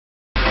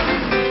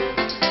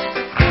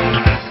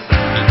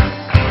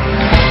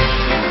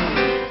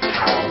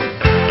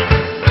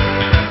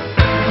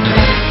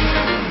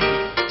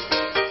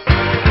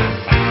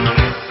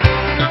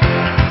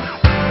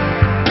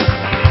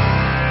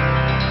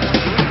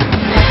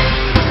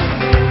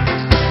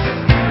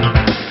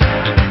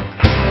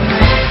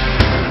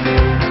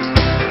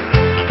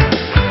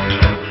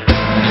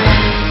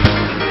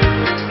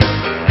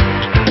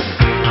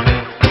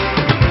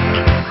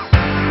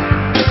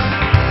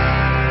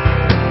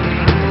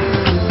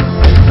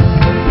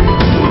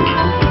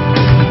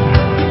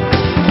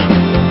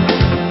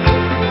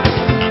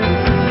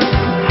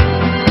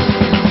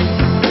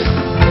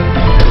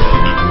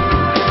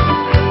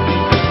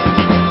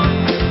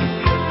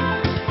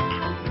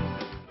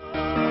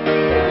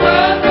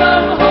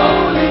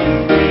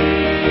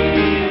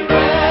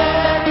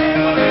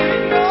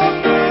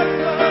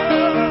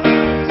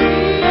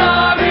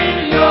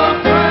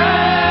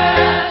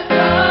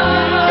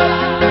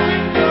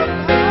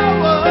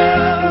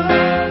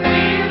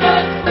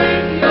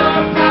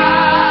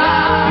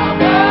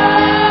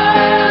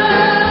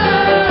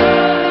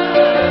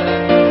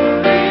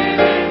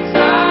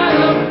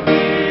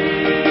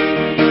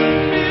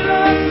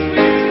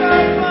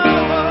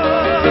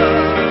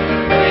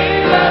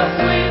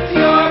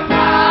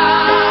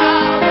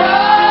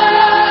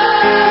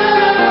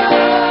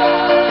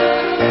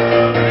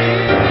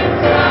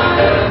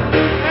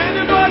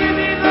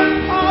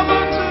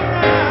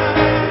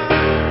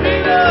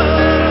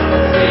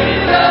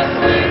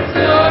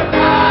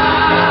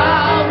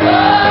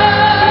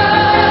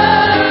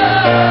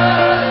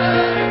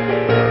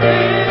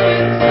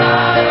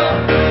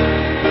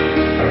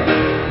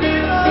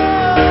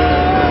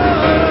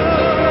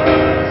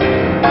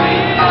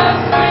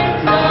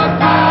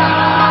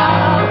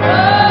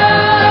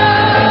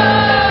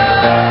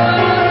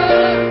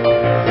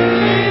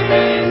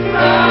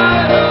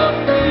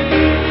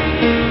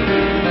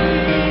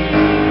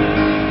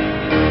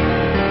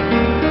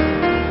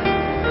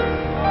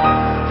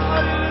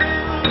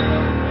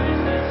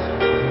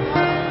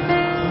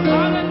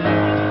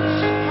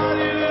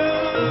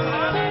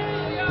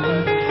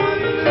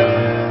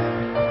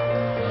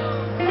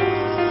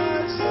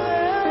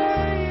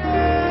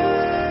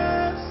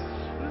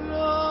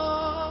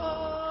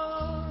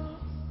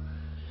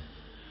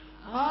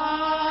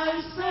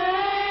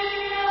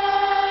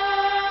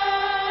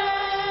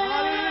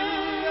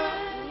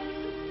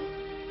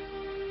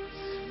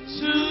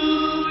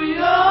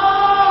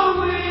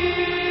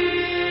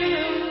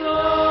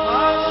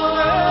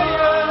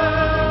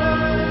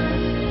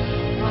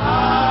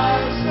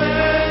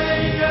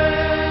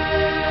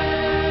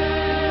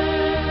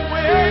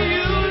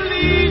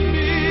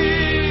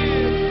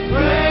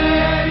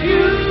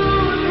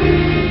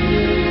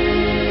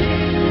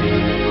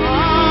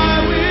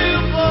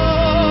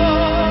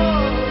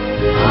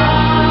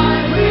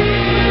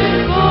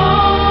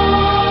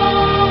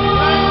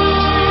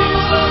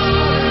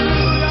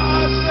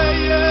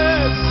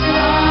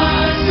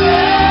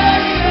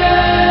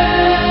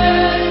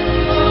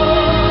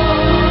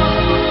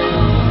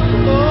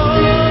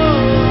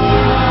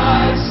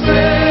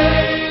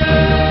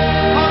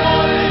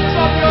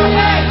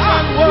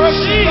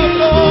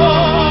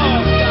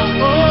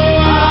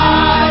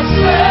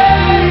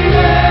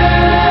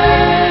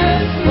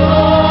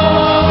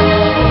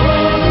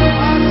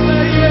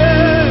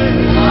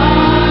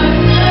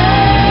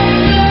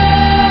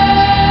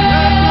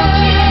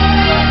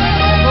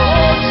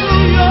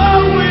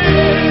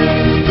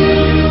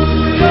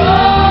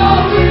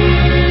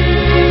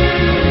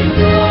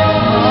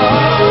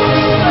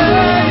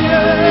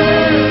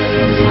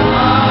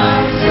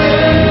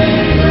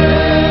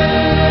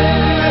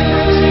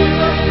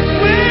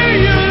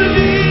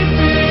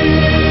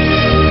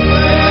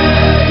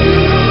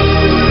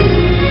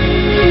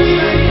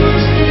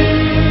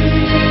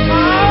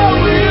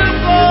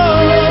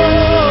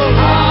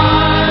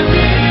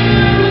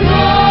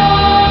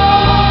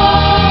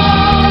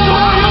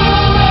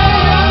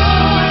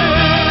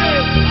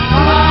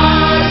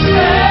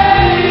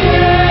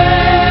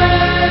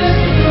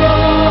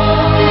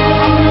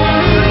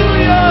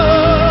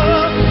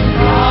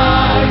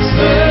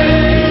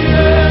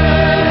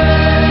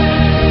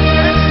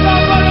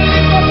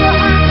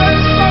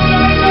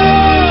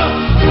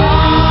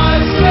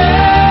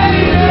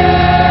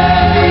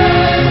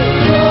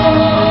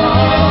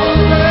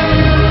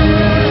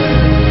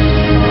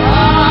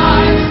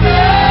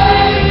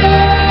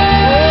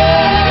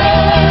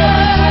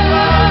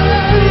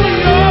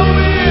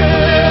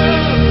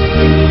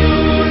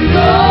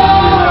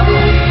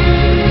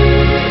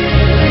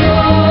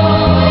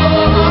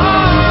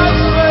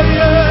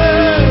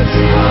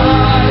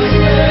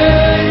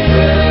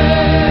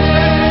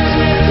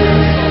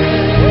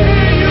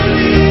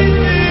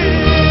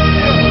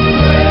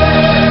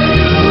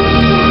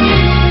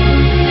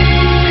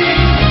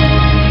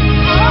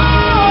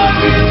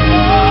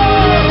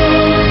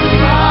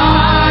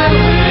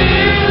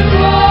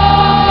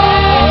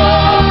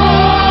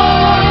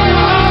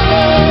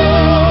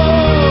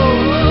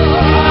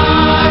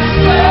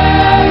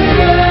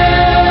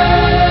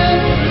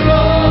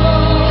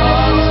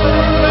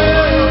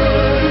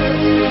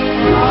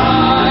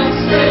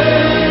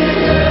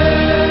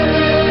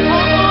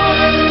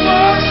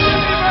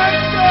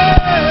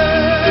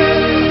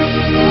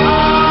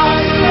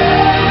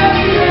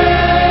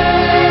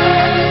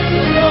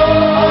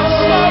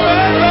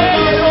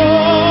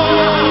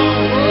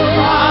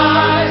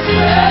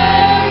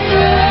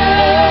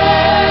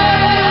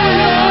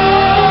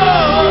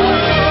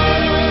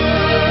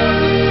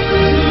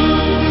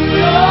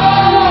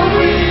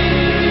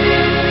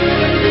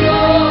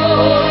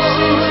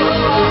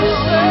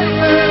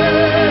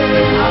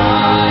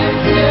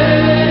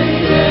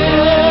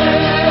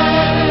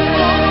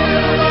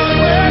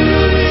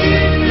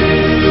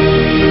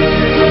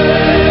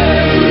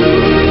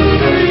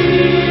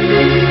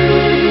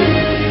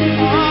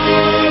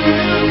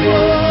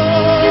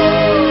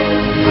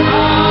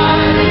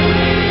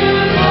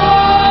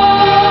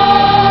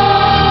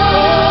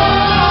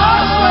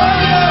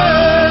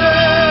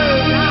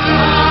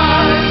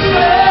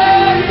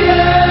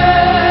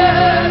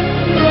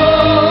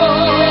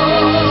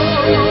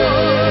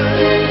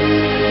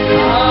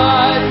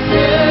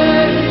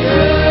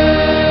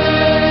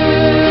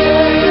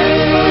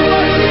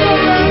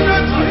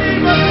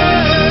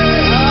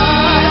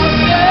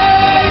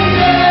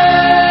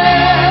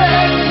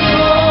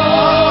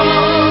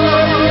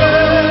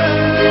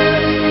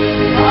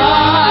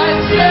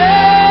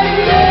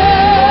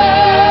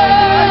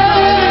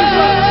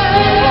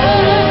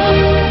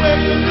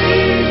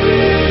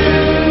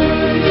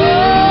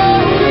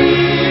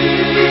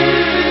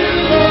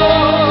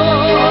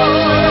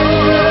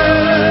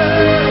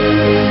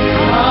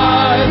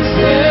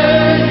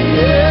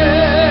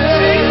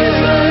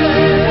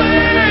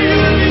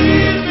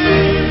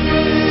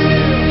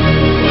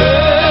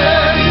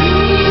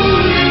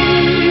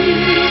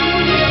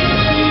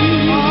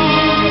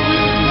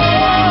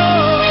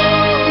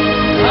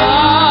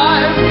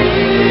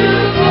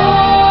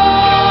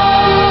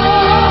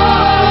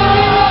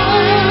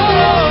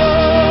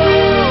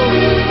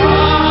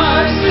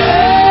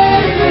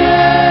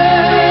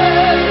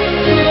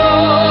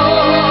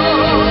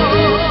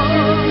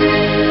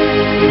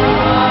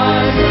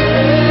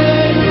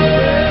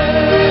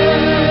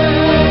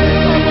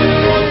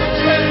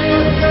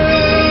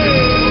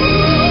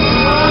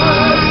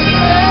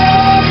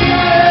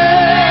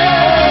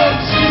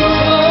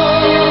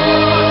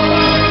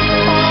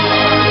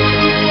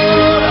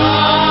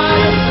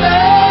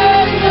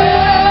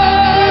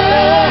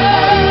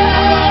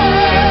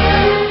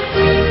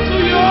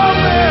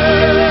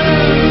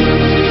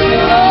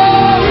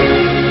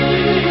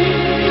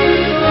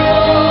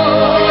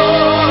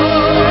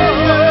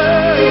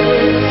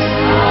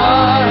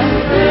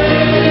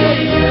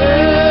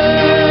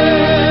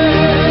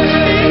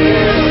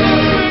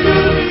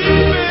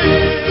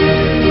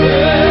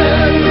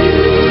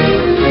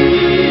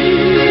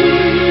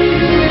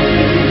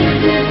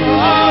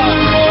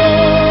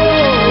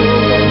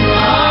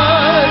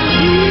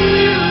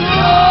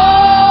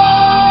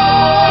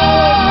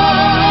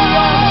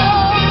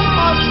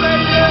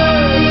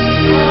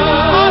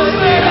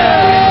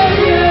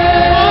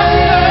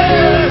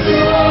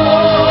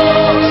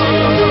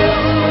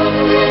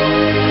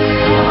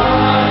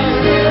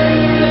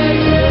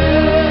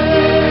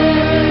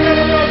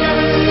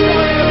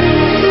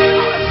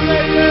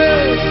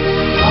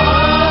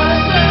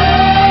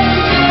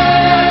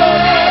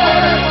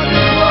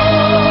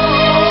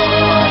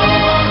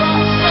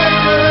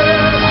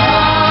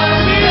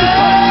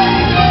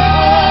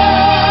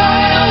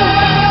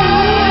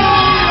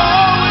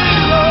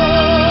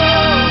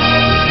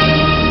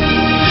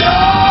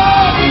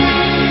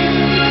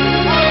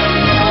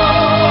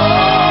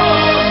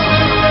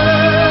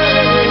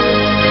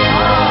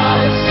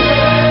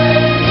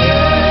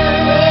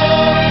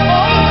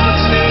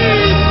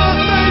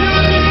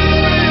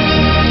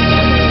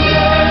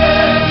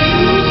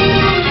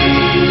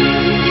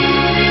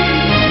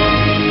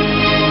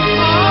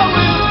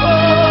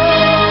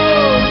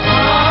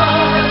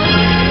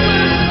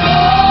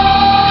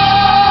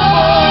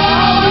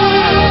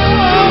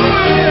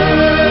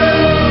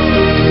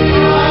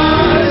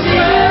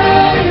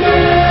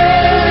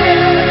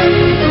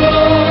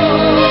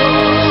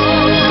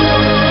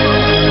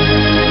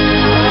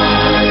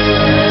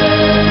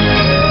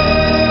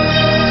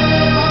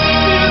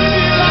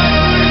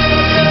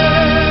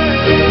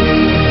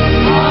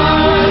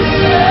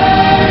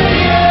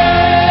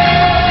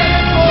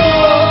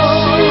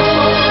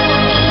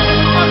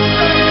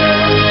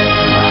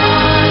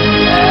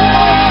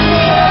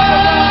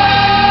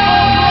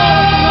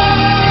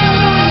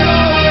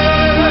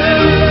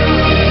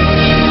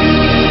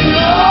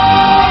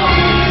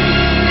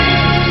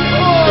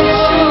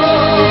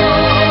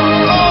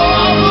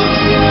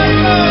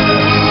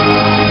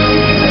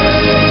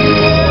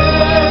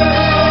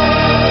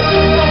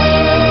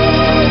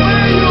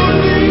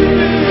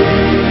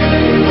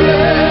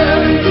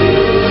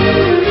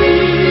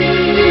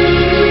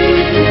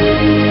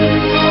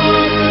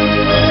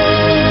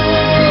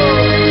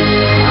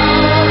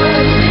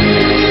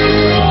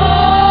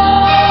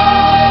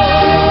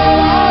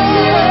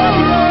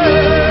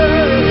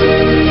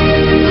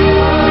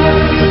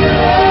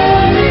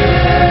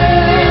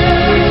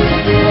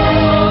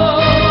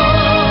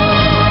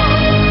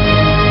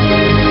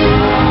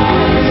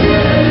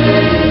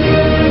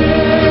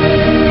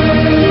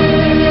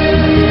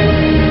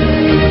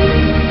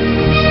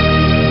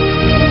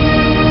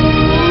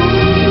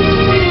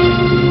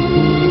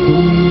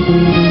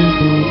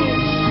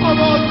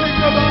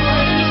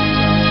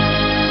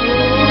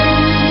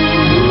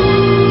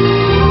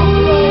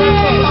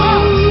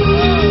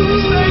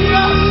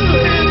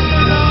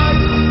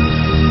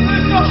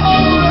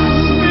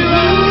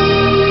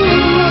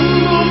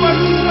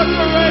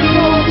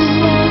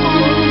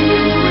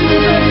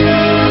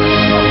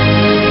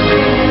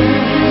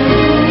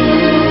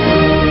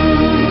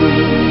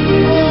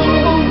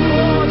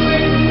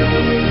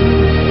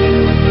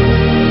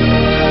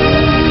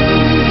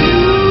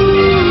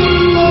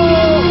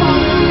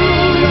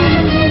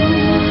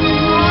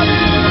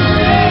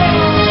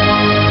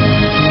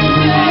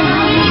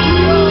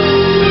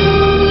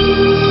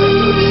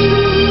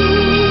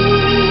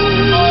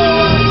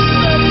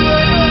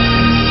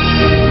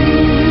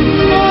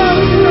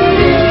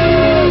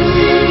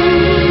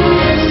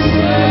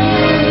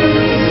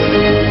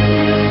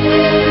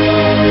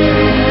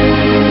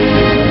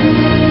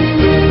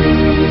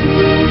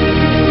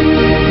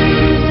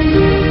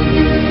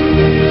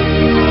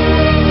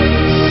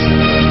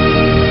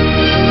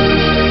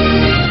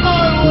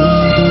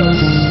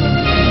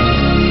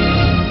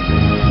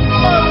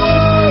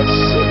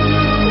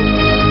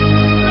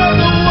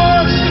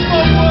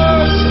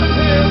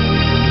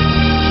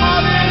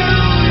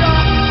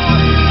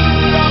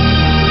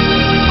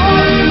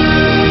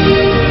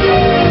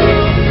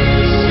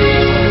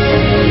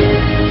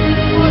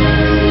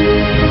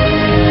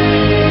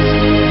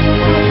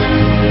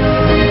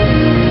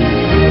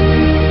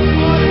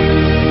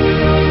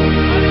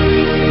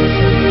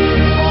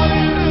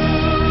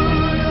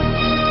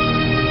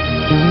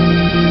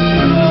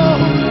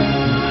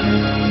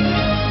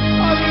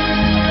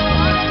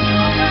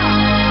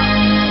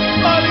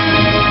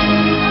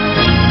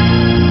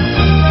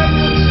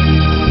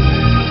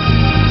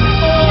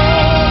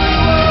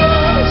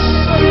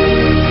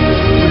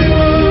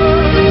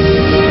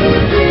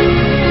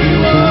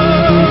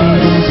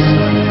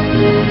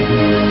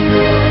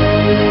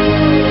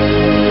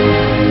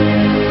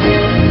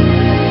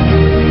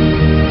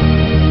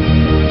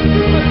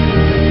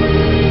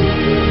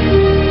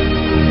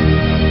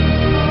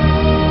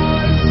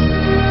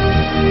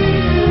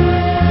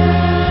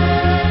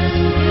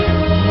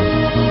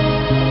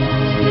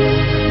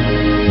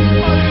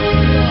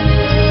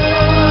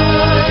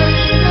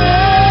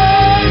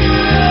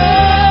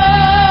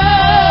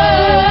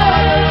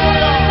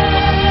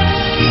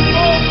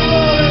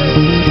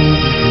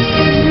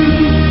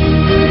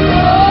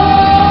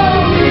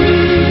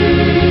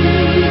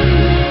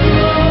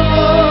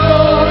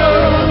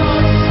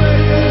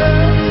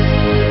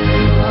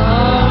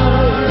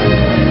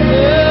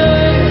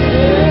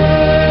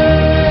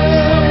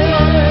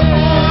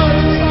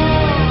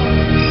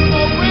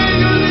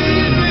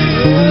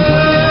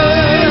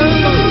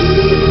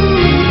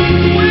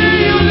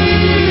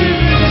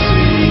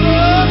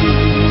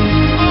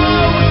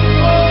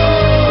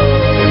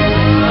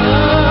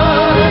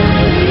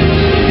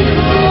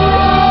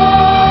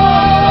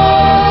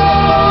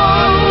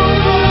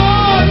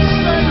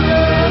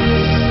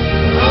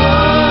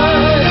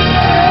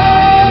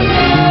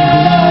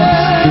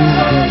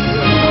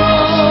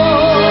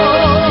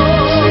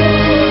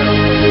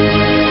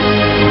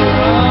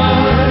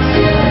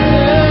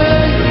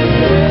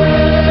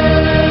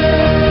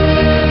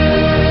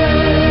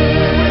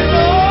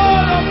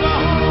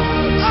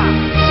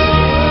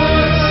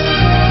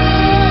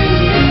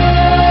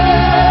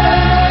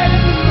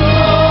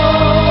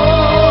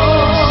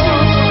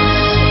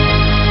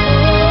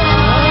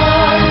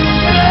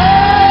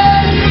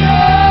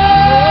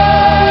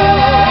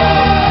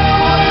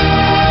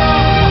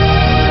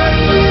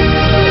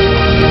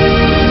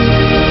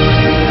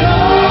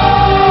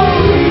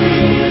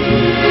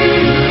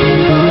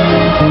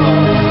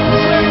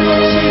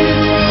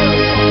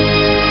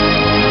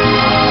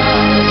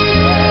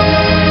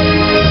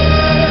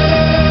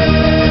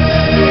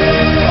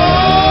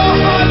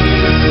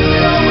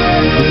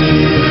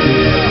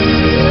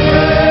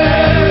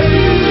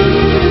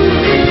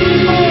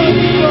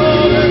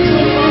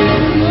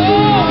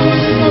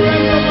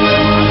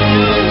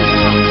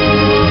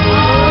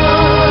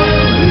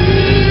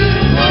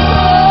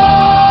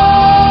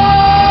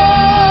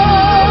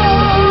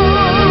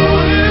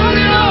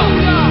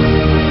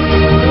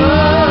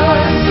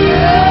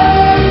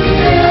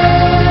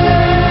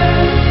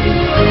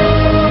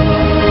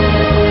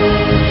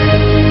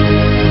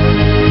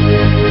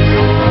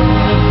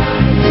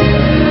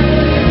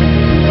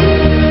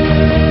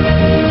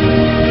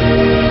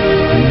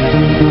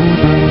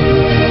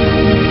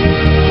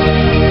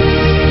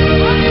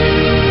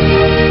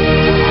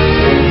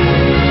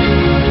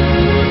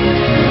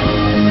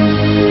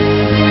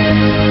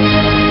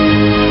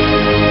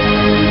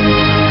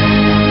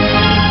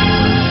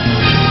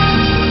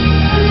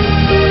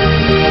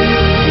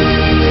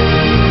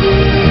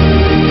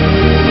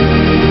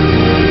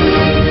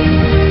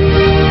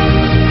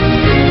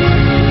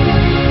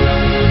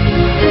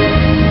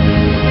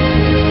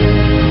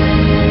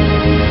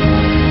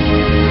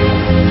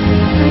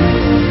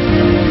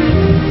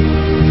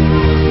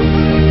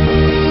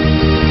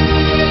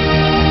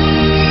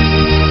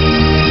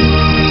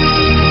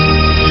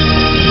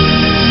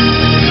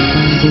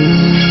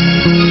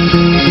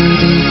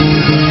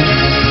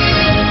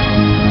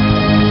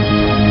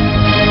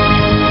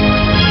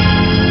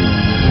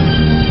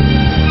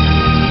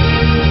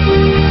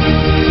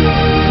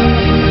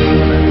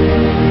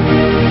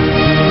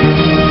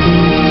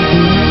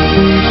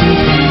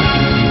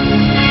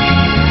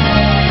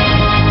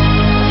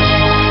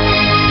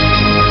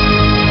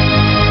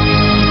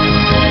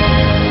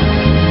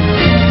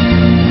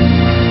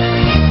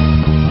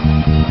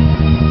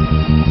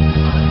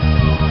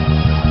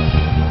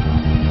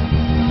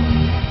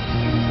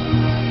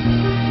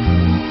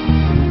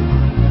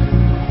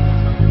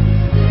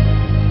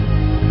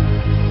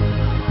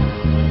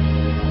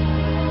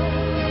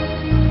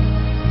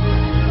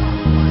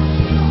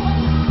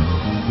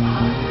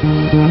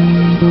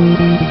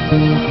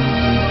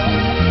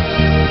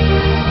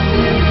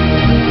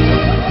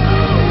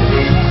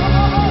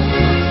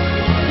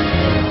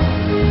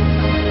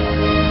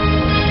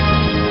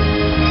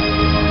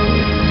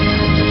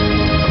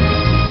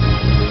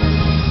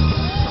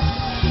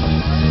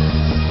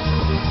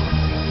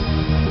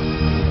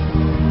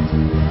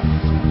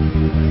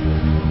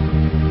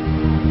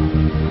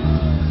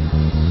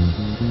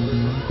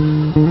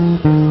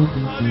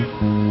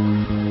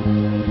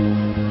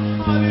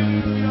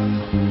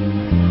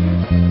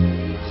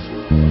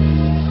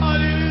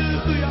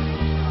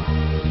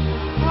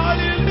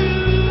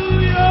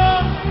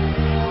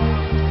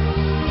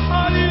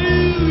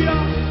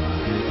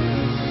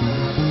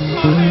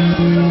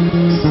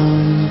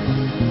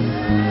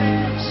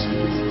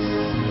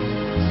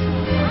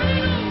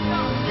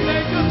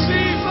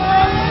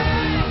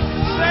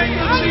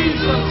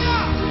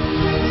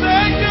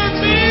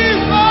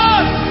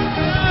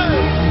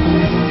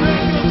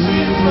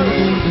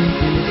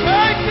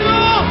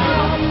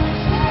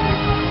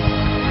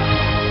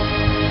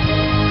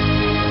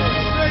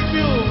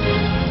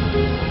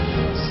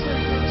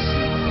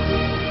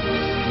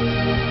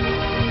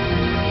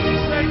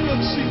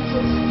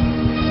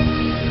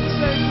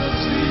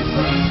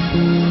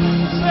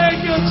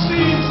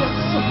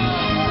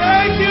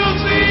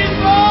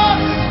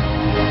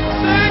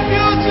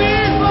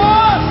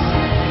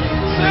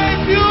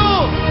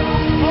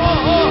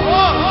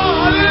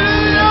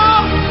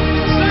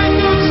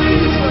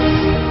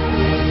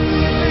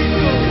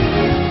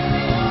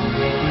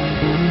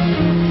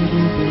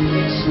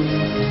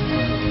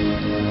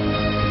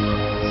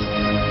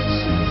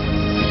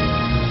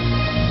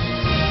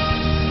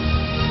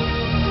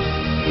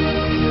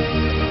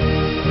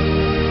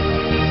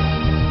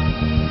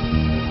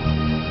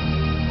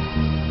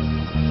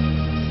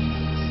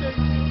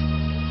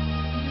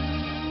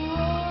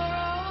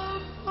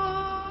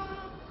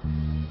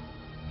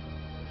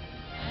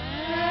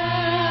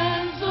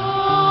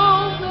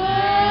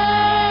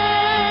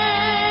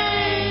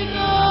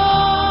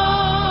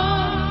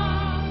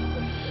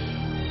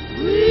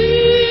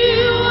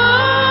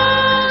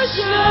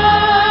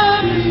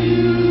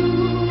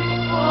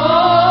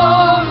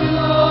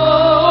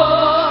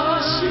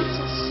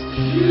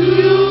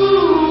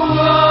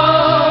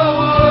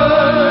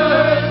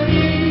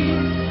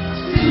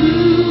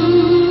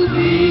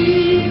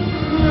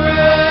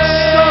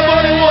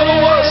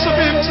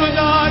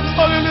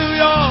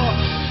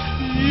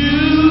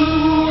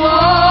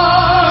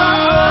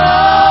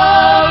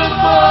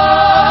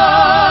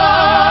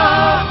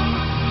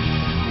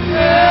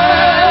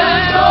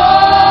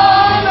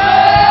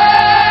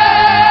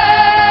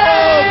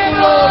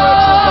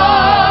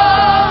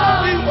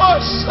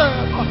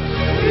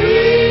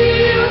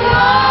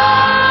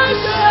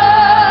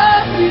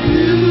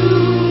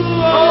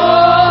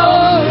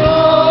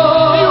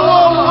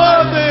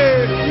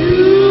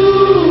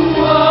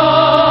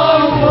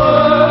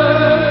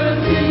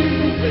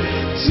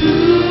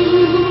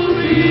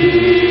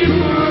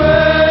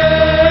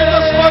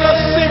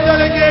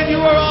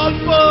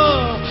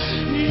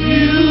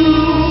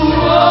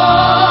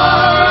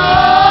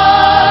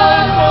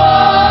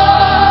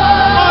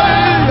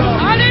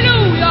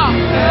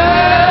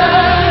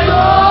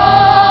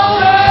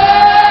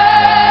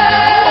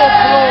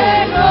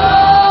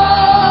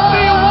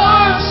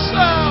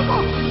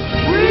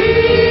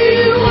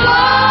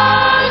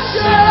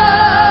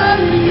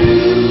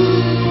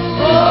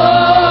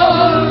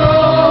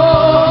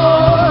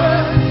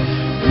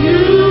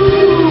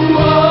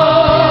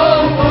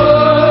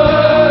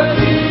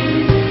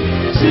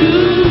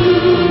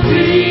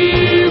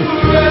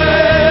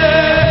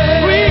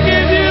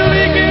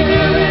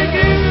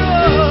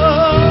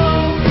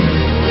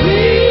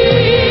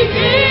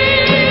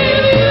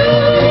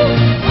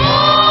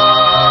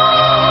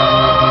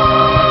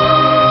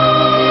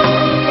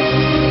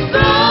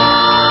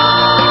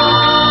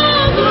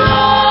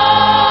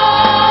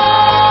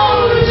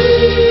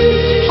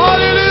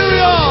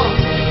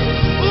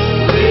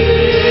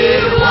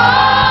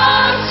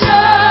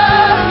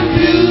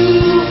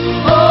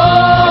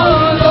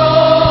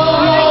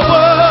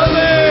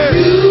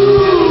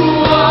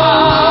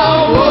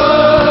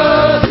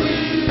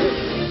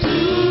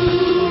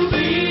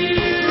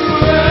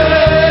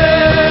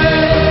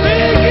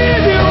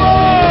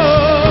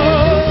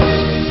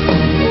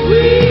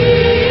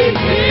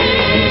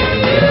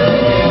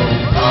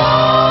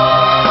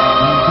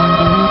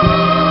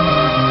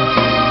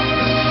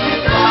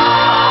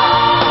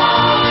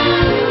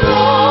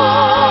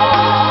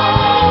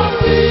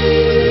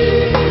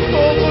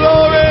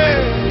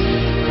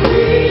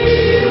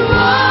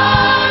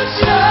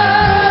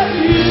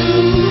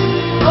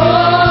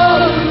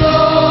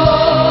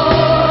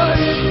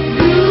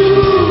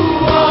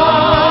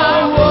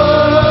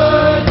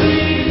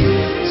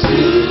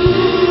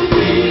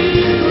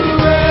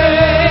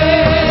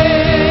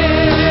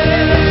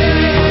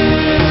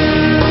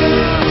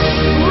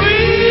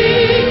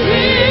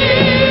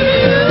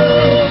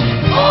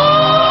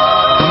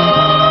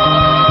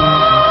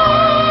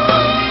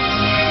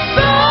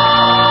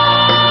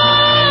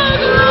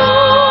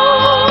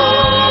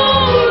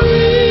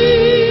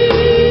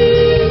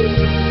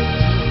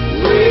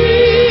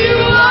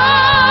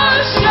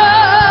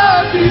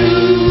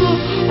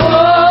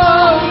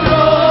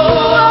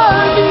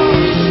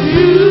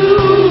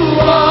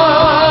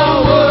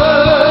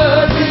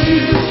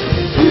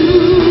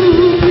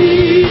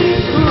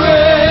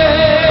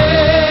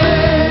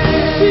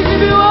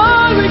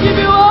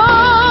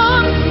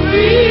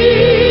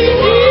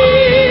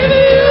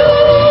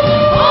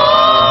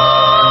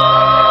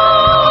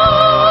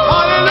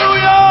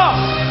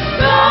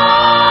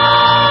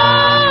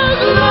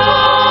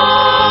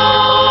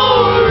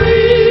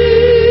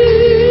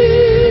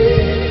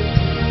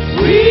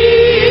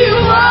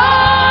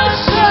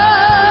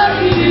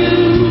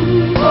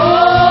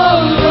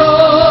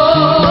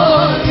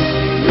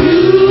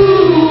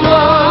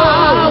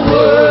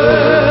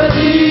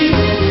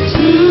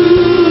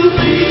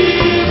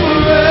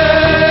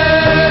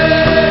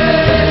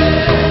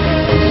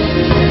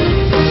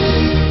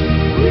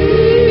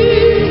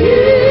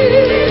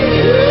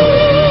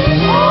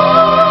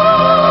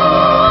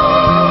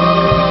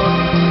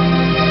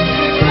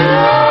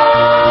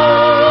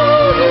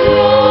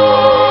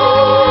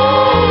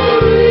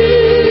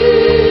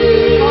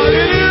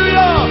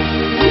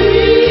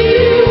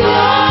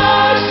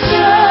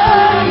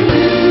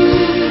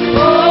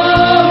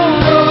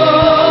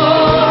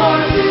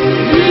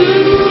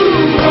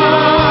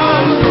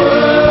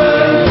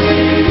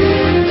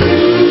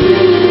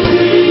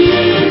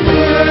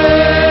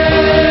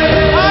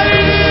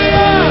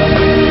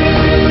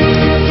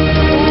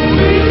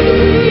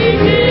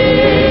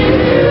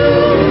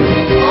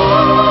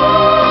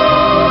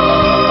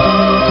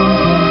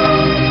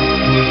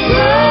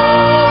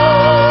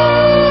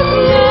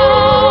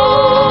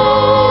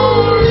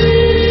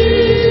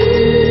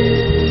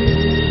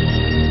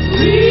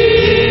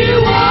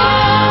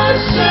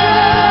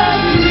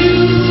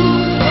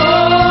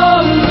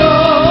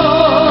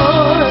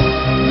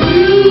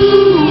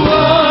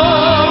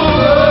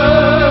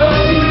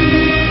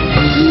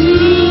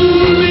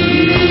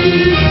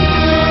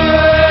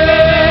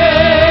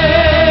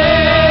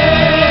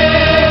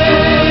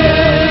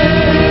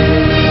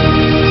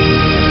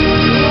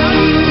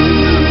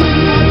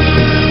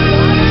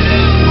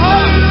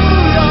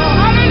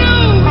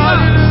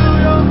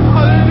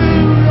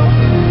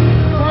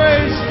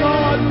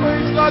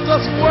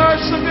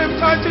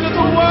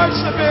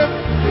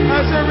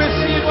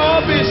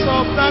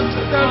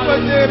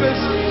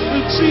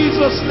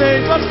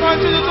name. Just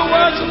continue to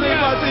worship Him,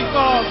 mighty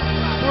God.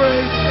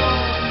 Praise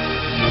God.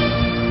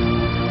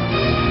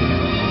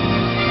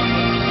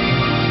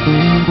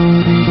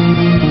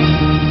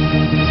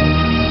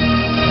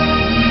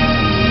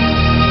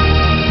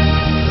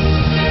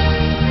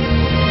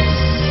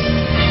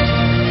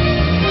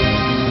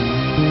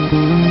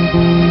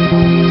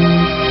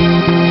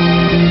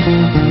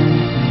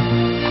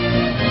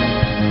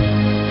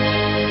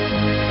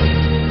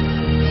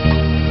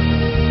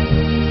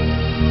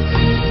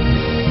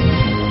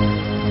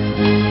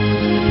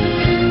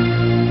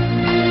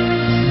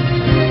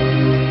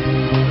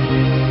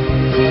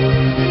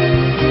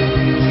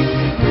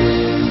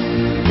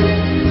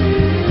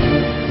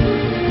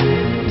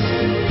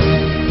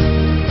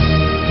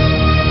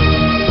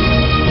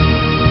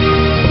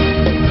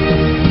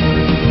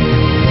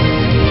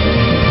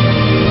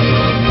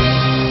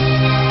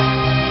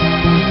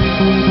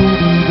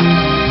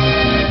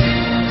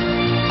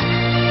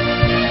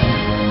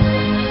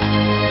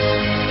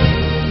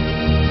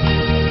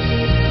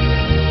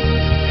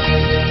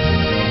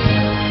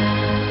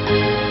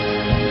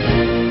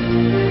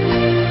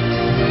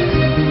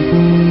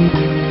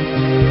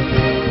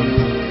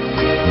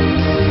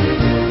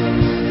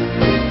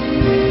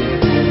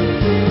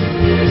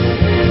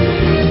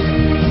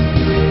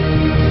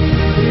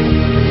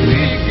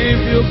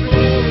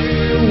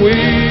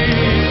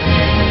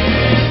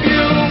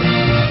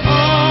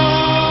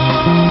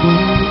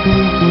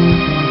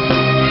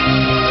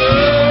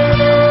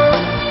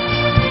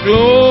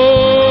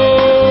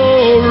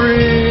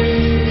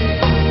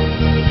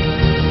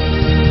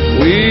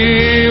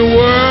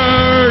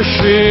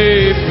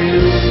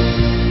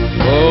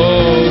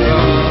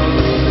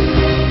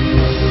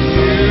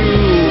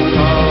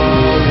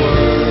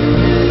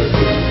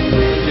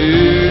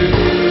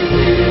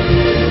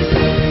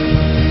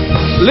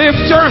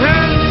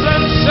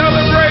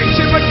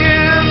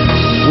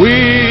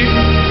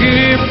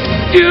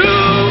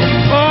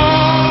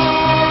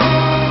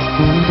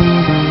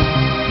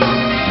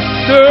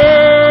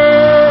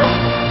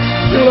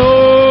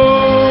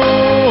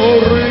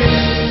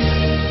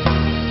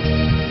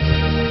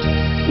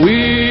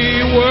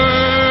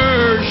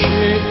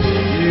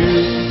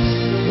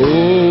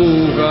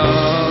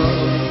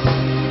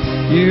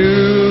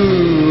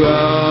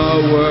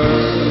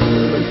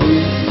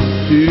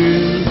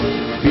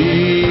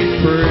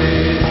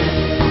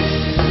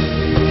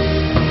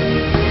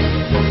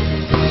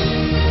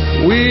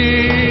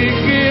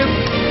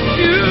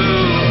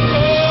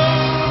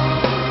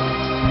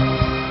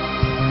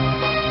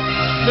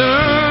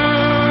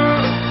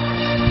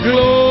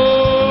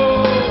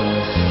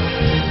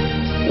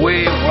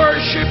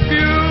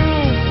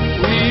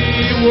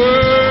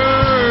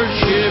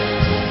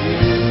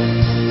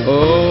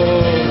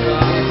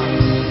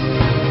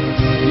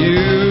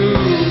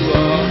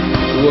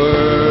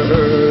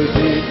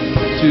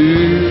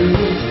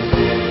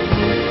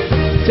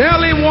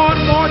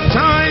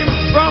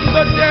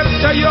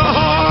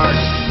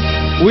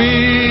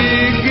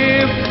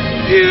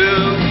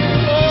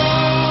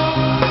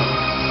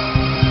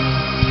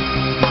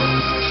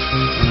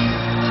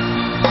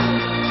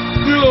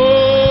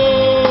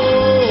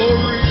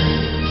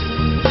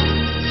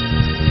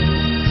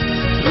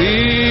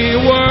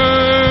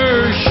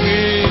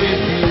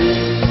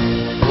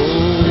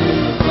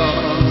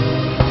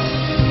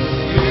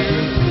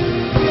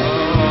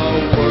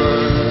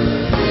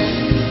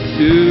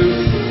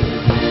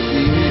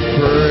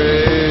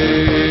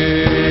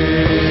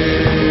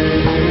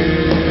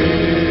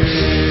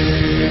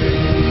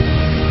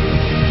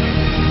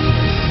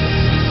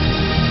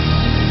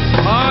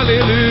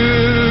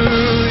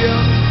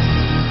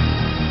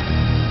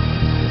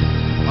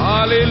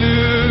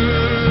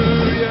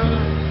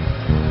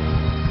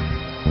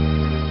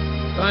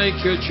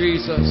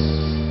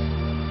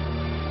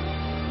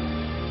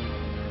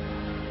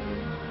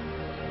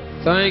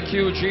 Thank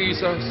you,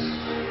 Jesus.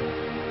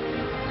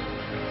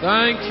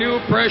 Thank you,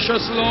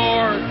 precious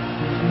Lord.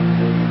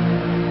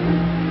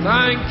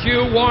 Thank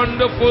you,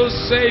 wonderful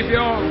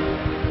Savior.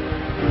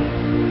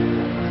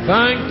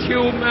 Thank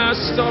you,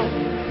 Master.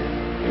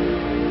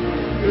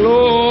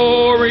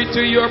 Glory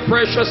to your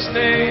precious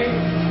name.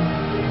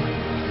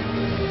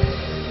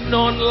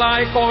 None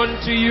like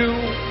unto you.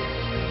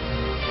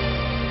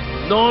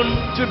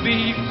 None to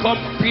be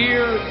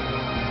compared.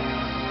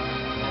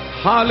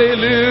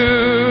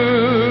 Hallelujah.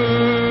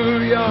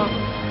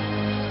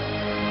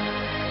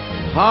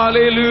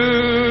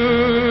 Hallelujah.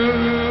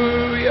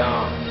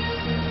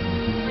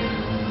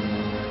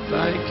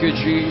 Thank you,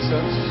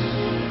 Jesus.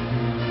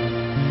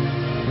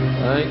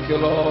 Thank you,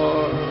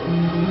 Lord.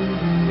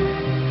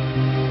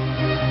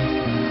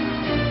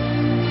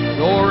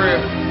 Glory.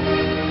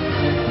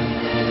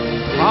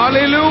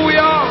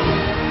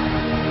 Hallelujah.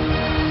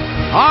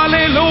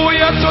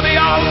 Hallelujah to the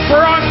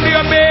Alpha and the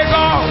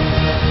Omega.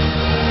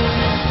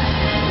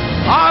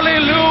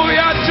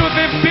 Hallelujah to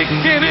the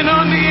beginning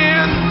and the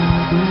end.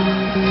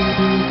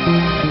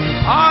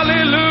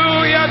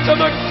 Hallelujah to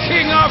the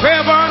King of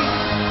heaven.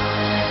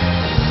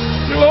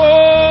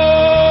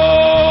 Glory.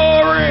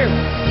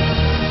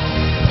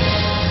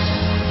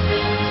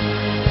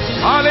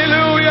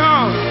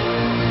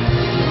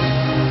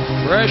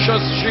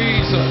 Precious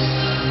Jesus.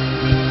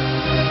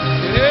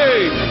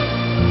 Hey.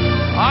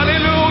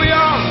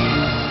 Hallelujah.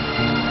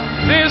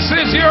 This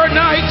is your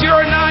night,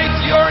 your night,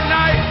 your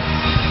night.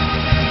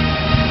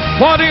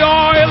 For the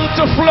oil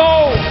to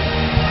flow.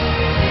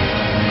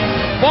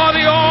 For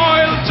the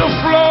oil to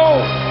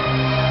flow.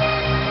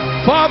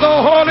 For the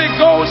Holy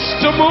Ghost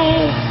to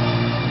move.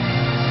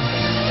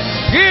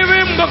 Give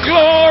him the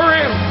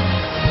glory.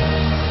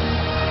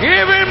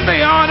 Give him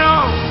the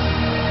honor.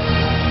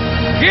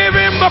 Give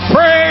him the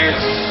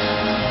praise.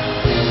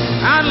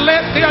 And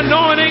let the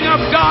anointing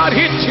of God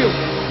hit you.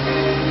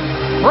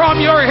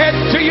 From your head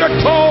to your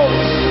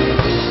toes.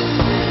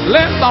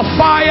 Let the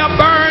fire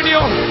burn you.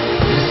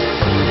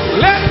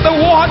 Let the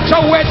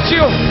water wet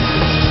you.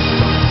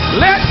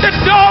 Let the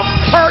dove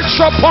perch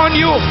upon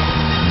you.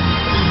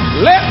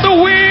 Let the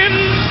wind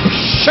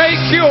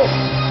shake you.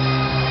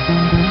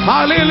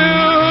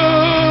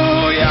 Hallelujah.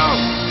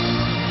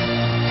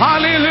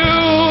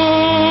 Hallelujah.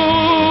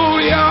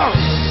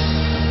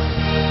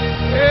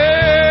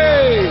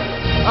 Hey.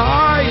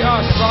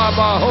 Aya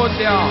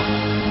Sabahodia.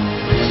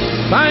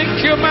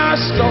 Thank you,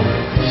 Master.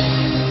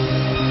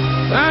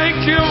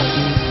 Thank you.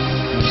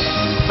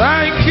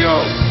 Thank you.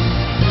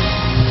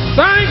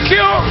 Thank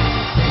you.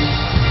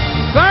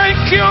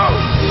 Thank you.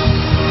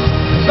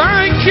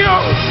 Thank you.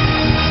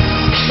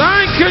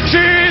 Thank you,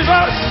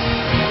 Jesus.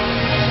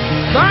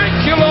 Thank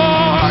you,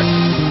 Lord.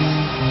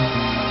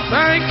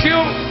 Thank you.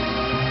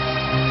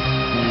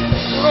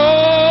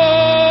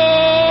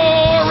 Glory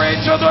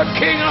to the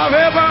King of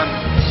Heaven.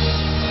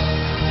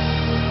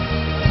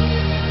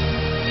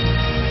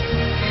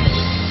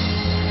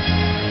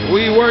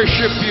 We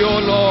worship you, O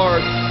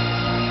Lord.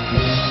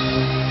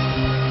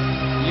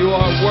 You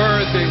are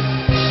worthy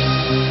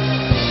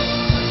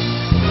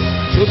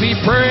to be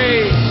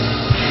praised.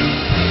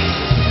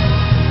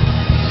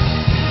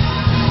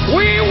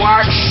 We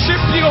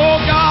worship you, O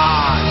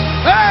God.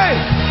 Hey,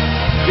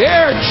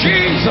 dear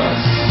Jesus.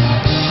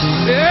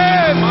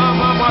 Hey,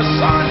 Mama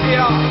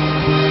Sandia.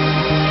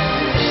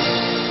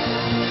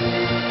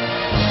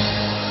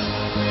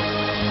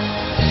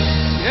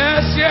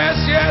 Yes, yes,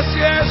 yes,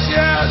 yes,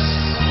 yes.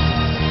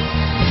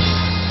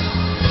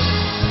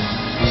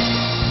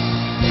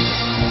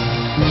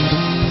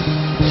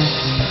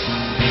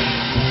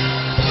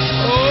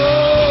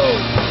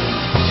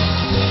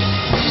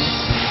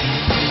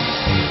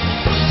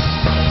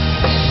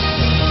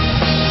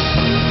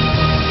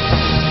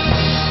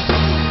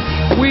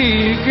 We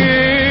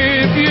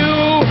give you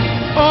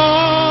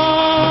all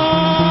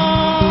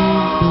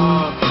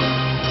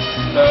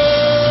the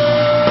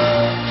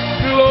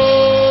glory.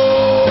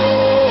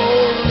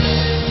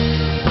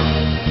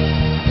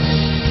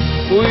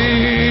 We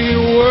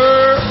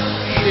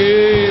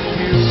worship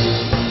you,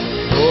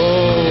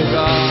 oh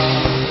God.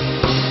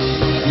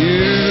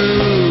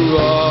 You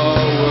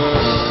are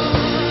worthy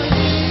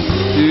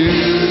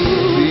to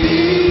be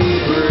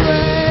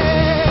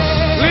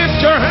praised. Lift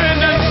your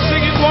hand and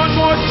sing it one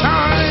more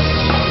time.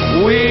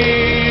 We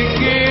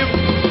give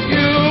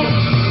you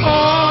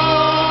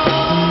all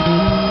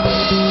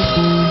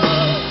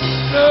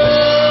the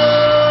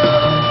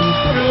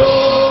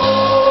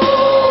glory.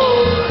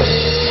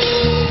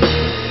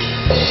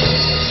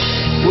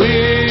 We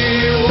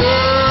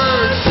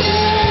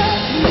worship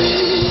you,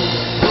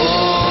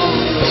 oh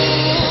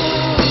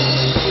Lord.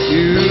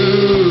 You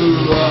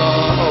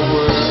are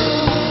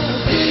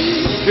worthy.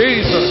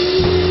 Jesus,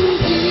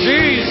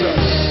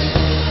 Jesus,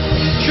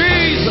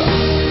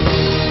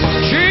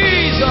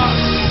 Jesus.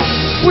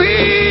 We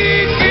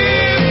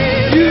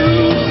give you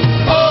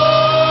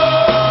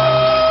all.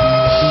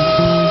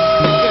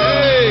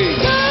 Hey,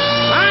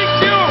 thank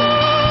you.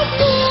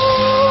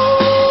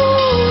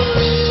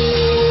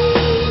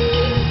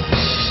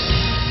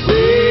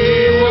 We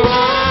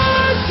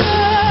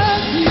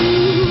worship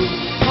you,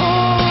 oh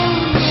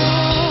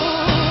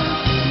Lord.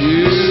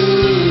 You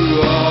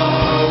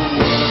are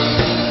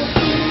worthy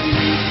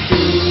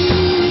to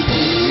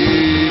be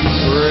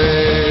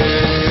praised.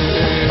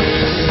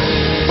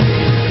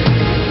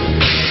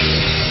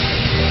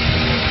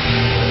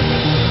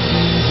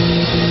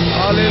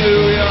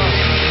 Hallelujah.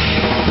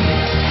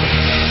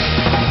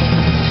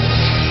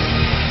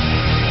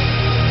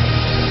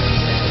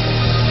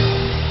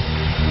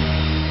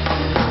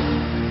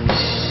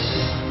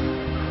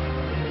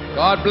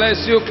 God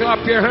bless you.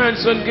 Clap your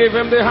hands and give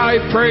him the high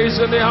praise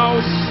in the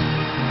house.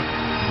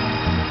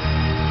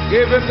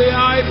 Give him the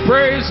high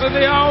praise in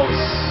the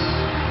house.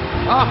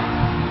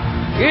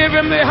 Give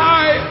him the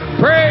high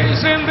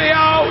praise in the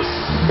house.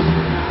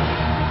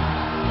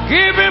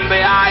 Give him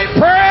the high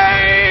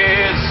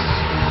praise.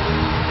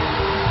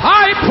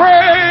 High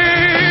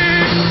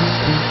praise.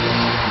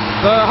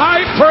 The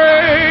high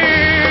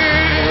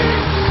praise.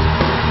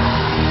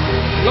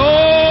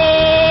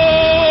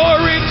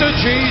 Glory to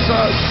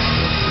Jesus.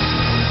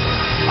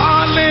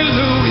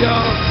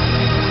 Hallelujah.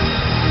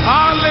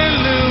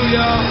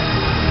 Hallelujah.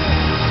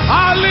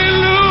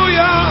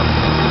 Hallelujah.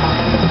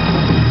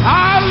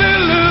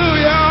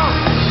 Hallelujah.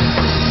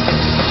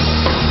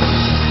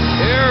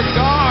 Dear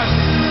God.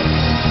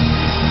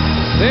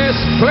 This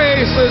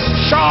place is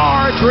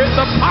charged with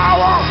the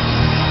power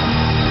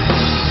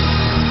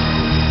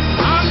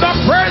and the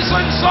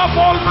presence of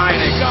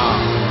Almighty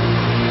God.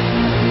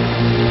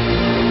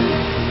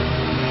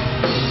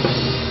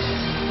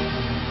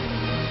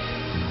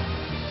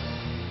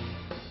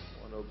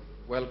 I want to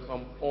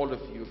welcome all of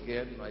you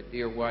again, my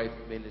dear wife,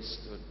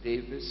 Minister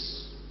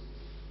Davis,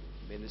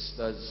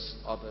 ministers,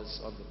 others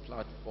on the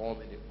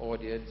platform, in the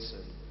audience,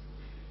 and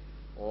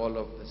all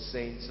of the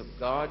saints of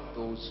God,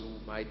 those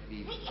who might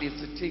be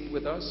visiting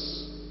with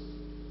us,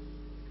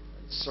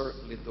 and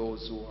certainly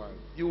those who are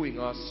viewing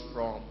us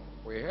from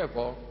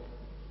wherever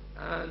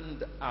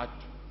and at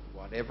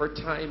whatever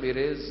time it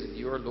is in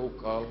your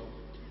local.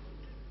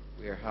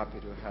 We are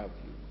happy to have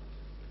you.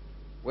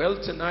 Well,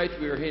 tonight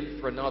we are in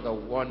for another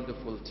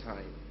wonderful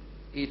time.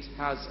 It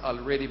has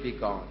already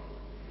begun.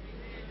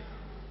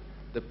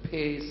 The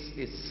pace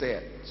is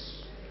set.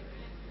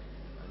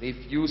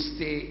 If you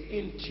stay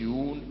in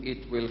tune,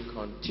 it will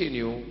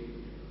continue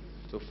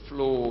to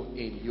flow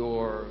in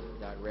your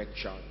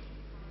direction.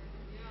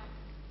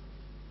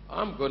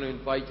 I'm going to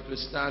invite you to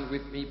stand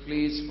with me,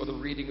 please, for the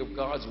reading of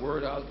God's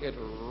Word. I'll get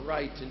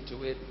right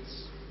into it.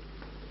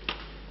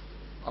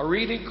 Our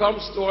reading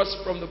comes to us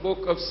from the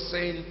book of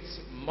St.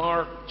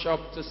 Mark,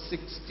 chapter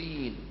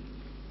 16.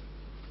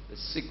 The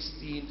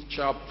 16th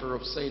chapter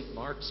of St.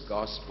 Mark's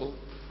Gospel.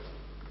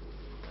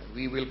 And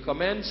we will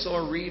commence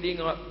our reading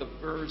at the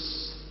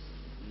verse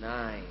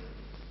 9.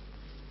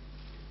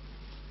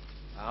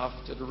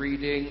 After the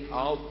reading,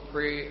 I'll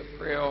pray a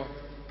prayer.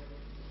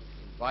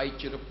 Invite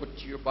you to put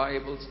your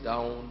Bibles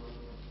down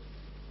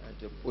and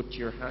to put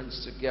your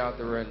hands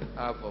together and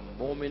have a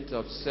moment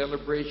of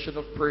celebration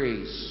of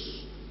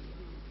praise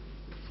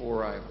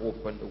before I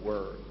open the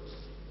words.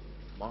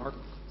 Mark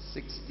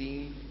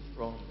 16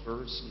 from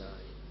verse 9.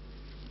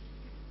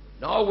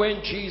 Now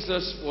when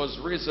Jesus was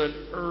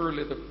risen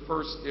early the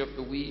first day of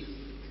the week,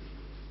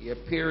 he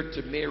appeared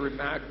to Mary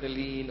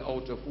Magdalene,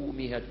 out of whom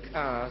he had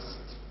cast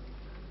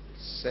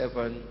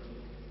 7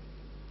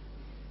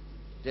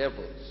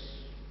 devils.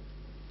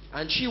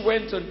 And she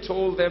went and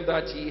told them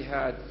that he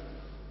had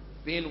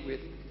been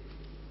with,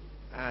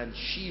 and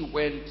she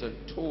went and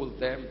told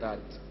them that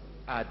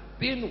had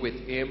been with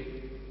him,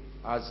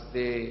 as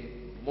they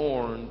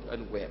mourned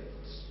and wept.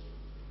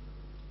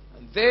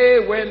 And they,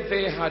 when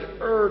they had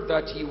heard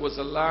that he was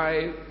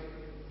alive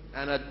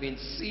and had been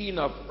seen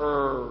of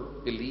her,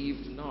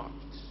 believed not.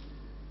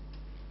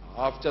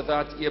 After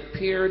that, he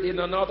appeared in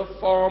another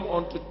form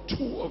unto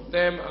 2 of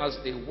them as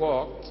they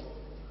walked,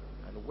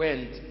 and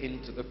went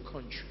into the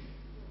country.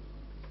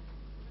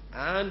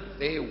 And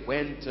they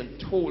went and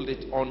told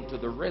it unto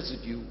the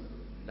residue,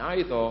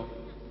 neither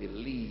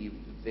believed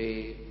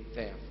they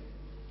them.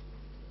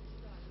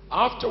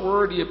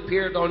 Afterward he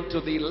appeared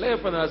unto the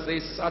 11 as they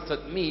sat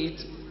at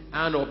meat,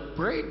 and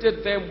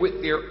upbraided them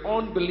with their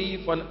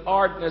unbelief and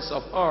hardness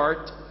of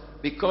heart,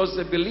 because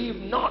they believed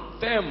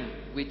not them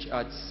which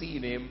had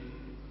seen him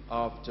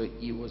after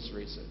he was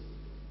risen.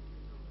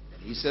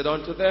 And he said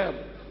unto them,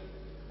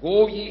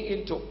 Go ye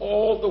into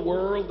all the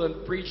world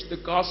and preach the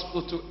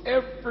gospel to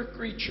every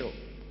creature.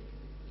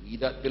 He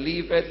that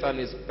believeth and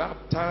is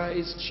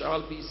baptized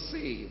shall be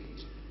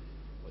saved,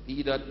 but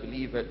he that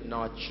believeth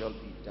not shall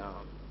be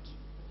damned.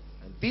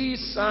 And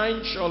these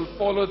signs shall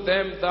follow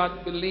them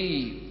that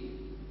believe.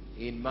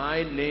 In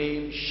my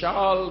name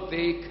shall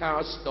they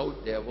cast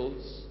out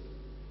devils.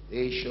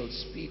 They shall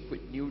speak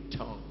with new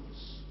tongues.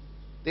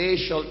 They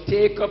shall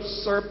take up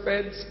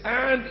serpents,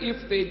 and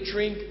if they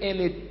drink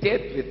any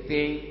deadly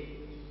thing,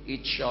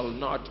 it shall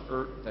not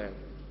hurt them.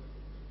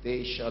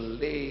 They shall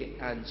lay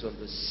hands on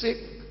the sick,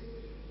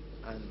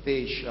 and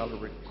they shall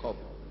recover.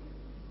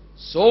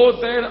 So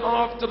then,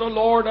 after the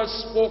Lord had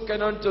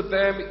spoken unto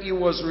them, he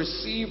was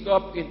received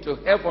up into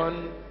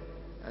heaven,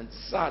 and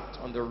sat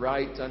on the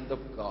right hand of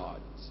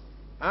God.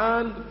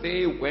 And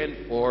they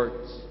went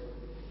forth,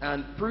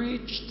 and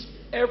preached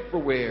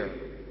everywhere,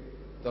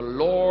 the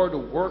Lord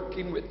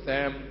working with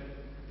them,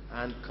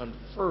 and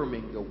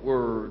confirming the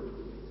word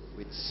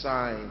with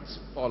signs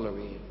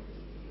following.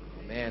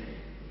 Amen.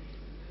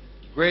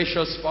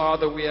 Gracious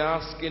Father, we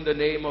ask in the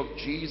name of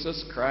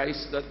Jesus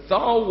Christ that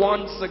thou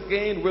once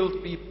again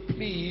wilt be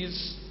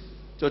pleased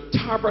to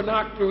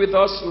tabernacle with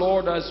us,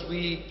 Lord, as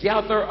we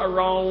gather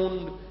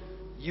around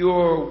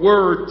your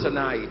word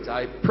tonight.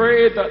 I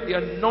pray that the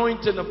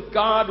anointing of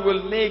God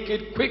will make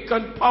it quick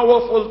and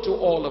powerful to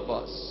all of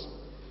us.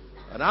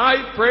 And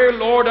I pray,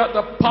 Lord, that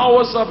the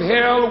powers of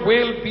hell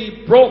will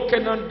be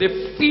broken and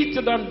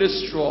defeated and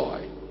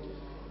destroyed.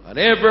 And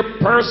every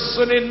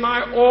person in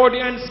my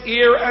audience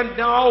here and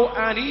now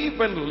and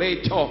even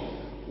later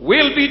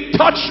will be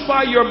touched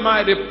by your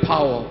mighty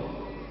power.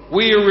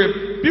 We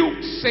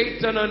rebuke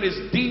Satan and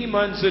his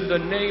demons in the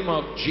name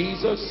of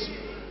Jesus.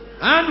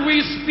 And we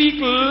speak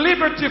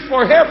liberty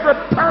for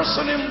every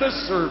person in this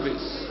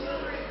service.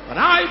 And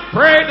I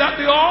pray that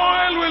the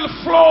oil will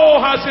flow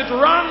as it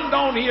ran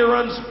down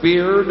Aaron's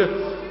beard,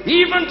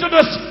 even to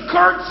the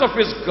skirts of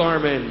his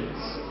garments.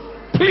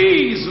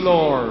 Please,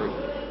 Lord,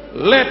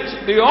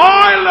 let the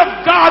oil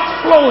of God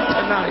flow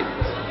tonight.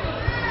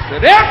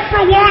 Let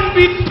everyone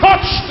be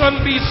touched and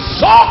be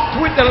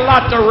soaked with the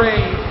latter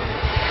rain.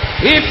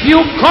 If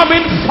you come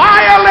in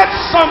fire, let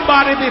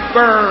somebody be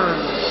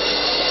burned.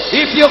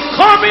 If you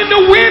come in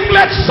the wind,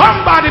 let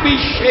somebody be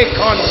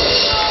shaken.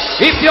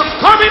 If you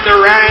come in the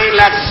rain,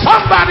 let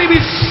somebody be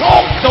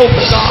soaked, oh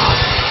God.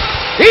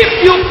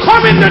 If you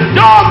come in the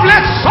dove,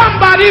 let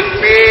somebody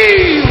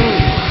feel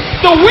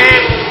the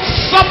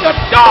winds of the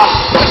dove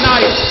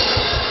tonight.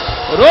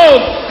 But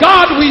oh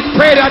God, we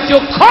pray that you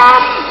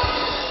come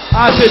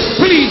as it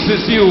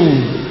pleases you.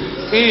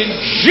 In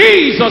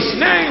Jesus'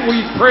 name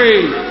we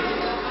pray.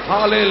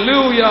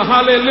 Hallelujah,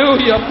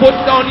 hallelujah. Put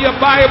down your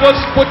Bibles,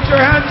 put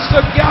your hands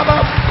together,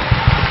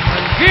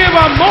 and give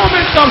a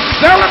moment of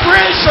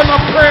celebration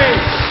of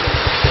praise.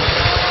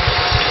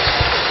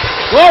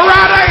 Go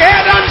right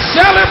ahead and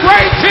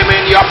celebrate Him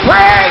in your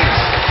praise.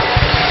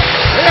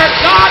 Dear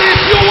God, if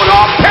you would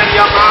open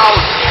your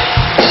mouth.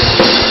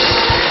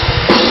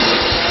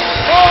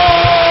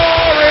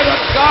 Glory to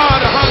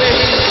God,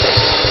 hallelujah.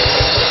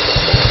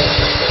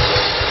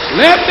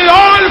 Let the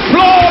oil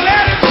flow,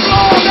 let it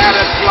flow, let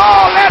it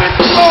flow, let it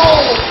flow.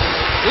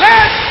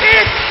 Let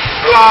it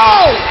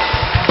flow.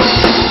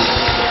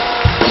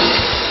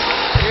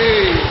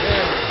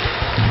 Amen.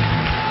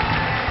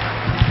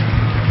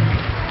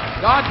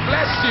 God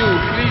bless you.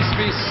 Please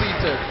be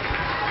seated.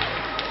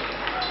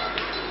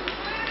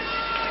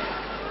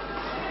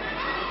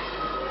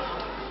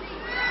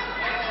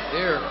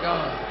 Dear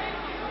God,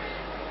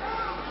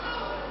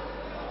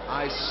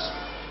 I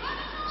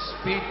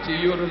speak to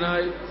you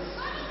tonight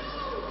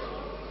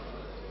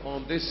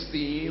on this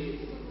theme,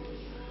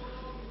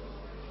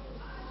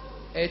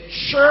 a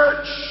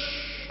church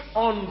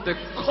on the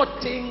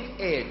cutting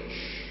edge.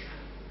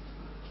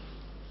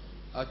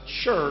 A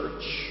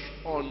church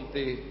on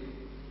the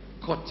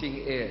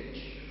cutting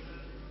edge.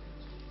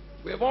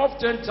 We have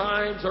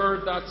oftentimes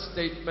heard that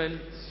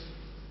statement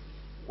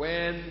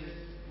when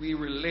we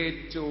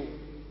relate to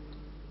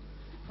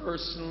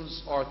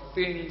persons or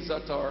things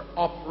that are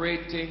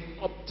operating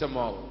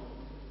optimal,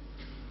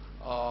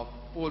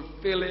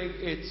 fulfilling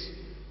its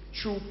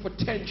true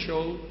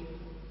potential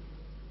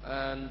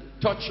and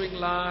touching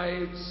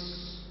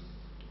lives,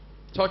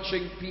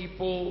 touching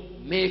people,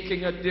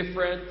 making a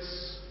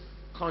difference,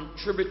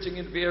 contributing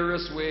in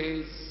various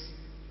ways.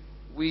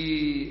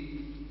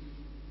 We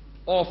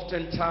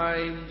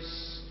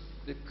oftentimes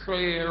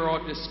declare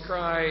or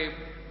describe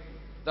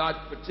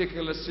that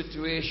particular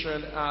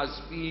situation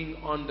as being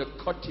on the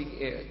cutting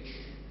edge.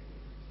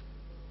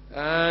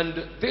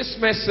 And this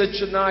message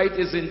tonight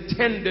is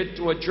intended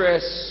to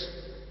address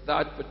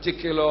that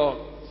particular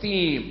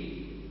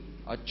theme,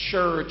 a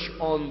church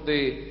on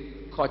the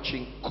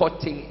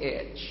cutting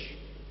edge.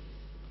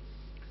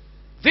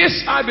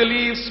 This, I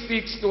believe,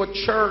 speaks to a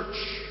church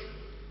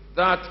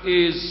that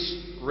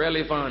is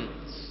relevant.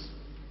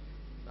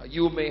 Now,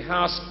 you may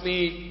ask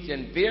me,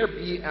 can there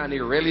be an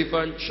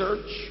irrelevant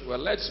church? Well,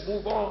 let's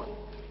move on.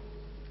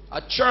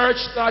 A church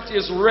that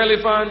is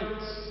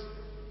relevant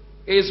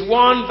is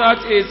one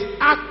that is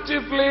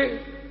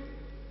actively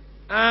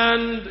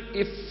and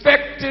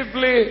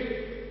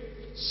effectively,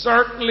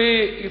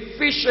 certainly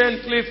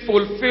efficiently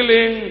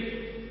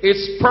fulfilling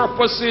its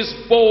purposes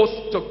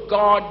both to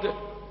God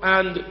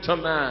and to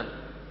man.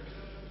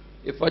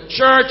 If a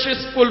church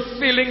is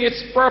fulfilling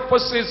its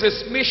purposes,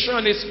 its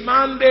mission, its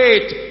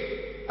mandate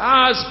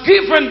as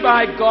given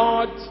by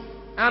God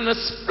and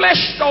is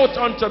fleshed out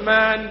unto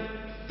man,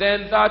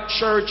 then that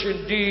church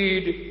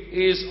indeed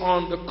is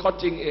on the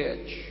cutting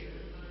edge.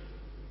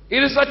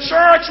 It is a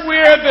church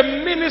where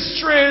the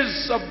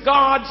ministries of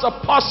God's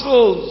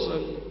apostles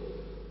and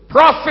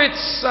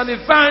prophets and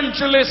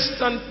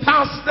evangelists and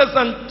pastors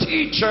and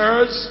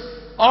teachers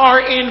are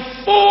in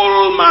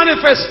full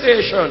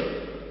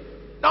manifestation.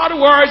 In other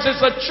words,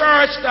 it's a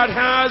church that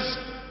has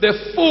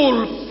the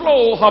full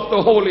flow of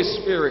the Holy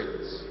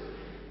Spirit.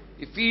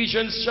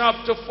 Ephesians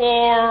chapter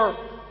 4,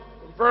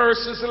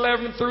 verses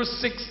 11 through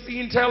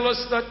 16 tell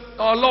us that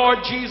our Lord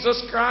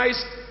Jesus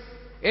Christ,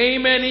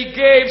 amen, He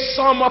gave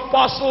some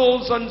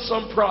apostles and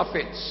some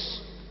prophets.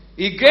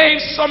 He gave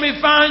some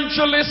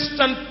evangelists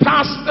and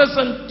pastors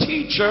and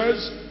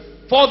teachers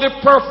for the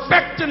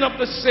perfecting of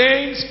the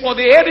saints, for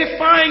the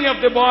edifying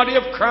of the body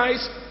of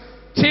Christ,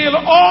 till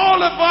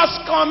all of us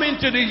come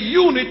into the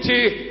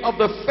unity of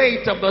the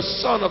faith of the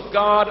Son of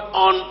God,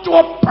 unto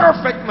a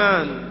perfect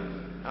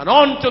man, and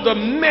unto the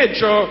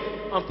measure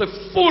of the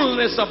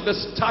fullness of the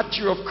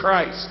stature of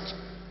Christ.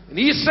 And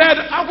He said,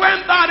 when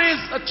that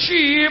is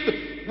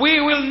achieved,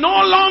 we will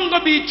no longer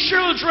be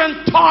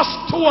children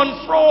tossed to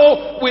and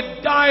fro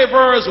with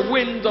divers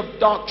winds of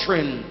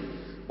doctrine,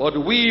 but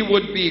we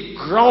would be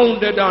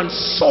grounded and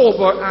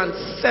sober and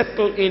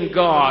settled in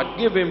God.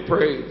 Give Him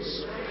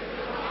praise.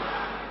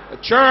 A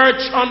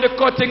church on the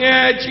cutting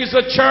edge is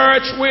a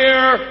church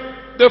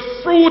where the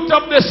fruit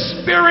of the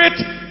Spirit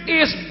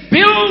is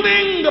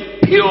building the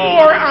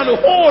pure and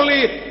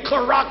holy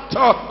character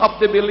of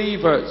the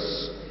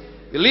believers.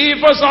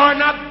 Believers are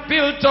not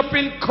built up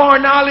in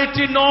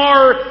carnality,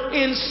 nor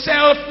in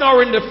self,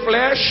 nor in the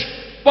flesh,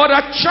 But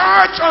a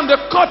church on the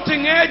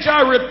cutting edge,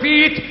 I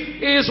repeat,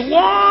 is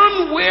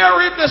one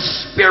where the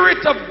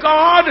Spirit of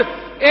God,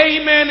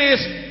 amen,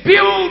 is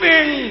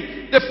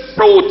building, the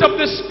fruit of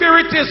the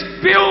Spirit is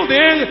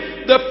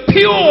building the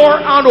pure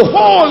and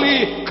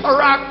holy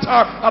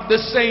character of the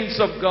saints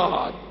of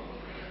God.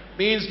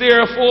 Means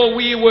therefore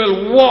we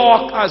will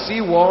walk as he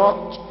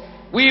walked,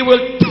 we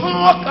will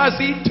talk as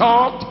he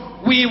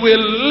talked, we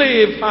will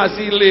live as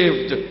he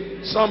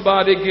lived.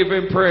 Somebody give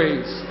him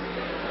praise.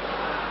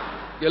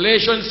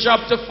 Galatians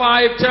chapter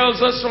 5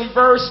 tells us from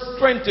verse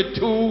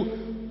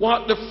 22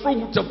 what the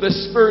fruit of the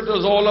Spirit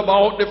is all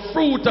about. The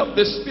fruit of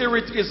the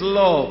Spirit is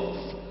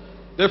love.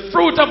 The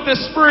fruit of the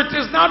Spirit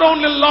is not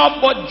only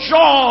love but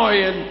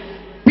joy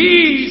and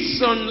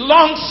peace and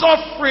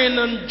long-suffering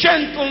and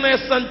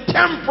gentleness and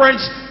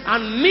temperance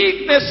and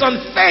meekness and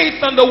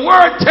faith. And the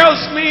word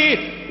tells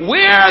me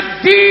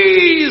where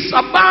these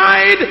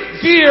abide,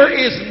 there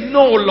is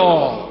no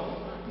law,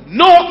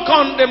 no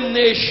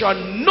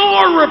condemnation,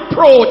 no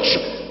reproach,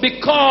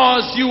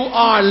 because you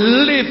are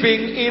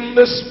living in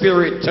the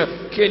Spirit.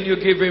 Can you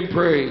give him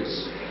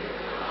praise?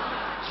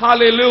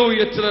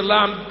 Hallelujah to the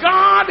Lamb.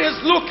 God is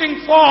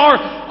looking for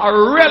a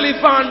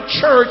relevant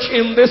church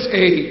in this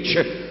age.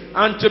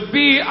 And to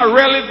be a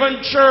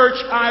relevant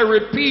church, I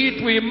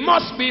repeat, we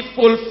must be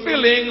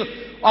fulfilling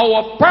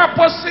our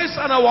purposes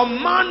and our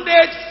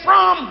mandate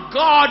from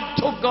God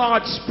to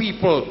God's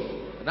people.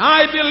 And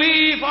I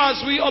believe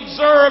as we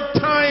observe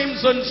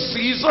times and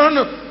season,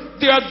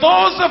 there are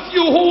those of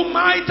you who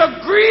might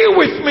agree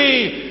with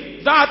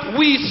me that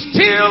we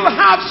still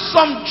have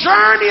some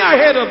journey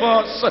ahead of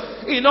us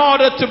in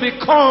order to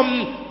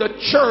become the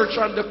church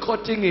on the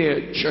cutting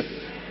edge.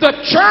 The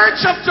church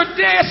of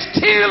today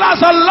still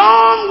has a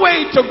long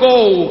way to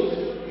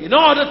go in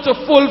order to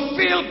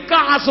fulfill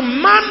God's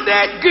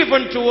mandate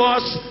given to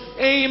us,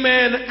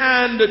 amen,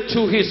 and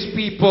to his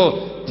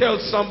people. Tell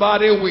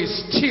somebody we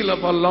still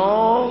have a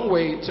long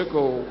way to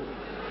go.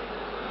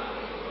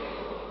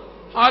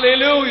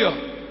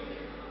 Hallelujah.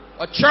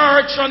 A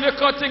church on the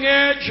cutting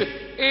edge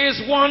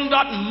is one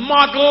that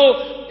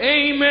model,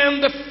 amen,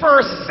 the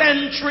first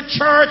century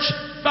church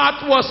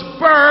that was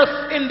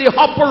birthed in the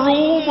upper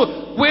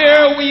room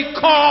where we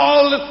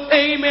call,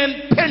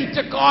 amen,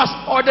 Pentecost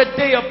or the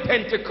day of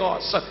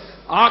Pentecost.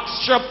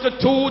 Acts chapter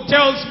 2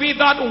 tells me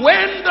that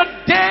when the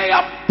day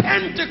of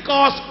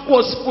Pentecost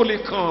was fully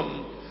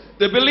come,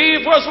 the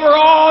believers were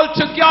all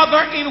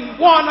together in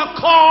one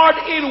accord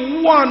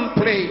in one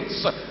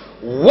place.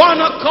 One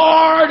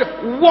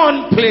accord,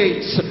 one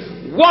place.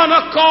 One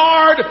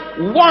accord,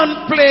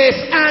 one place.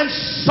 And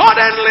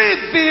suddenly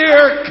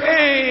there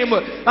came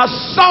a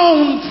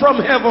sound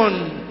from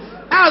heaven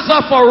as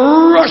of a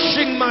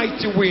rushing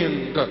mighty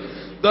wind.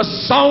 The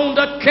sound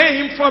that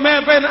came from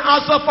heaven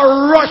as of a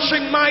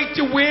rushing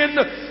mighty wind,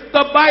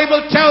 the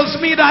Bible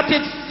tells me that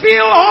it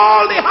filled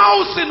all the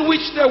house in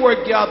which they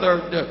were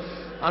gathered.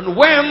 And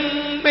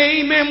when,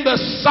 amen, the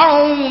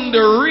sound,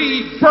 the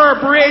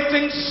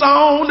reverberating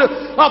sound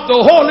of the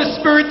Holy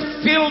Spirit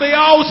filled the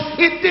house,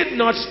 it did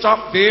not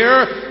stop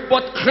there,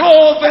 but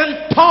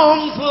cloven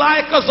tongues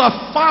like as a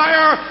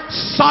fire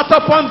sat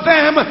upon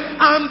them,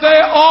 and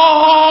they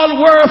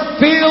all were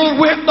filled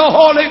with the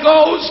Holy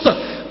Ghost.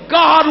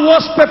 God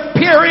was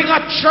preparing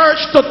a church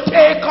to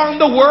take on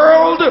the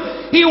world.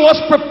 He was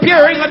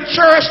preparing a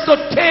church to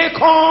take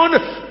on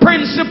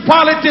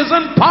principalities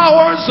and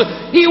powers.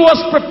 He was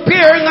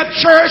preparing a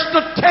church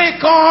to take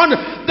on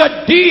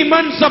the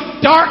demons of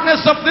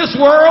darkness of this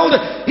world.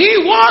 He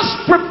was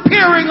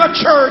preparing a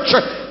church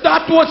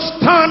that would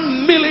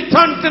stand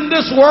militant in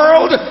this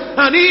world.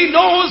 And he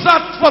knows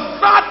that for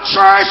that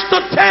church to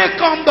take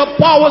on the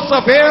powers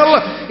of hell,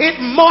 it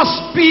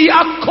must be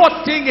a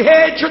cutting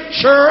edge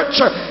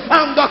church.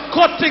 And the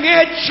cutting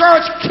edge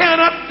church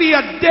cannot be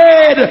a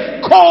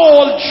dead,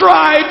 cold,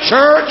 dry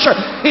church.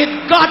 It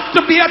got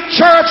to be a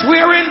church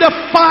wherein the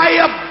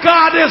fire of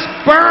God is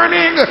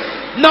burning,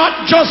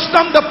 not just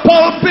on the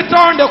pulpit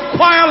or in the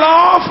choir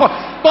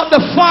loft, but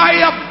the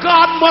fire of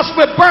God must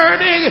be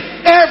burning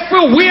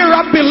everywhere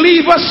a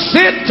believer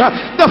sit.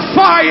 The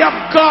fire of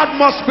God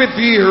must be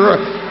there.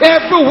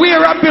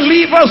 Everywhere a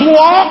believers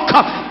walk,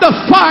 the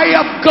fire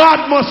of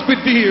God must be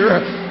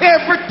there.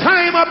 Every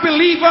time a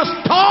believers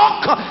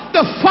talk,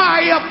 the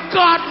fire of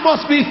God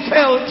must be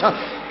felt.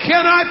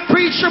 Can I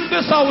preach in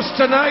this house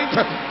tonight?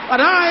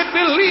 And I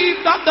believe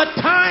that the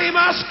time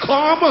has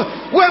come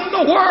when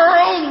the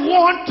world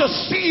wants to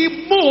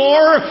see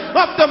more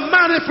of the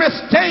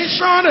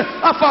manifestation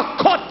of a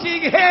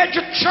cutting-edge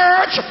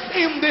church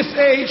in this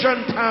age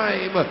and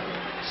time.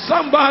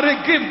 Somebody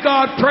give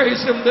God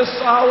praise in this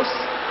house.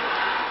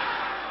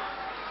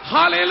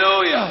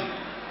 Hallelujah.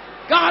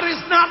 God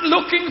is not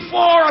looking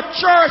for a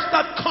church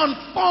that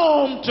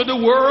conforms to the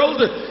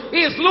world.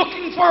 He is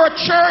looking for a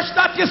church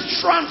that is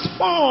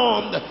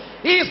transformed.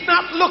 He is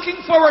not looking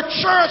for a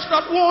church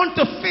that wants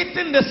to fit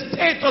in the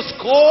status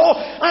quo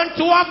and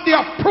to have the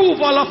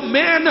approval of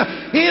men.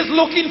 He is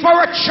looking for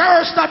a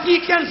church that he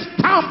can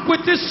stamp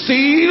with his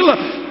seal,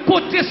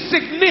 put his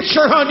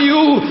signature on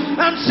you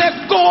and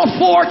said, go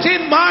forth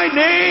in my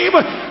name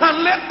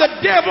and let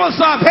the devils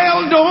of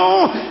hell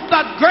know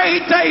that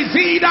greater is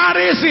he that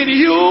is in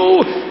you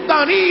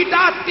than he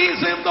that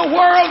is in the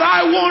world.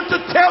 I want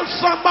to tell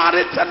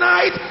somebody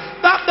tonight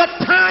that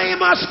the time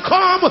has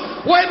come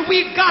when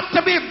we got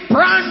to be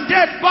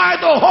branded by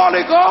the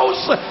Holy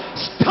Ghost,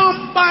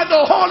 stamped by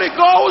the Holy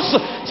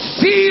Ghost,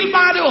 sealed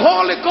by the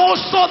Holy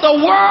Ghost, so the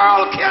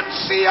world can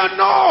see and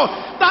know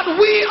that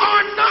we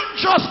are not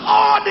just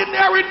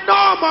ordinary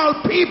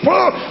normal people.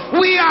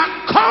 We are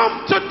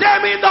come to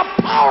them in the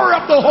power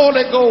of the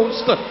Holy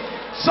Ghost.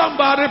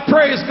 Somebody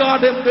praise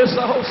God in this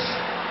house.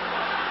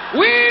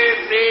 We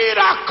need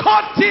a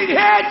cutting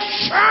edge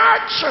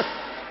church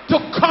to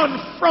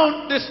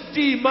confront this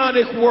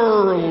demonic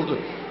world.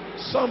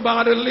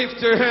 Somebody lift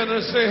your hand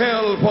and say,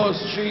 help us,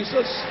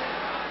 Jesus.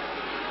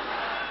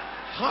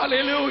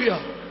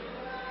 Hallelujah.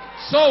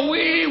 So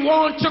we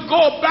want to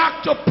go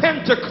back to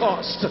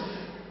Pentecost.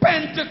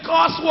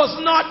 Pentecost was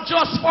not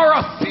just for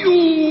a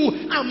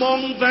few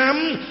among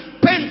them.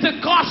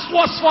 Pentecost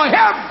was for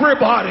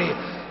everybody.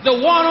 The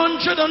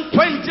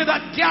 120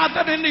 that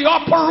gathered in the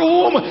upper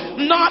room,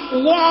 not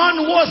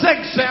one was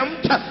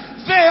exempt.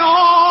 They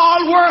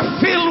all were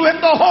filled with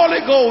the Holy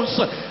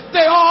Ghost.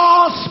 They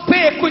all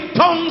spake with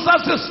tongues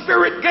as the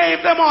Spirit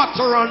gave them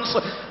utterance.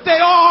 They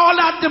all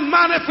had the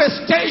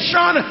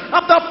manifestation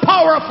of the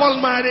powerful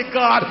mighty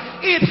God.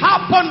 It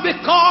happened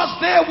because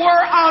they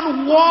were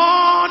on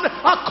one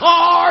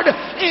accord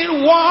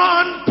in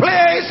one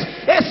place,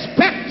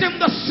 expecting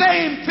the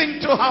same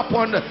thing to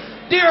happen.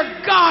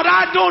 Dear God,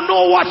 I don't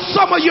know what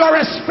some of you are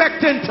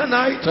expecting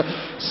tonight.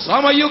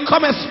 Some of you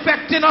come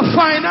expecting a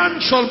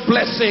financial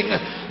blessing.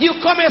 You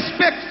come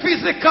expect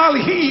physical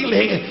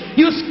healing.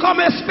 You come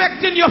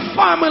expecting your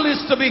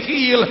families to be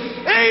healed.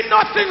 Ain't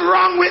nothing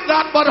wrong with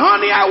that, but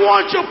honey, I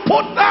want you to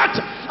put that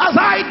as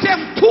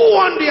item 2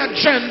 on the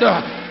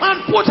agenda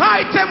and put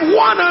item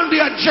 1 on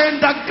the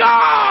agenda.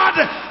 God,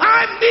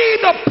 I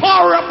need the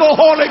power of the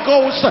Holy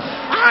Ghost.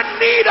 I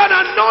need an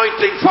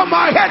anointing from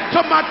my head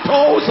to my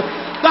toes,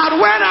 that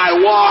when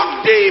I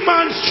walk,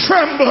 demons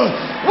tremble.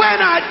 When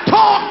I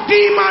talk,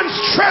 demons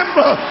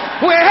tremble.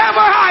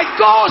 Wherever I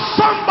go,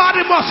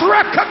 somebody must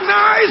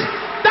recognize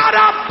that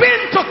I've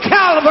been to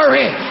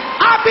Calvary.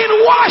 I've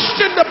been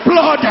washed in the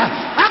blood.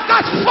 I've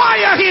got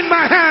fire in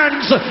my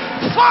hands,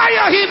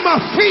 fire in my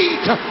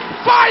feet,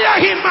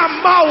 fire in my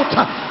mouth.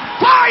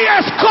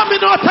 Fire's coming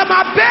out of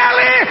my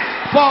belly,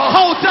 for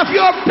out of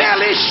your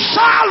belly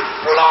shall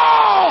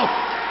flow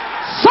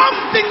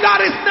something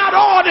that is not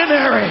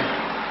ordinary.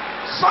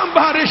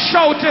 Somebody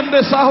shout in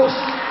this house.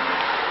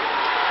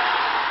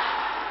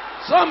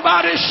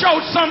 Somebody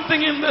shout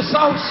something in this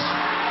house.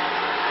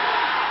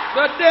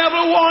 The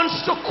devil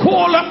wants to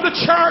call up the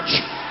church.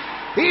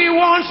 He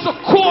wants to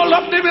call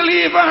up the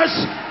believers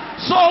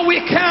so we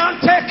can't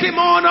take him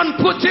on and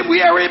put him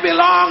where he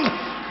belongs.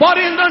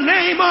 But in the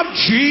name of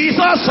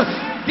Jesus,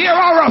 there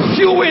are a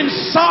few in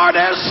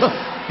Sardis,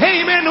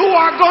 amen, who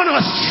are going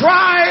to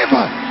strive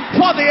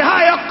for the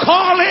higher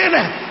calling.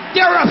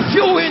 There are a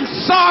few in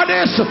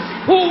Sardis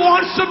who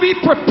wants to be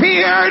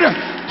prepared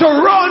to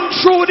run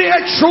through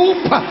their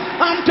troop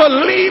and to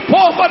leap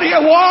over their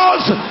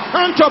walls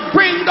and to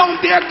bring down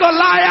their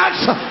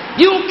Goliaths.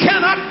 You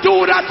cannot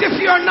do that if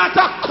you're not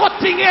a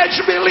cutting edge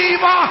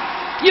believer.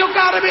 You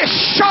got to be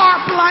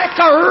sharp like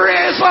a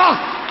razor.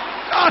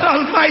 God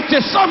Almighty,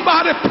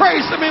 somebody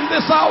praise him in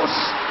this house.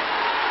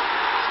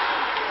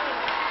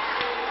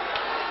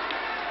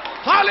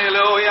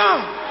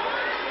 Hallelujah.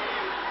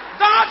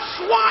 That's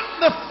what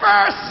the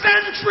first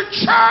century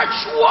church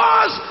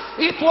was.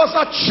 It was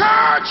a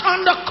church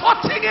on the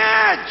cutting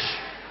edge.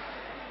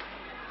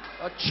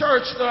 A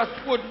church that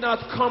would not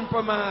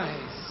compromise.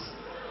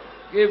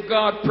 Give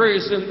God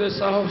praise in this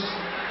house.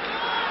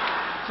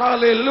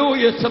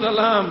 Hallelujah to the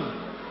Lamb.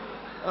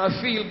 I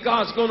feel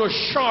God's going to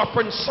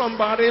sharpen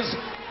somebody's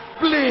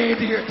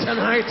blade here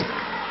tonight.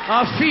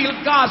 I feel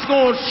God's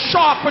going to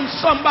sharpen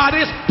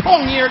somebody's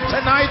tongue here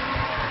tonight.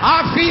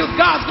 I feel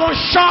God's going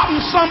to sharpen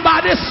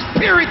somebody's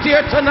spirit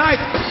here tonight.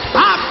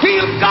 I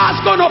feel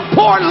God's going to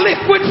pour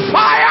liquid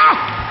fire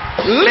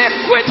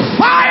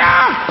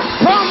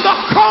from the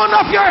crown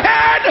of your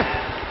head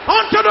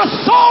onto the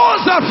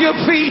soles of your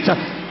feet.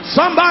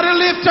 Somebody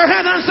lift your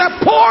hand and say,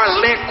 pour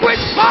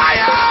liquid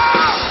fire.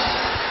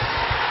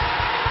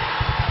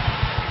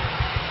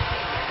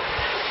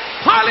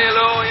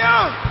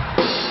 Hallelujah.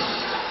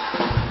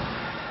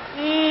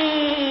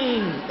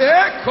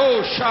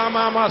 Eko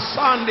Shamama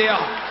Sandia.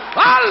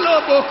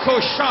 Aloboko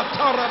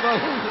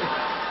Shatarabahu.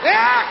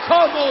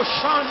 Eko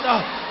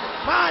Moshanda.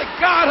 My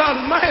God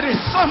Almighty,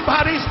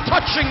 somebody's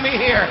touching me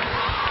here.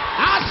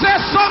 I said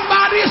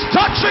somebody's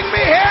touching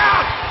me here.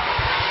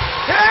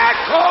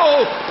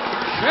 Eko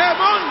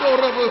Shemando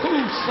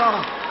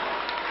Rabahusa.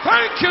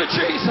 Thank you,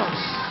 Jesus.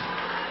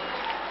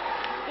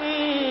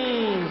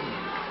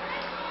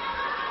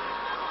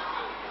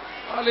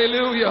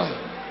 Hallelujah.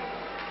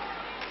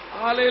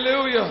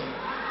 Hallelujah.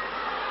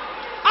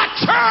 A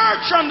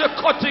church on the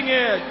cutting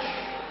edge.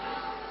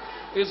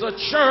 Is a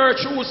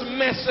church whose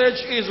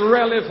message is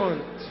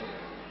relevant.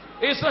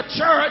 Is a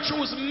church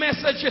whose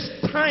message is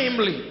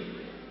timely.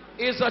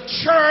 Is a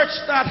church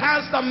that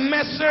has the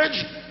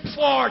message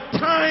for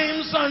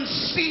times and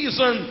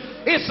seasons.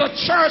 It's a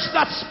church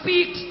that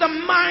speaks the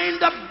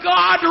mind of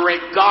God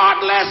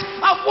regardless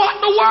of what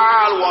the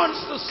world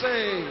wants to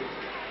say.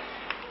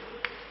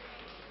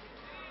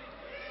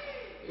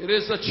 It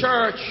is a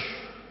church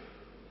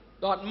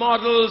that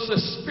models the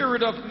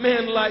spirit of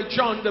men like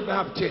John the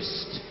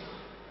Baptist,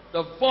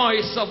 the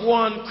voice of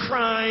one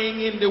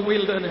crying in the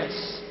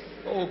wilderness.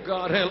 Oh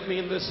God, help me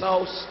in this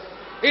house.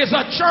 It's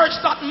a church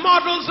that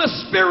models the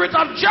spirit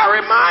of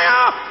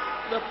Jeremiah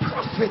the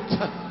prophet.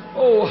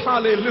 Oh,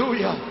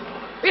 hallelujah.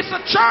 It's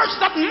a church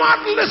that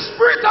models the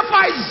spirit of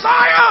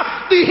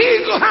Isaiah the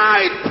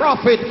eagle-eyed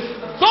prophet.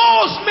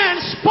 Those men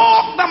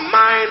spoke the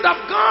mind of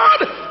God.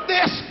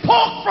 They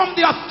spoke from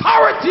the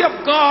authority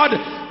of God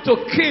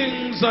to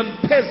kings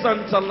and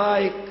peasants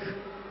alike.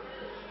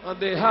 And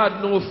they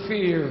had no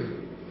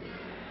fear.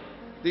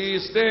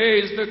 These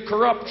days the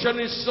corruption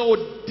is so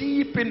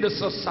deep in the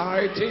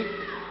society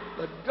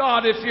that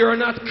God, if you're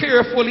not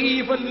careful,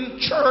 even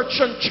church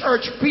and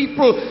church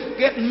people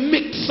get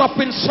mixed up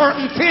in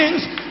certain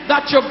things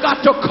that you've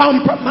got to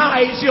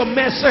compromise your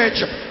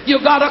message.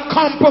 You got to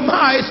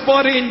compromise,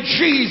 but in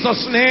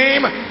Jesus'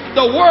 name,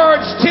 the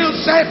word still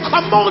said,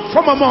 come out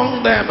from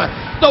among them.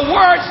 The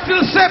word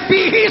still said,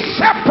 be ye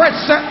separate,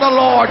 said the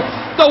Lord.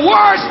 The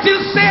word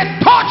still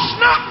said, touch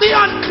not the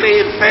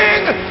unclean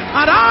thing,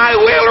 and I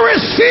will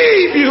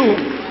receive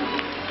you.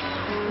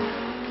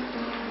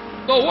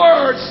 The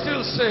word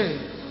still says,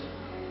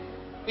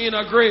 in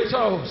a great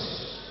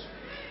house,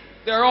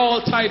 there are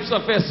all types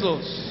of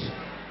vessels.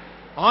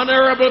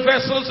 Honorable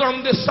vessels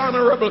and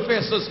dishonorable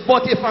vessels.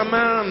 But if a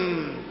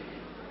man,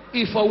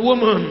 if a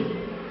woman,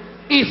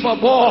 if a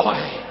boy,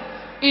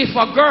 if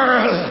a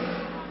girl,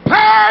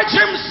 purge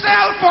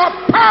himself or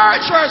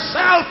purge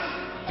herself,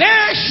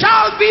 there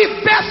shall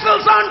be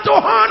vessels unto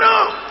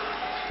honor,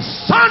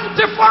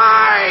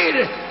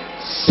 sanctified,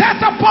 set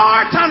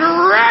apart and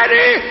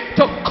ready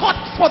to cut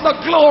for the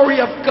glory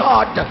of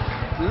God.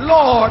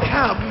 Lord,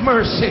 have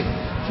mercy.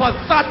 For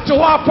that to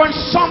happen,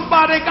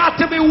 somebody got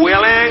to be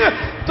willing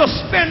to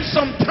spend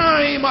some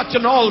time at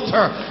an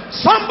altar.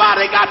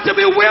 Somebody got to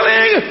be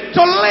willing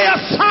to lay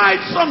aside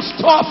some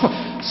stuff.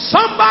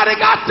 Somebody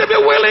got to be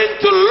willing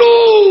to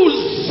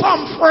lose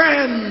some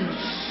friends.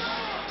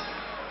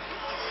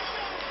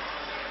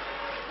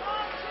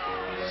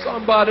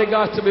 Somebody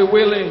got to be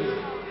willing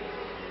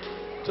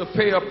to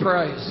pay a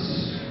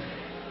price.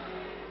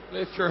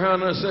 Lift your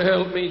hand and say,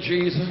 help me,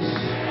 Jesus.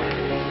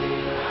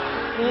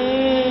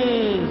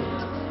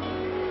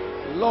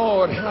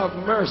 Lord, have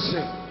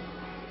mercy.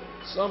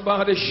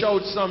 Somebody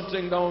shout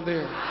something down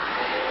there.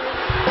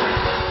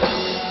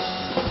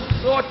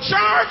 So a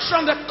church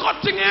on the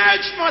cutting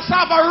edge must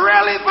have a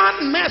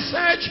relevant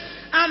message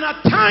and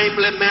a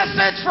timely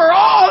message for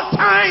all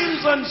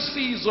times and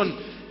seasons.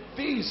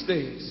 These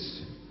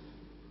days,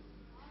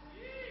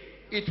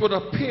 it would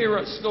appear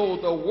as though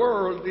the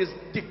world is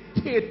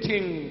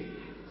dictating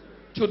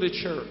to the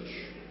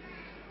church.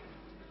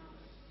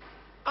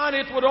 And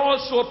it would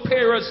also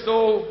appear as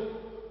though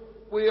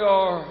we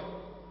are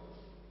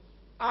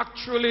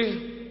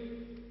actually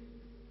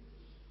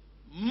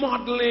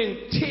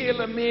modeling,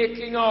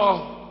 tailor-making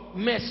our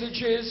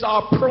messages,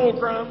 our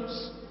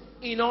programs,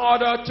 in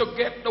order to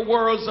get the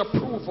world's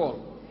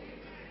approval,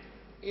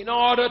 in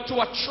order to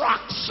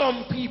attract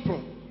some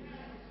people.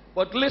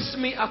 But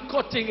listen me, a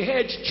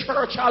cutting-edge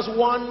church has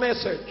one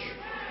message.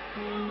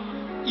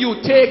 You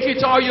take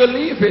it or you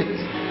leave it.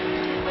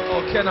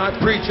 Oh, can I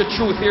preach the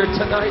truth here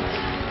tonight?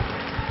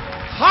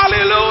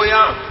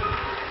 Hallelujah!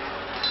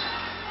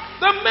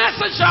 The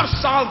message of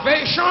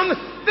salvation,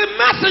 the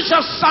message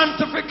of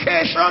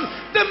sanctification,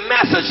 the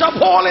message of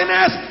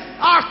holiness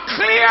are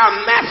clear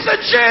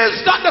messages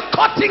that the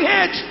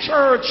cutting-edge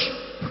church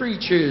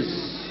preaches.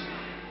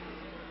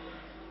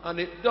 And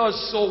it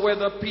does so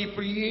whether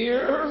people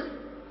hear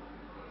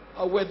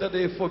or whether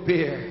they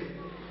forbear.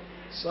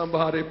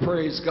 Somebody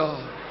praise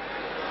God.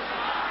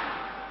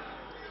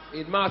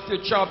 In Matthew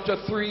chapter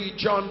 3,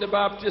 John the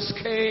Baptist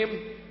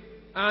came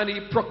and he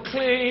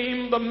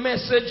proclaimed the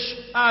message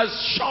as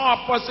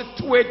sharp as a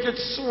two-edged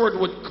sword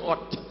would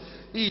cut.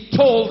 He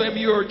told them,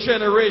 you're a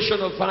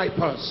generation of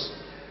vipers.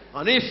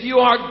 And if you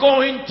are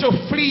going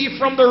to flee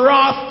from the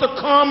wrath to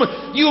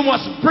come, you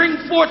must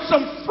bring forth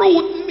some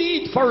fruit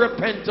meet for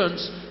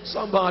repentance.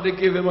 Somebody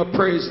give him a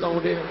praise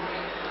down there.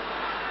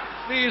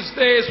 These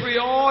days we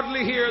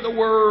hardly hear the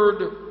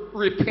word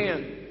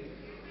repent,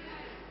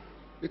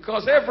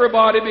 because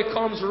everybody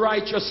becomes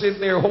righteous in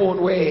their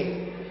own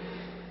way.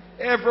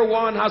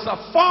 Everyone has a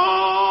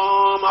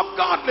form of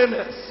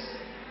godliness.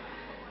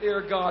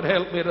 Dear God,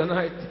 help me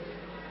tonight.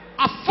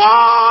 A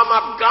form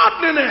of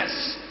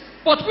godliness.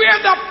 But where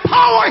the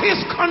power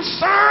is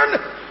concerned,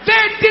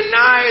 they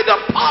deny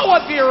the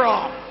power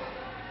thereof.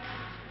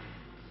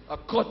 A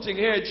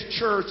cutting-edge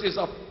church is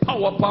a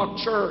power-packed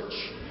church.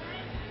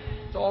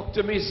 Talk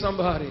to me,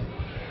 somebody.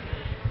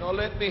 Now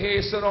let me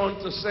hasten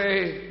on to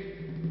say,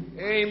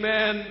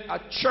 Amen. A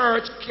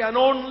church can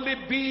only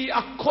be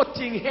a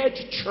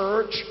cutting-edge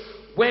church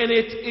when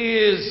it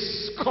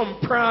is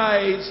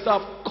comprised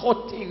of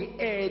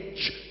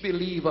cutting-edge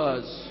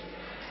believers.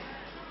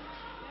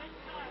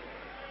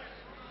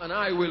 And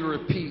I will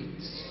repeat.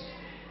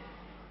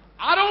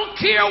 I don't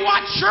care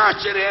what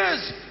church it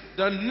is,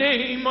 the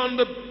name on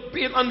the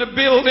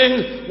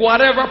building,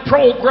 whatever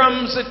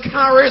programs it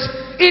carries,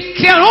 it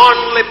can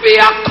only be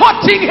a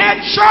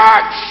cutting-edge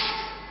church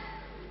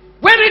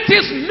when it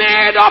is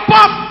made up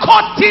of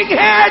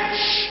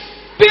cutting-edge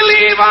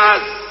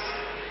believers.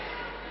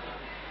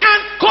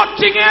 And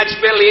cutting-edge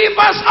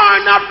believers are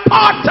not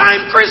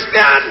part-time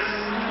Christians.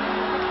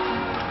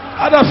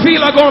 I don't feel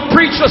I'm going to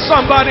preach to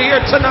somebody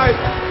here tonight.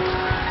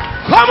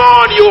 Come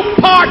on, you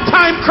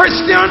part-time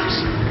Christians.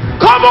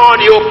 Come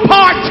on, you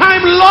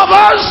part-time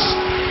lovers.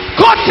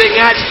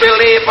 Cutting-edge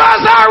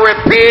believers, I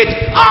repeat,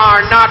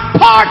 are not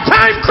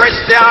part-time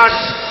Christians.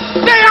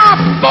 They are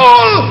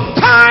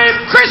full-time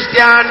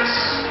Christians.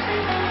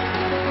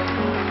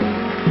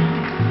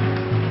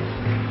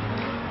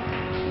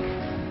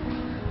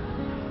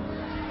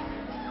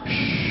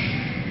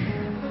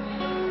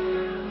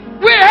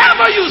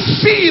 Wherever you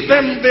see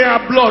them, they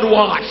are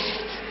blood-washed.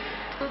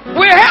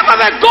 Wherever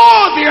they go,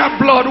 they are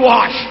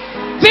blood-washed.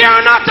 They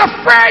are not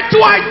afraid to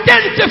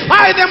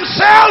identify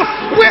themselves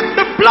with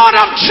the blood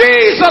of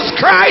Jesus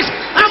Christ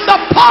and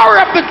the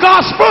power of the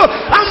gospel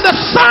and the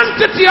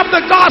sanctity of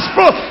the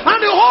gospel and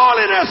the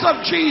holiness of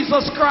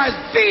Jesus Christ.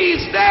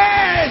 These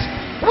days,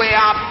 we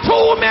have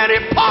too many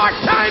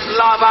part-time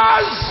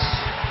lovers.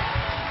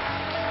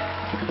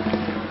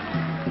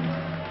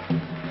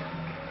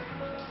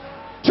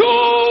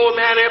 Too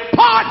many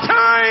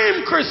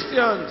part-time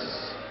Christians.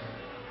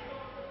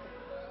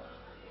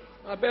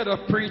 I better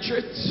preach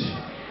it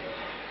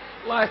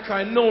like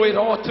I know it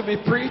ought to be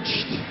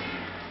preached.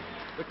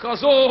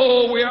 Because,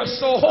 we are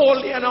so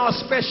holy on our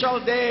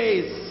special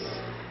days.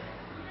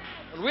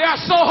 And we are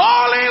so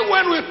holy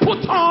when we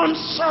put on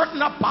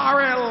certain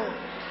apparel.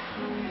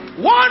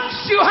 Once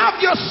you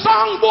have your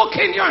songbook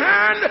in your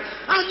hand,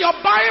 and your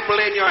Bible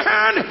in your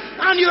hand,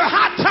 and your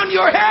hat on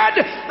your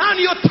head,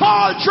 and your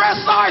tall dress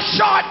or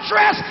short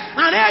dress,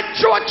 and head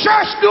to a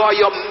church door,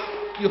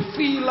 you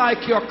feel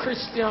like you're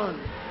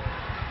Christian.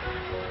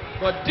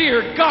 But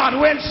dear God,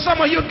 when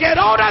some of you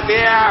get out of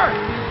here,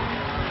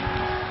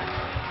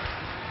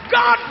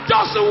 God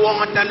doesn't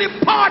want any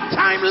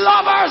part-time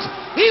lovers.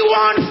 He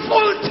wants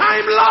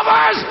full-time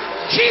lovers.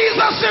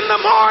 Jesus in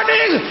the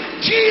morning,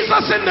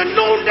 Jesus in the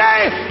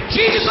noonday,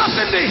 Jesus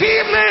in the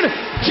evening,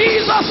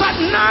 Jesus at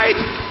night,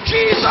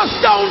 Jesus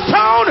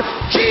downtown,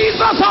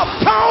 Jesus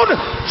uptown,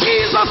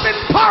 Jesus in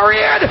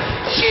parade,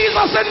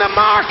 Jesus in the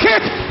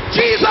market,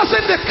 Jesus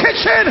in the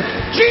kitchen,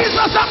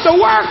 Jesus at the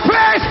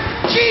workplace,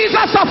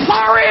 Jesus a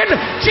foreign,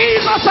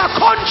 Jesus a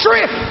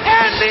country.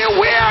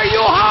 Anywhere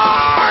you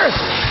are,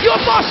 you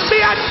must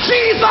be a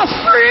Jesus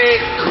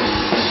freak.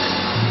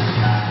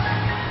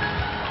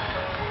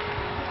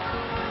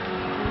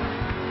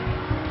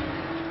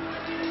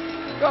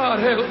 God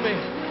help me.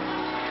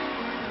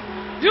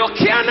 You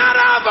cannot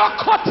have a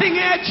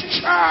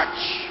cutting-edge church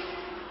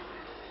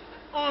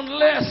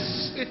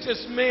unless it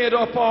is made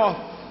up of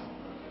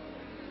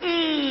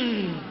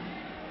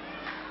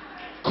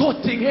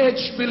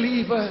cutting-edge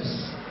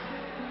believers.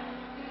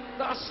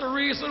 That's the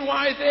reason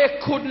why they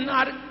could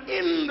not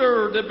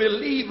hinder the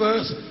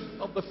believers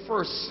of the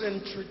first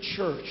century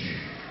church.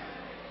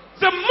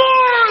 The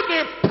more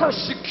they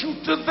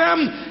persecuted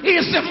them,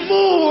 is the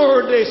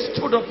more they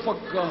stood up for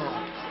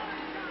God.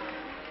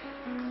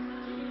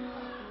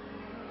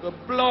 The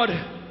blood,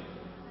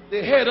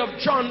 the head of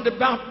John the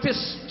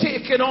Baptist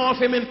taken off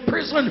him in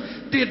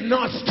prison, did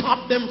not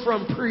stop them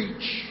from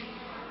preach.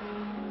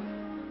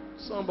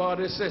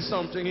 Somebody say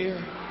something here.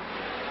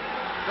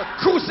 The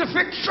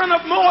crucifixion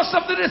of most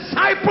of the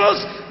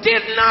disciples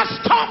did not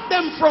stop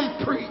them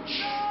from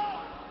preach.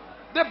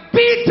 The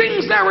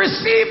beatings they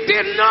received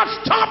did not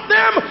stop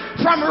them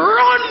from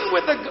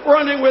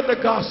running with the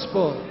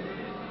gospel.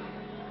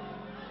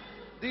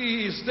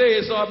 These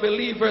days our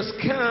believers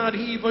can't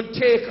even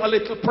take a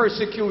little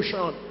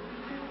persecution.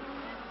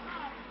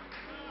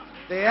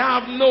 They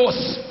have no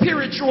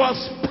spiritual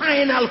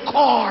spinal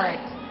cord.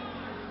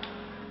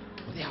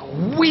 They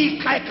are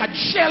weak like a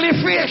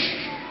jellyfish.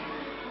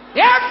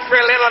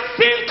 Every little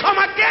thing come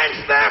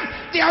against them,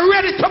 they are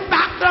ready to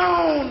back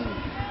down.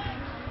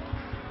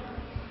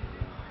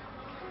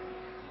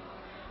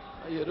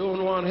 You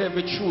don't want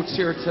heavy truths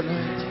here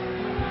tonight.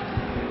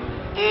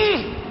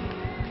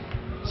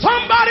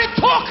 Somebody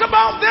talk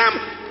about them,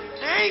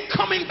 they ain't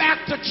coming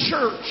back to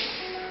church.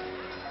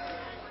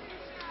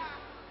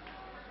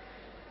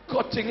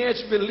 Cutting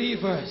edge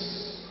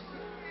believers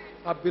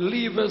are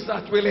believers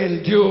that will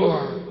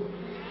endure.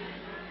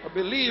 Are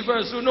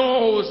believers who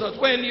knows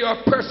that when you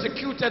are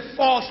persecuted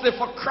falsely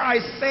for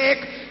Christ's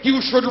sake,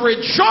 you should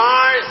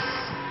rejoice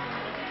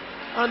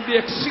and be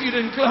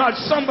exceeding glad.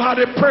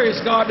 Somebody praise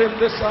God in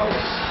this house.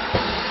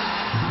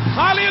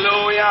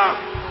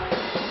 Hallelujah.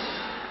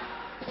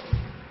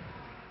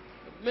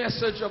 The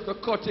message of the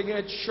cutting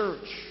edge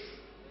church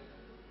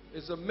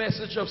It's a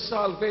message of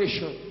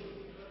salvation.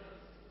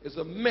 It's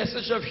a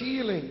message of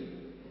healing.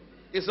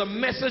 It's a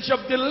message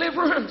of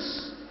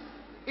deliverance.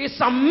 It's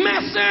a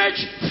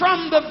message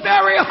from the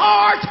very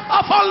heart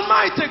of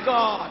Almighty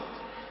God.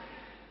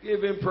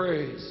 Give him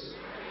praise.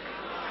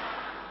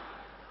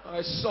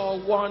 I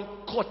saw one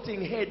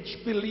cutting-edge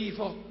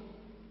believer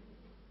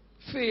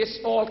face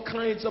all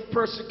kinds of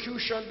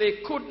persecution.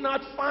 They could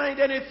not find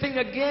anything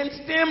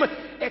against him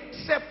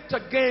except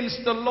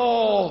against the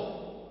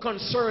law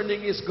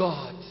concerning his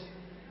God.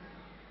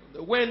 They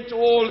went to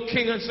old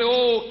king and said,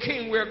 "Oh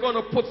king, we're going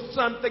to put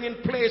something in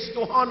place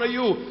to honor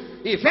you.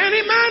 If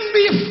any man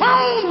be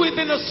found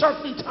within a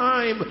certain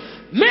time,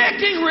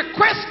 making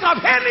request of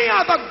any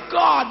other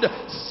God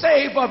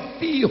save of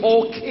thee,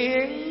 O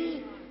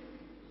king,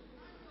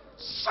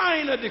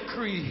 sign a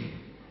decree,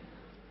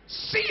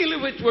 seal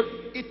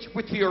it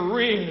with your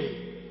ring,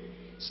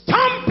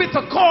 stamp it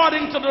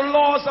according to the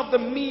laws of the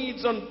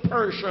Medes and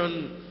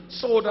Persians,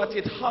 so that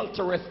it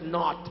haltereth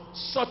not.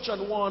 Such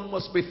an one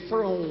must be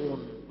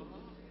thrown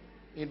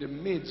in the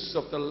midst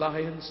of the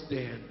lion's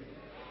den."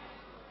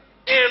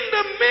 In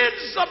the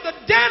midst of the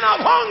den of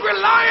hungry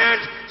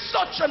lions,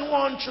 such an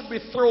one should be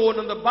thrown.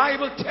 And the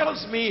Bible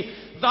tells me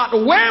that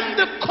when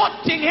the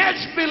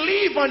cutting-edge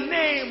believer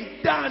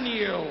named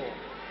Daniel,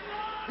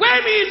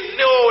 when he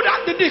knew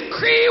that the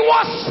decree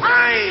was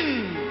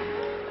signed,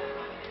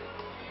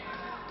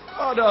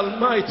 God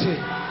Almighty,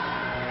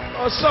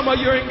 oh, some of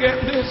you ain't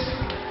getting this.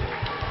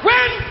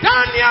 When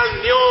Daniel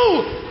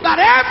knew that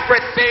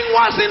everything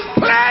was in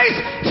place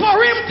for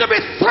him to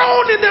be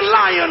thrown in the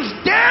lion's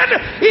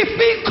den, if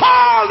he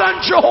called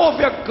on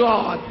Jehovah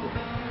God,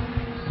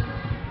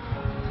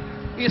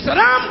 he said,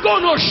 "I'm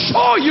going to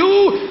show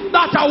you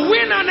that a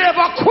winner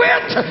never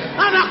quit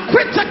and a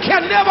quitter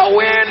can never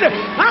win.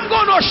 I'm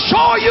going to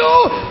show you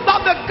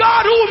that the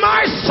God whom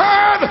I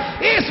serve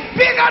is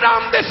bigger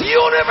than this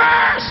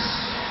universe."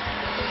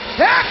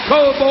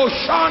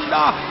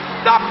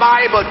 The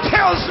Bible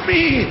tells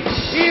me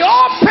he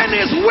opened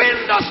his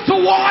windows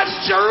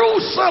towards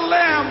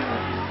Jerusalem.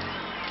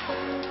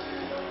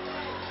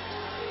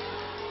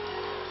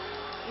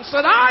 He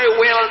said, "I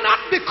will not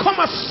become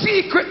a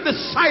secret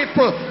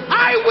disciple.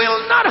 I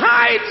will not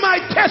hide my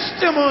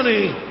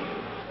testimony."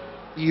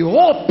 He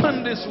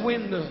opened his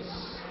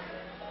windows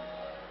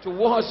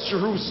towards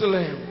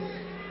Jerusalem,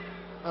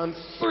 and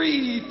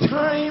 3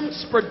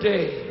 times per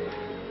day,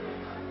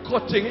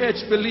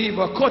 cutting-edge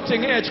believer,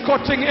 cutting-edge,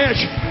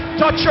 cutting-edge.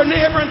 Touch your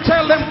neighbor and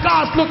tell them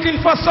God's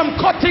looking for some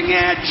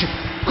cutting-edge,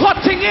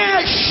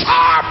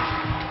 sharp,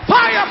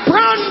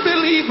 firebrand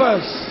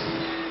believers.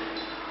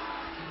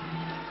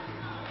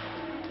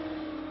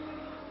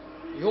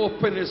 He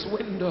opened his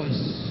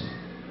windows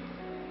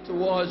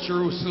towards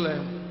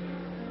Jerusalem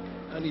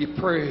and he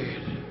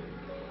prayed.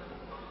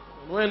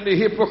 And when the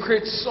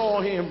hypocrites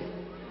saw him,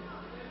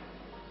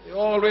 there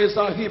always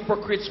are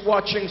hypocrites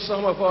watching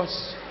some of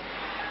us.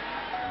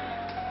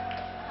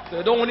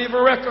 They don't even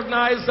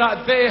recognize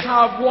that they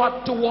have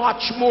what to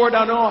watch more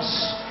than us.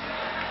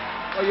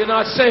 Are you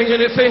not saying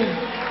anything?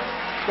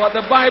 But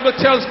the Bible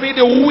tells me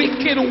the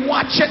wicked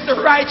watcheth the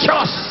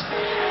righteous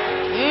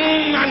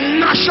and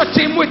gnasheth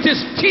him with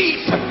his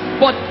teeth.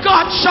 But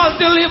God shall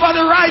deliver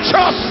the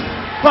righteous.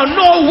 For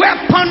no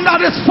weapon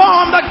that is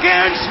formed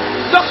against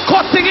the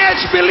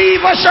cutting-edge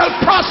believer shall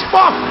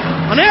prosper.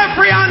 And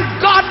every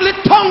ungodly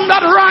tongue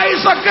that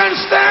rises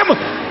against them,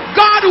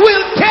 God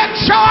will take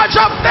charge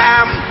of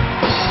them.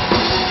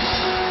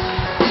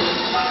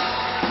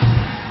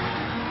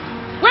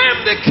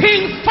 When the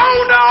king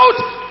found out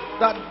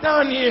that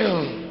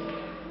Daniel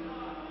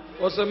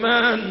was a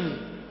man,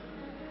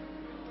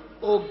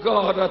 oh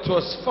God, that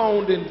was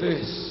found in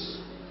this,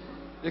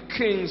 the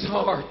king's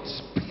heart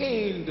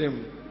pained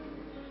him,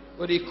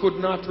 but he could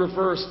not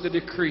reverse the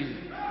decree.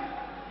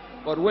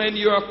 But when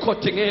you are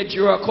cutting edge,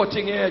 you are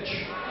cutting edge.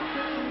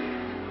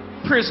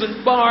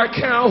 Prison bar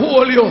can't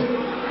hold you.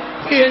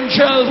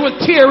 Angels will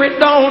tear it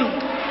down.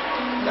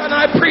 And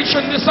I preach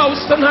in this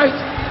house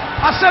tonight.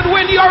 I said,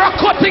 when you're a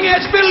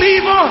cutting-edge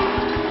believer,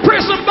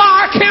 prison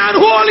bar can't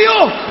hold you.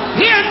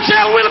 The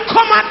angel will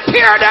come and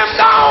tear them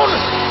down.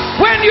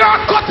 When you're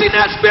a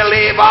cutting-edge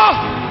believer,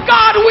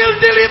 God will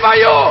deliver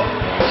you.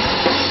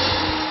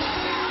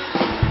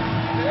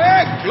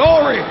 Hey,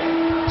 glory.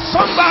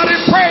 Somebody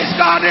praise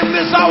God in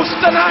this house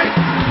tonight.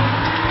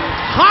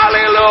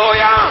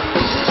 Hallelujah.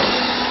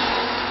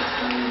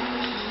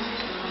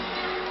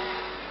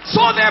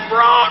 So they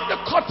brought the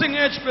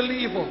cutting-edge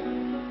believer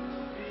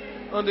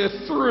and they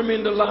threw him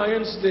in the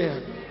lion's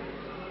den.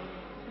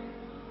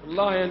 The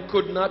lion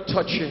could not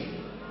touch him.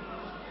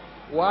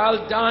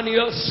 While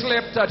Daniel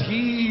slept at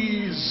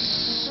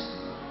ease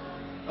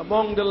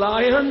among the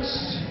lions,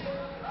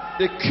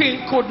 the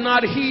king could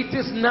not eat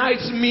his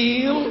night's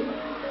meal,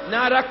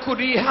 neither could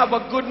he have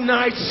a good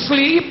night's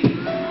sleep.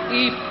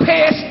 He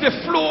paced the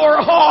floor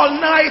all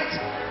night.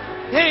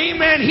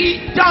 Amen.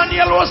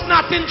 Daniel was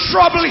not in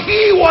trouble,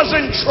 he was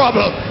in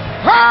trouble.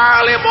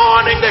 Early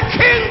morning the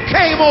king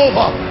came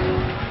over.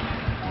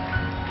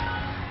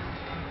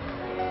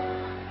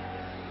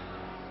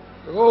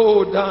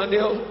 Oh,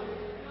 Daniel,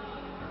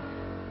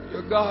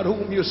 your God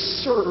whom you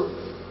serve,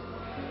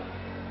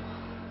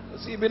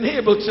 has he been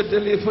able to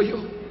deliver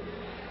you?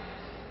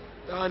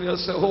 Daniel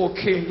said, oh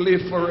king,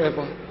 live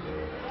forever.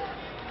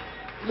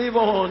 Live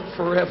on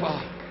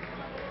forever.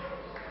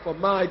 For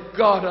my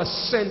God has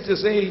sent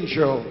his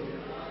angel.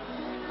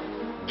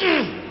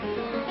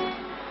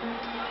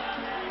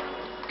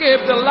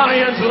 Gave the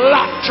lions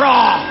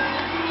lockjaw.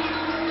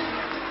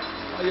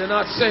 Are you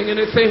not saying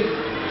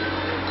anything?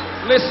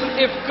 Listen,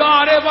 if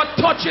God ever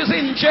touches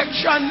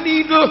injection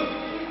needle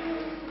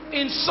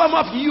in some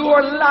of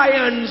your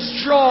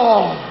lion's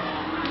jaw,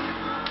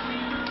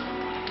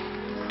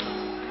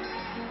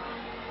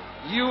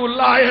 you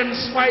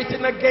lions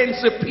fighting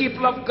against the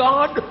people of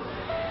God,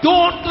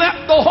 don't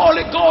let the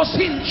Holy Ghost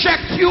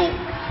inject you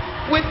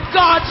with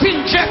God's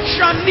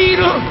injection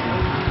needle.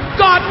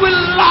 God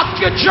will lock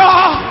your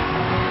jaw,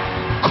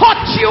 cut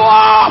you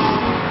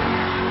off.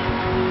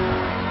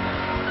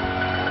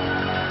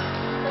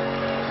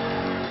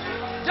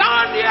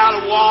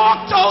 Daniel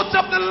walked out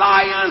of the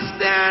lion's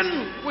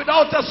den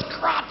without a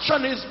scratch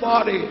on his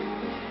body.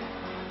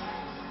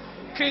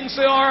 King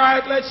said, all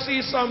right, let's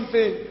see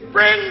something.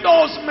 Bring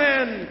those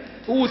men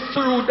who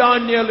threw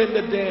Daniel in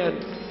the den.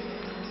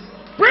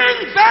 Bring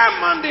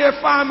them and their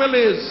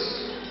families.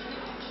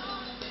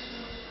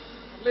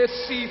 Let's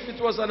see if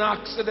it was an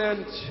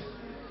accident.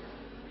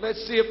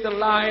 Let's see if the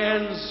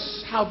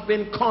lions have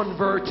been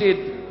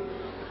converted.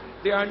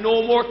 They are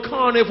no more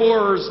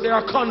carnivores. They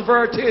are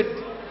converted.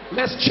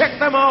 Let's check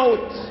them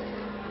out.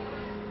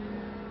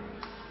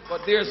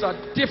 But there's a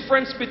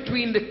difference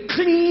between the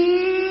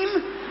clean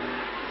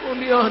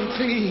and the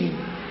unclean.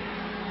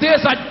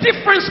 There's a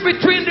difference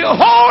between the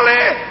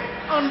holy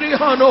and the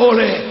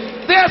unholy.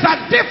 There's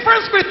a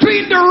difference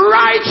between the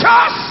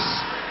righteous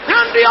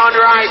and the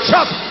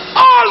unrighteous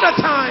all the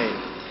time.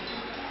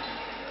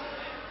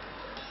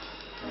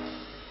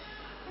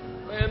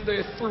 When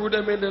they threw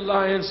them in the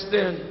lion's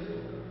den,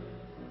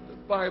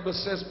 the Bible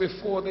says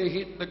before they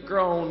hit the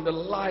ground, the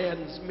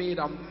lions made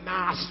a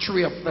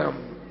mastery of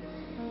them,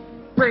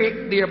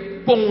 break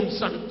their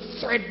bones and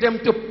thread them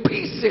to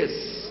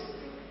pieces.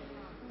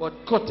 But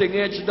cutting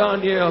edge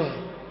Daniel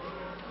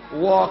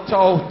walked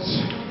out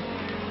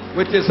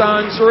with his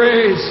hands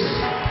raised.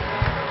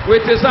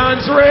 With his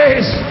hands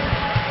raised.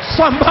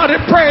 Somebody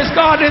praise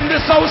God in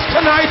this house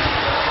tonight.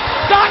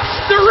 That's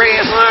the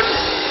reason.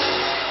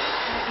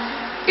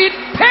 It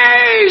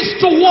pays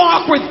to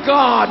walk with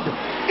God.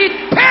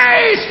 It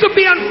pays to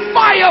be on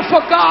fire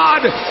for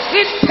God.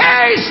 It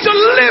pays to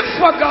live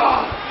for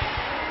God.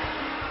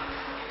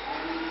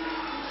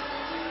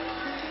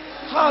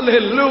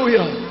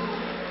 Hallelujah.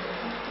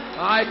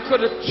 I could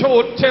have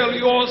tell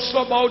you also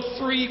about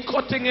 3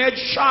 cutting edge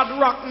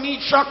Shadrach,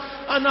 Meshach,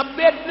 and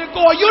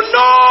Abednego. You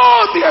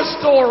know their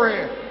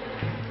story.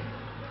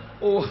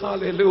 Oh,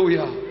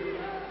 hallelujah.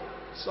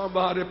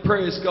 Somebody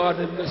praise God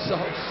in this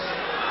house.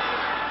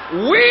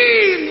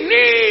 We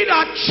need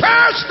a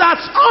church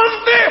that's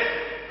on the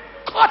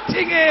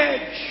cutting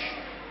edge.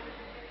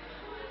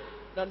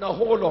 Now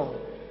hold on.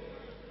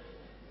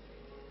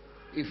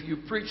 If you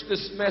preach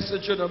this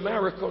message in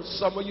America,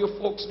 some of you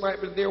folks might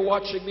be there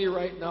watching me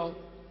right now.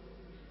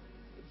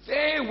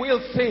 They will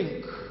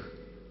think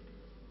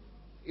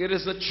it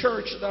is a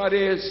church that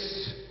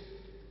is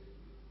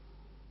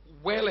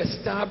well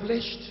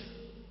established,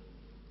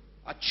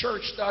 a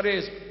church that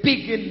is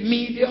big in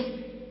media,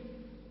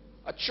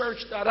 a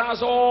church that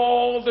has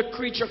all the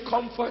creature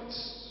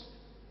comforts.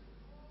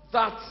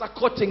 That's a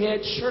cutting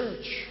edge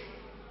church.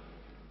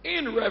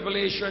 In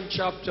Revelation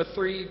chapter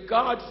 3,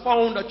 God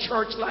found a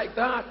church like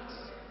that.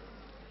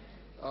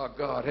 Oh,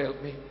 God, help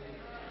me.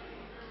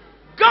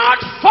 God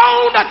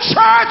found a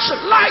church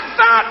like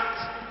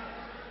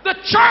that. The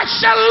church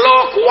said,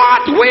 look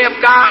what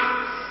we've got.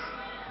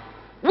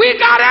 We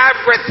got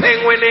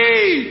everything we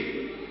need.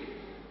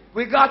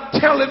 We got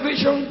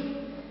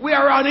television. We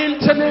are on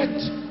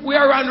internet. We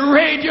are on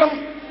radio.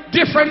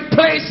 Different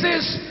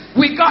places.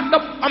 We got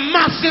a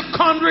massive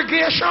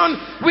congregation.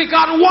 We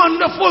got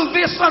wonderful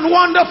this and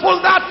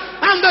wonderful that.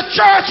 And the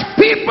church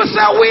people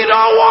say, we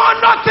don't want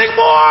nothing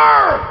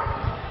more.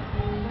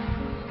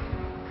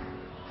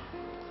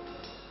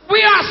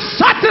 We are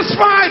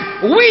satisfied.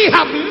 We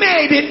have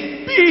made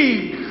it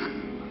big.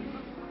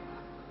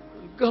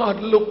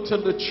 God looked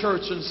at the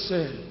church and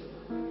said,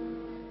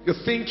 you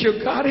think you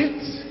got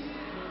it?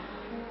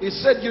 He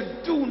said, you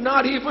do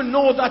not even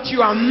know that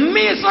you are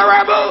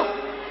miserable.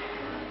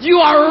 You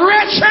are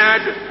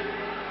wretched.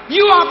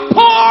 You are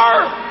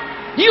poor.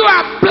 You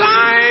are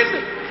blind.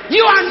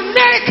 You are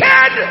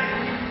naked.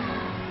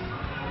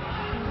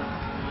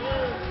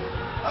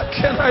 How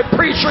can I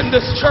preach in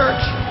this church?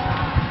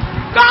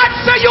 God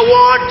said, you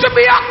want to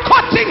be a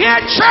cutting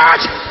edge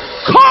church?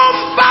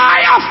 Come buy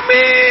of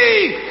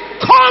me.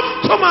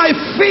 Come to my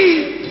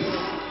feet.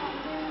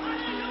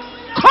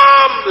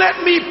 Come, let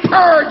me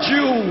purge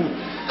you.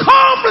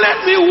 Come,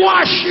 let me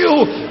wash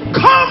you.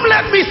 Come,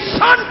 let me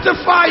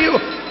sanctify you.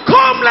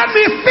 Come, let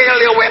me fill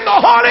you with the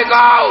Holy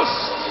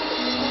Ghost.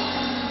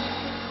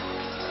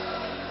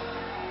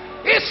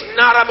 It's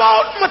not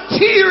about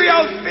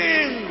material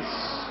things.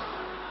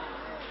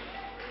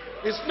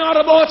 It's not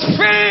about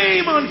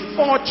fame and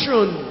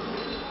fortune.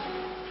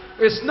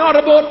 It's not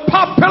about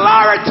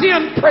popularity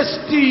and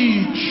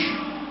prestige.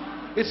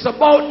 It's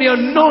about the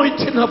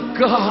anointing of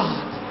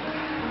God.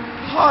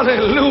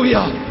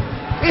 Hallelujah.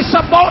 It's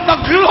about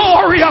the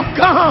glory of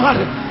God.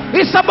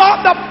 It's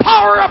about the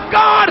power of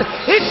God.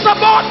 It's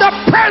about the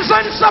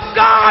presence of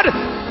God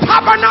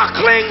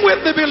tabernacling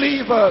with the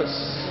believers.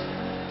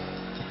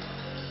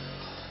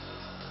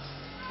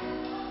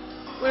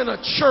 When a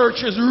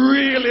church is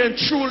really and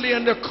truly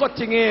on the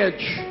cutting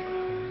edge,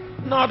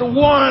 not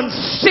one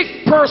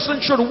sick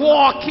person should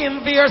walk in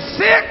there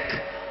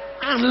sick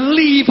and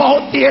leave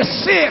out there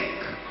sick.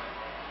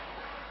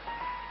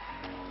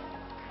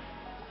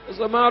 As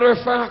a matter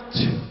of fact,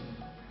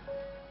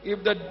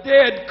 if the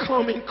dead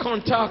come in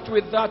contact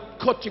with that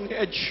cutting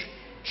edge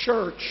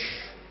church,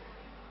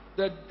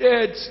 the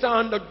dead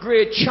stand a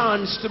great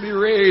chance to be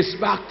raised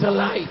back to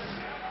life.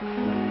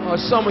 Or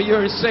some of you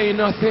are saying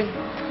nothing.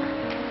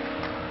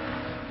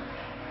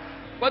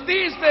 But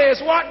these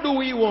days, what do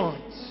we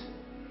want?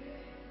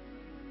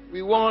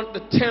 We want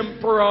the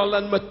temporal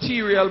and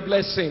material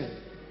blessing,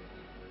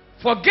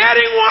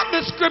 forgetting what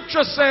the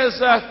scripture says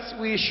that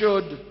we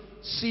should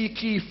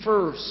seek ye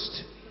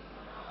first.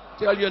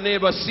 Tell your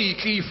neighbor,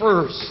 seek ye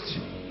first.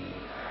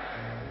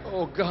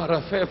 Oh God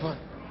of heaven.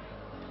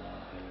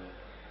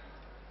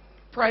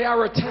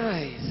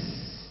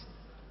 Prioritize.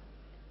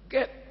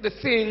 Get the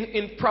thing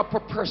in proper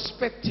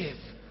perspective.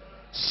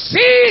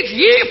 Seek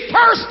ye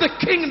first the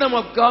kingdom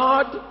of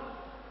God.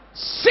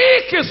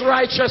 Seek his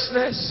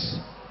righteousness.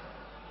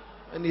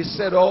 And he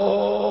said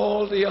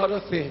all the other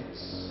things.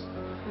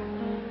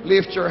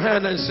 Lift your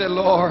hand and say,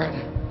 Lord,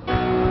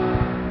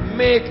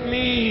 make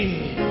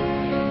me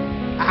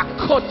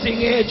a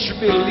cutting edge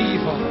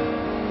believer.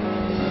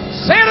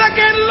 Say it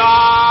again,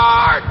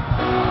 Lord,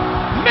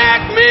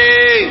 make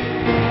me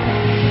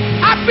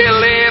a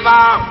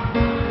believer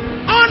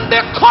on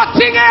the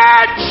cutting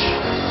edge.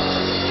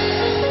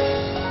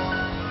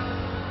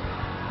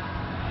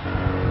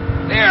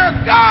 Dear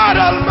God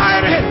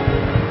Almighty,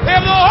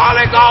 if the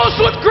Holy Ghost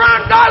would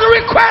grant that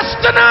request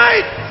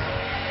tonight,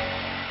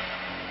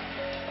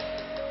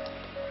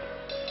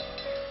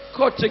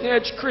 cutting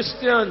edge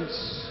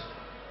Christians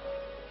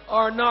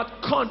are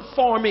not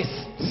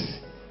conformists.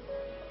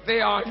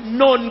 They are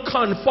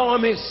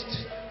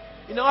non-conformists.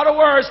 In other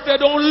words, they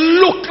don't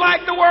look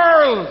like the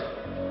world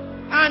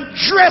and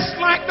dress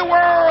like the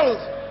world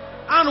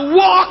and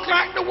walk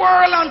like the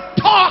world and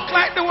talk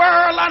like the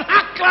world and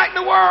act like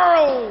the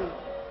world.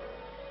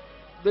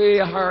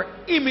 They are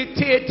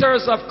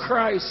imitators of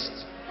Christ.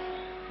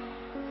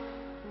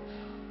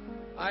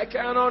 I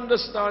can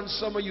understand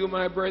some of you,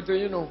 my brethren,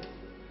 you know,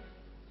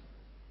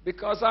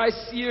 because I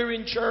see here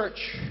in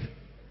church,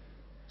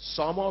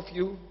 some of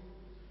you,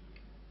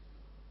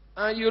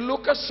 and you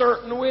look a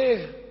certain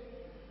way.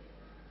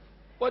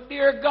 But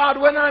dear God,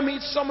 when I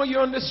meet some of you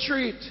on the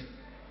street,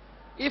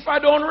 if I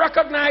don't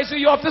recognize you,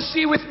 you have to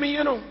see with me,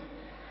 you know.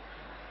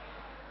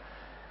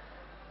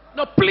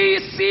 Now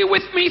please see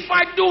with me if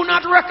I do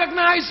not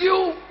recognize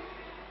you.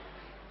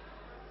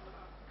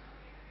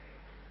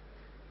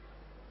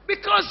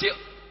 Because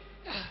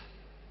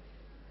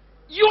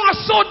you are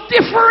so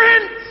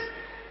different.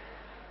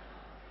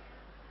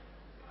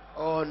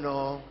 Oh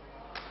no.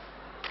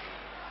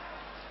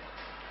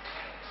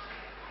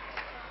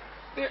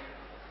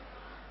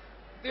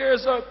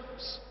 There's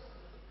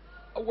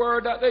a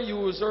word that they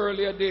used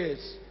earlier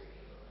days.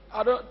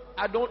 I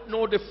don't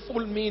know the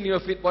full meaning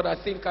of it, but I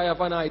think I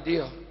have an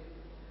idea.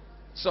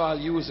 So I'll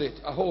use it.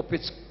 I hope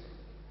it's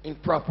in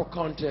proper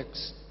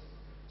context.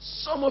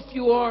 Some of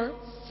you are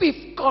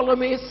fifth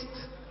columnists.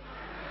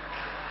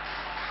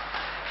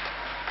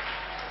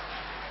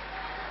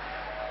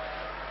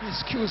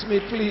 Excuse me,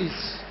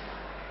 please.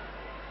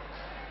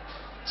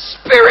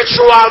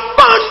 Spiritual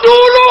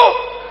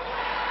bandulo.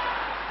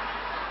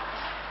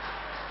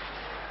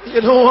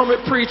 You know how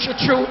I preach the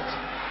truth?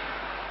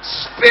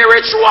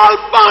 Spiritual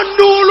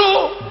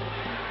bandulo.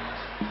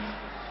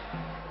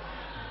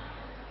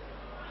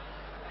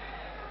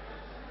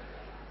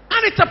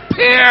 And it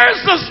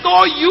appears as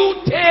though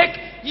you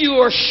take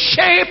your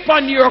shape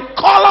and your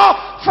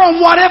color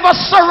from whatever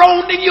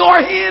surrounding you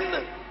are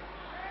in.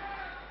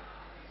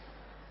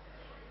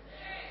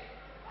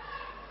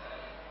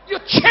 You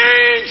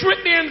change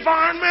with the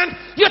environment.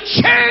 You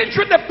change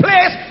with the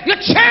place. You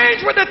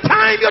change with the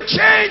time. You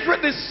change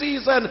with the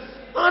season.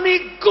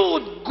 Honey,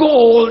 good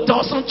gold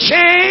doesn't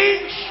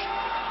change.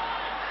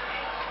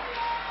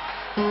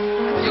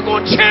 You're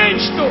going to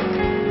change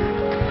too.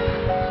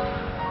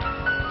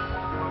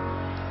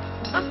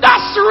 And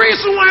that's the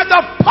reason why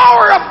the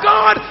power of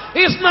God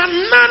is not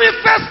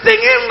manifesting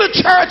in the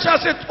church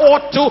as it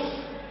ought to.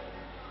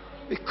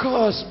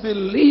 Because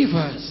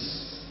believers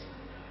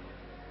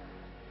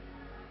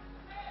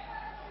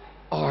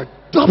are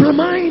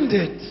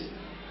double-minded,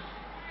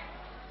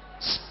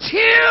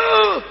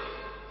 still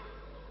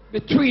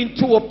between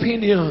two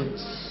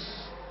opinions,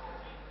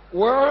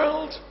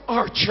 world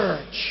or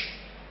church.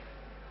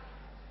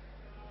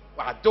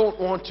 I don't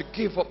want to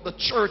give up the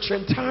church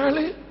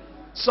entirely.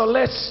 So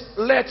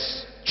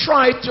let's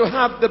try to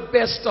have the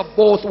best of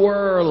both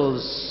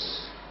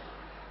worlds.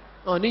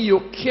 Honey, you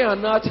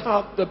cannot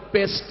have the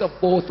best of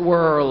both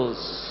worlds.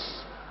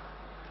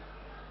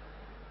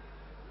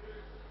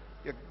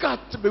 You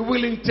got to be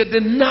willing to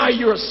deny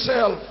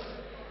yourself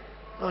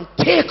and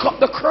take up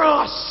the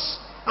cross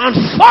and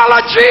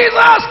follow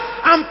Jesus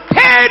and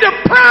pay the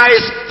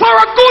price for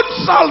a good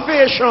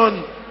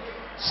salvation.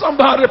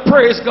 Somebody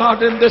praise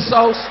God in this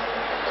house.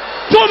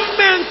 To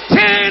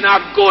maintain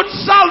a good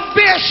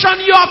salvation,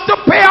 you have to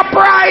pay a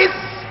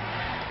price.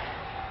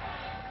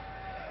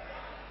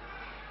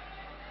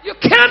 You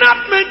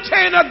cannot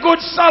maintain a good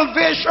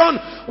salvation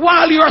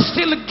while you're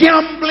still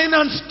gambling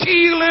and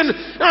stealing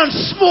and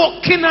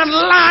smoking and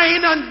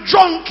lying and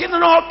drunking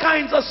and all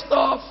kinds of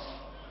stuff.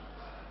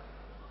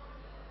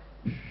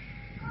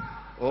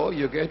 Oh,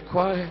 you get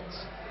quiet.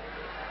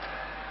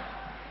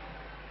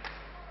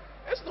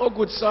 There's no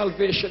good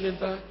salvation in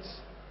that.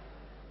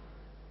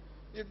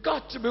 You've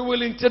got to be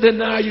willing to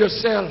deny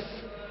yourself.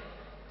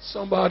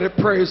 Somebody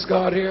praise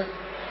God here.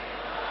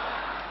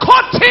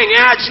 Cutting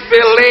edge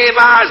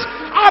believers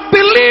are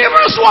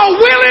believers who are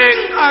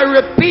willing, I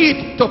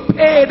repeat, to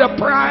pay the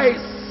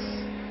price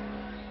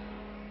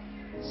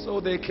so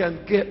they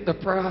can get the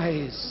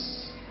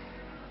prize.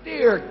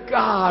 Dear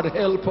God,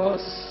 help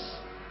us.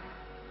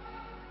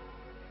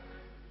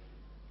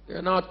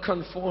 They're not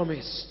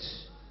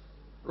conformists.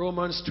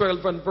 Romans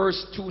 12 and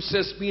verse 2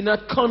 says, be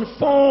not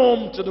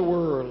conformed to the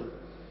world,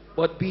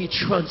 but be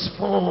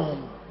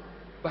transformed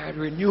by the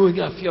renewing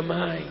of your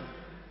mind.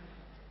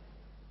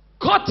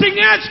 Cutting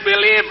edge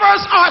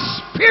believers are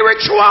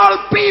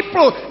spiritual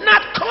people,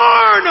 not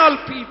carnal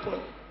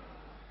people.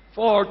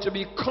 For to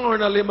be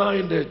carnally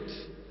minded,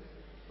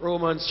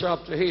 Romans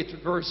chapter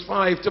 8 verse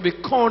 5, to be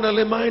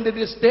carnally minded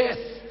is death,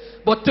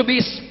 but to be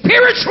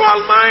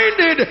spiritual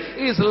minded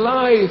is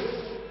life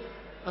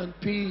and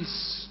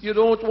peace. You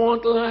don't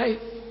want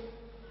life?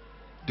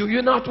 Do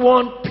you not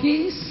want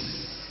peace?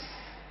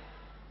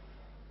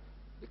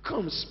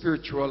 Become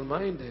spiritual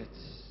minded.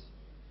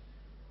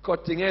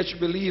 Cutting edge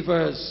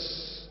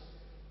believers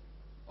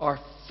are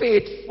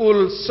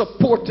faithful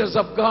supporters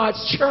of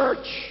God's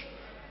church.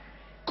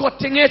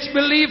 Cutting edge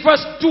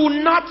believers do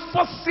not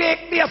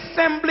forsake the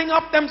assembling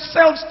of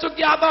themselves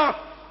together,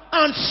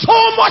 and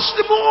so much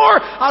the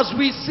more as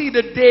we see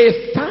the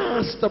day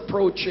fast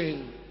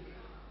approaching.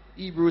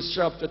 Hebrews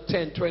chapter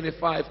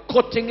 10:25.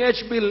 Cutting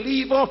edge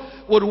believer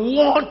would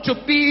want to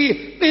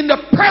be in the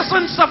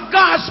presence of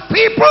God's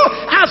people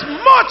as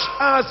much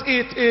as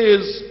it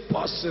is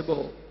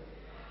possible.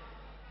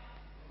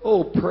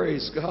 Oh,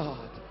 praise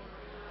God.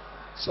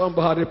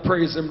 Somebody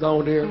praise him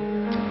down there.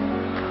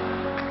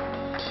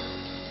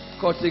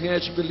 Cutting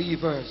edge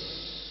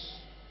believers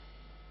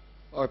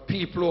are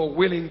people who are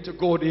willing to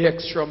go the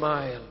extra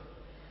mile,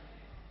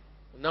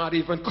 not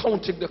even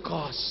counting the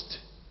cost.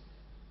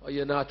 Are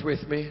you not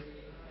with me?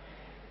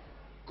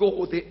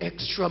 Go the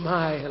extra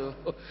mile.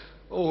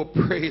 Oh,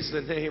 praise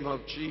the name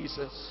of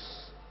Jesus.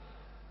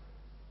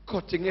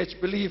 Cutting edge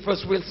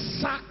believers will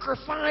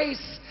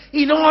sacrifice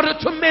in order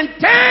to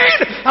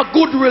maintain a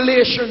good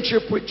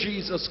relationship with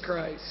Jesus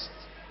Christ.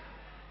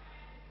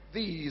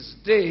 These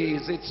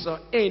days it's an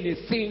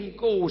anything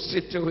goes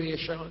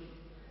situation.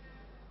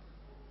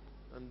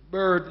 And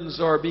burdens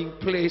are being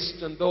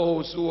placed on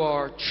those who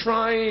are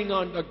trying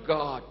under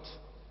God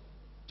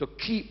to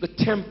keep the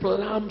temple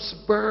lamps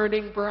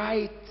burning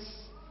bright.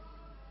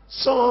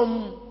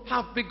 Some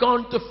have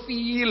begun to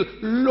feel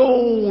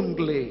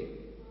lonely.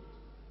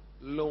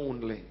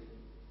 Lonely.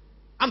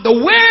 And the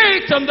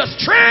weight and the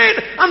strain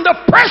and the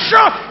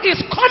pressure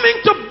is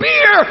coming to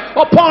bear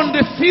upon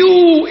the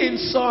few in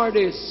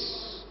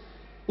Sardis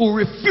who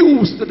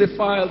refuse to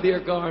defile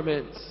their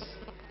garments.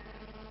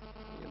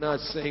 You're not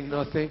saying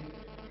nothing.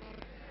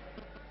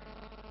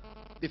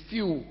 The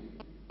few.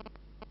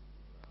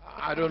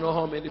 I don't know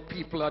how many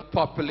people had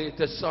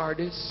populated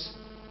Sardis,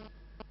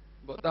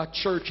 but that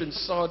church in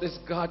Sardis,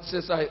 God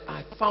says,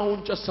 I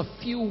found just a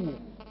few.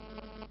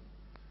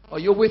 Are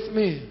you with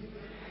me?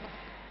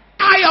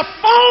 I have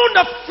found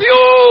a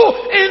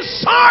few in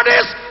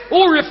Sardis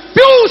who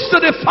refuse to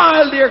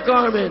defile their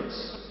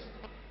garments.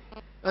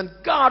 And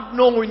God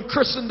knowing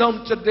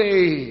Christendom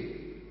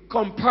today,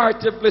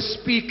 comparatively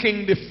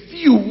speaking, the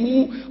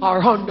few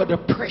are under the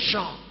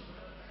pressure.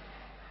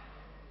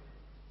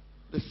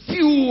 The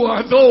few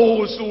are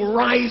those who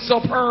rise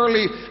up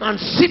early and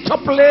sit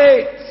up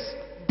late,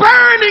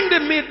 burning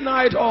the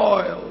midnight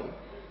oil.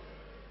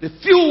 The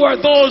few are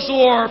those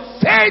who are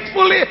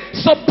faithfully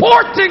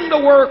supporting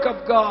the work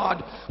of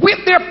God with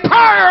their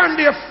prayer and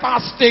their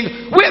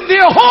fasting, with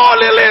their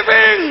holy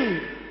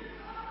living,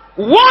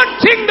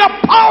 wanting the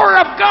power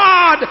of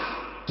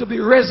God to be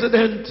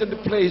resident in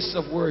the place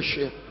of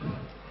worship.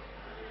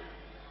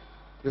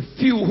 The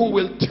few who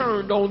will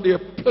turn down their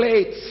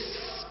plates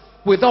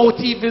without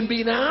even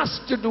being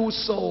asked to do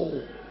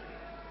so.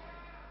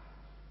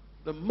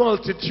 The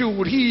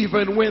multitude,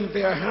 even when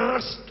they're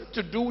asked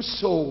to do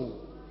so,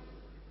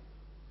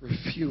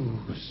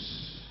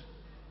 refuse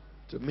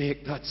to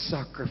make that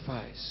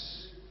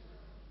sacrifice.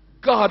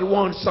 God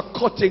wants a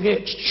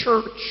cutting-edge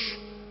church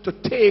to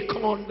take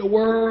on the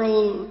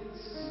world.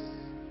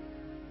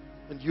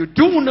 And you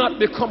do not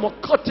become a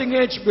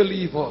cutting-edge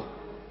believer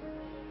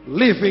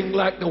living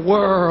like the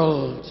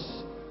world,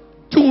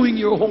 doing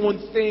your own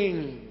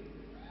thing.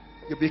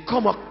 You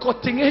become a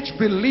cutting-edge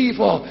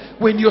believer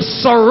when you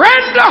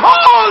surrender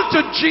all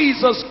to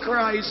Jesus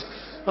Christ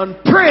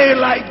and pray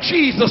like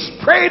Jesus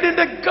prayed in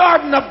the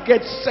Garden of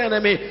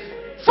Gethsemane.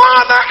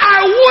 Father,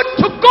 I would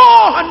to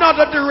go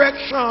another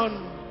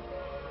direction.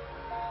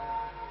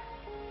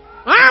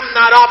 I'm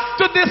not up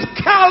to this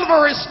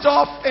Calvary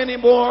stuff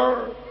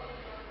anymore.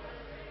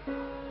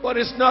 But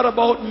it's not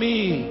about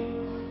me.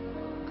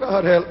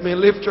 God help me.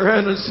 Lift your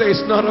hand and say,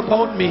 it's not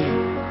about me.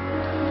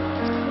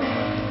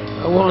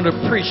 I want to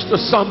preach to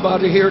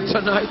somebody here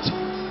tonight.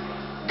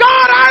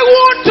 God, I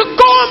want to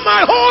go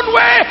my own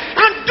way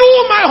and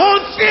do my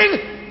own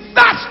thing.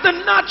 That's the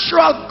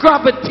natural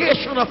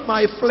gravitation of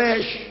my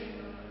flesh.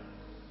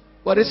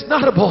 But it's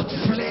not about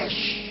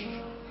flesh.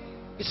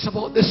 It's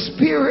about the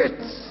Spirit.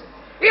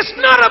 It's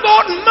not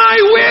about my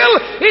will.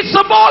 It's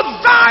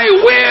about thy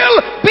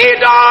will be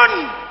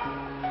done.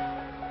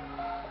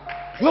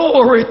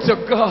 Glory to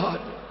God.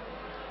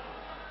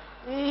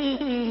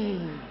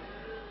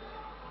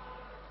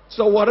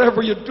 So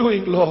whatever you're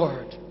doing,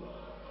 Lord,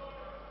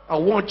 I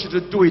want you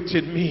to do it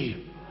in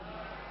me.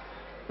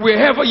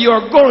 Wherever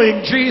you're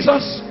going,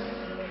 Jesus,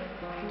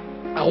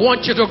 I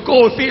want you to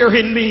go there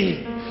in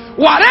me.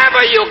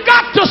 Whatever you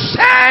got to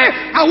say,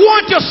 I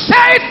want you to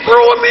say it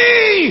through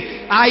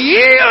me. I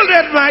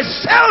yielded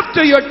myself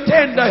to your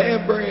tender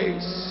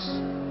embrace.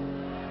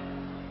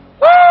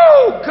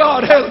 Oh,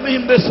 God, help me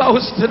in this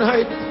house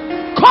tonight.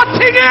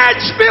 Cutting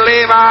edge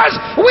believers,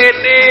 we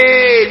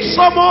need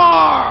some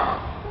more.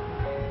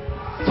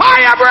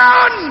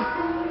 Firebrand.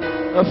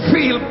 I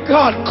feel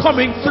God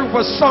coming through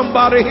for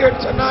somebody here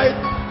tonight.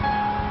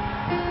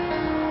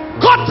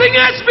 Cutting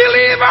edge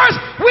believers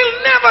will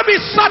never be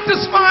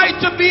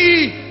satisfied to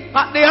be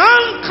at the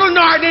ankle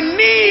nor the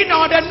knee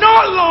nor the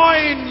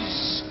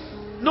loins.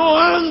 No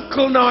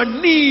ankle nor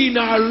knee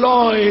nor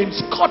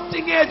loins.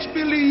 Cutting edge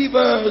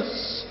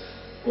believers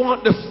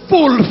want the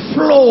full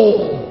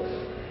flow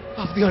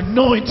of the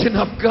anointing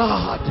of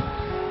God.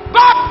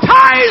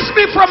 Baptize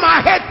me from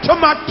my head to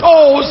my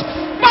toes.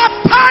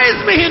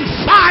 Baptize me in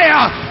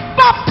fire.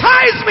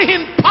 Baptize me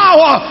in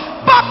power.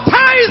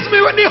 Baptize me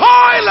with the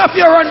oil of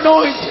your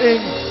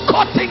anointing.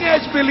 Cutting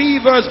edge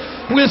believers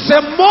will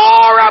say,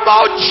 more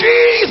about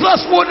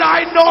Jesus would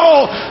I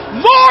know.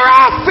 More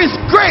of his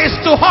grace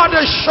to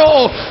others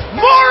show.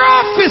 More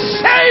of his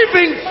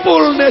saving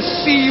fullness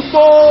see.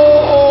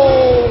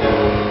 More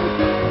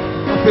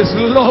of his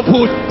love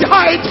who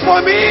died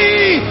for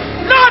me.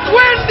 Not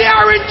when they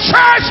are in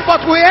church,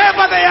 but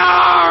wherever they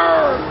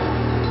are.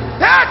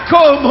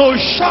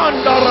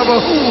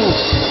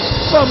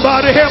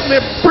 Somebody help me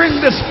bring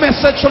this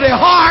message to the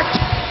heart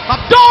of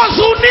those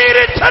who need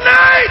it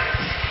tonight.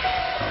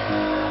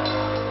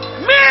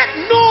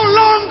 Make no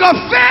longer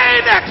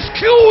vain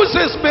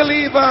excuses,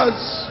 believers.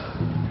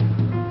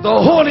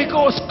 The Holy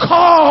Ghost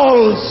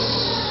calls.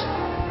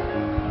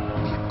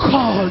 He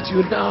called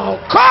you now.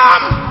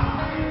 Come!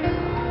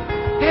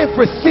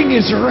 Everything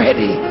is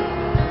ready.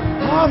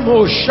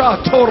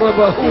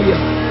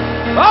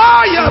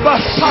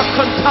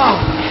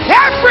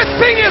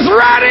 Everything is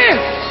ready.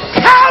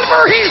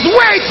 Calvary is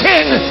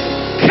waiting.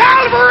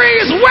 Calvary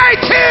is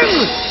waiting.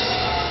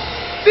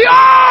 The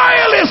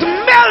oil is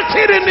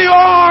melted in the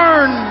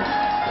urn.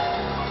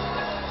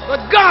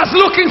 But God's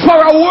looking for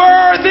a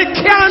worthy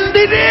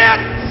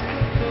candidate.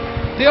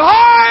 The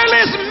oil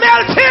is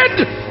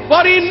melted,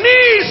 but he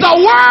needs a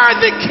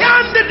worthy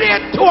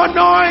candidate to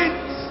anoint.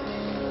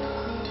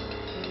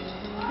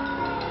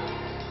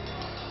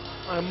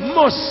 I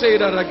must say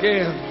that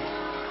again.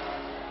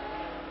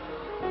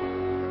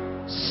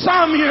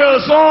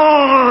 Samuel's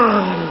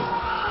urn.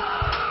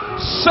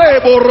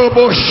 Samuel's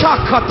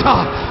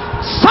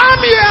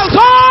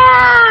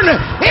urn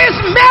is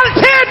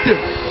melted.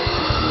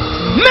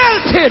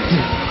 Melted.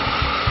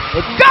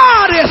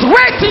 God is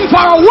waiting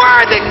for a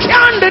worthy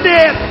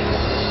candidate.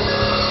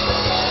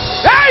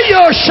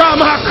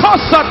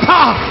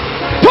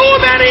 Too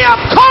many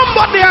have come,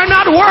 but they are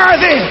not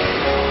worthy.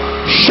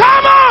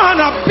 Shammah and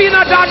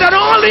Abinadab and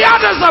all the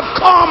others have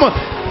come.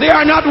 They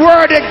are not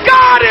worthy.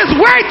 God is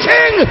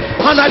waiting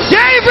on a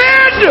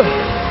David.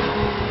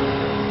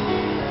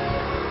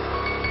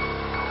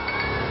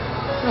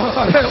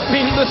 God, help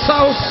me in this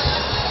house.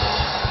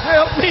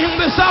 Help me in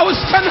this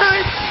house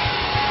tonight.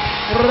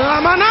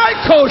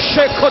 Ramanaiko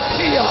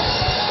Shekotia.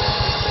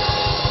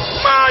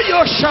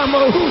 Mayo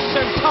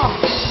Shamahusenta.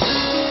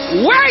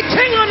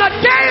 Waiting on a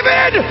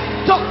David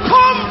to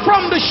come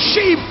from the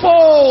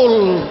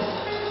sheepfold.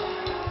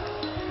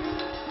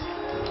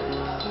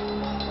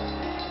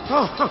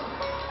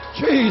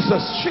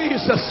 Jesus,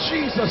 Jesus,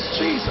 Jesus,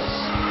 Jesus.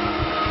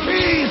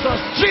 Jesus,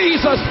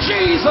 Jesus,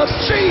 Jesus,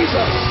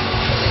 Jesus.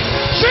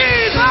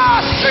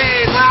 Jesus,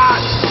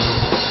 Jesus.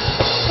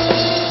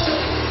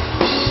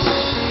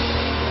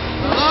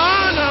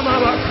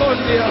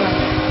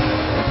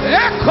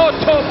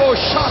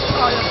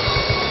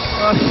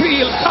 I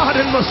feel God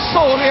in my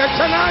soul here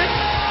tonight.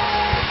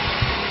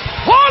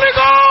 Holy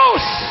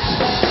Ghost!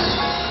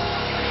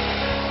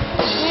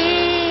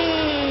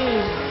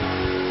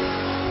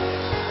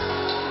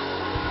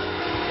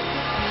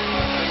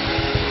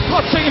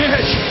 Cutting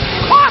edge.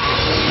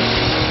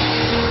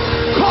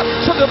 Cut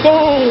to the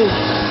bone.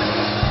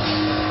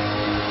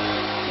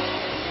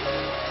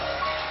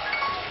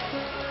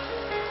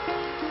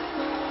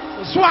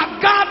 That's what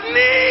God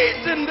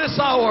needs in this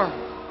hour.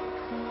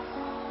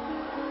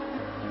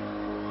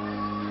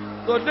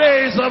 The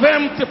days of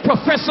empty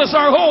professors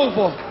are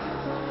over.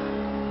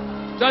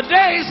 The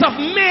days of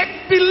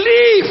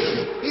make-believe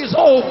is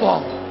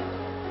over.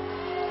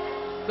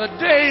 The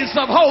days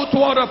of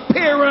outward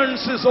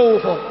appearance is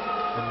over.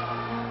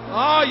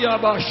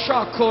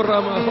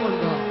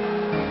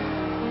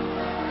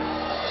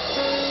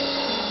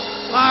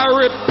 I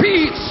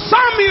repeat,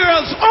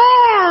 Samuel's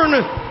horn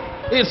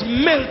is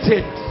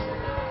melted.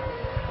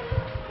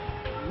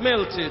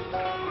 Melted.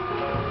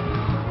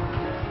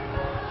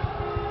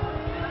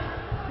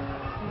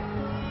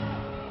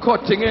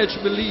 Cutting edge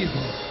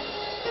believer.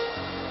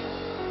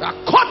 A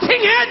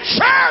cutting edge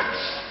church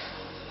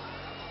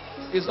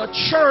is a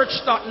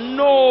church that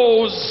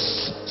knows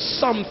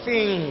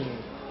something.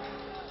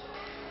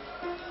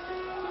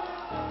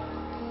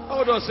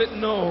 How does it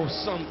know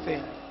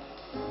something?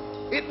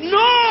 It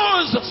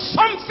knows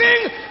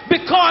something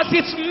because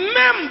its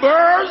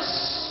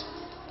members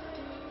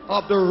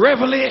of the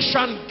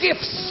revelation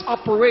gifts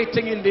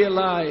operating in their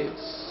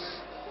lives.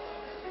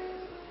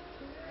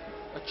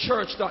 A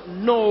church that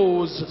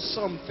knows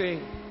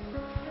something.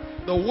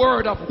 The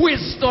word of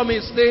wisdom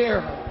is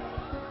there.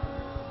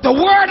 The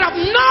word of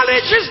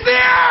knowledge is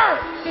there.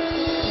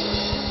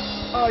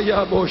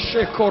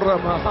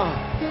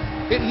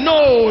 It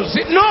knows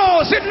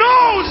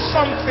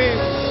something.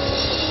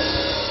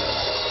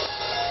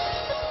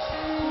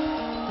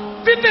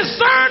 The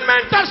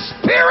discernment of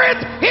spirit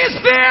is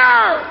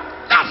there.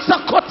 That's a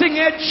cutting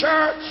edge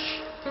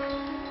church.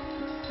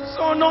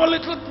 So no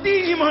little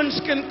demons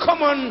can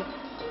come and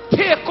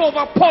take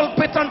over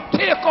pulpit and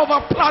take over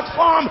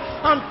platform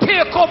and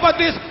take over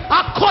this.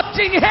 A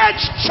cutting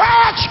edge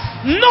church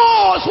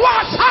knows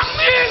what's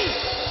happening.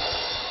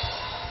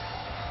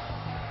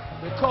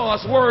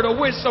 Because word of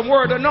wisdom,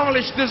 word of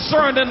knowledge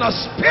discerned in the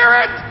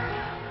spirit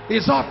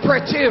is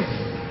operative.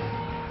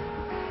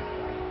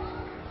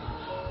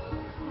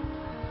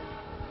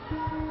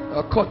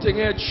 A cutting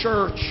edge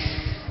church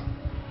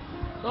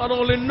not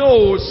only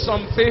knows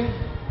something,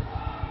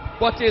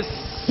 but it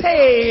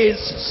says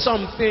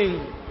something.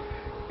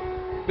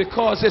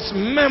 Because its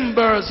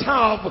members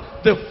have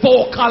the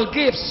vocal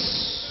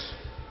gifts.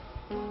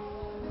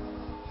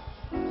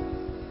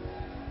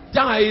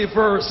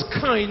 Diverse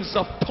kinds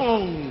of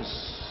tongues.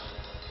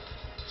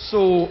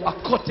 So a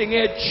cutting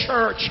edge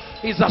church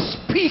is a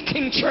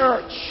speaking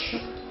church.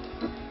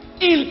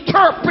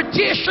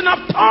 Interpretation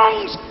of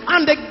tongues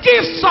and the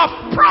gifts of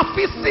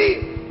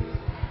prophecy.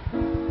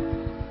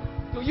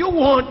 Do you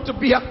want to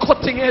be a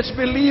cutting edge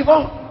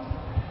believer?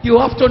 You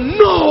have to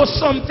know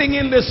something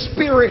in the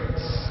spirit.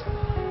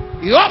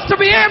 You have to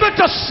be able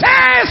to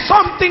say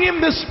something in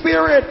the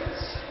spirit.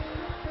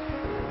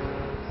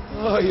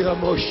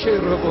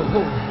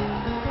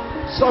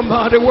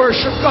 Somebody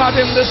worship God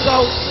in this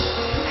house.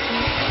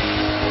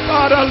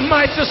 God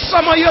Almighty,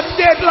 some of you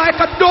dead like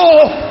a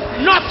door.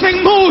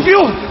 Nothing move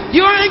you.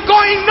 You ain't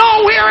going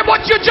nowhere,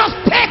 but you're just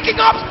taking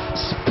up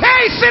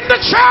space in the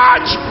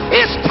church.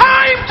 It's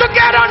time to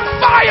get on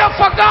fire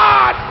for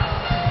God.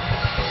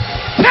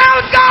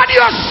 Tell God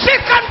you're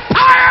sick and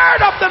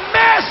tired of the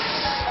mess.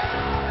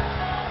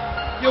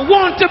 You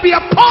want to be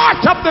a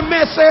part of the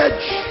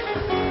message.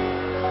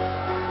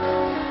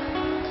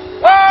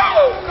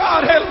 Oh,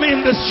 God help me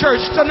in this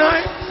church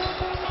tonight.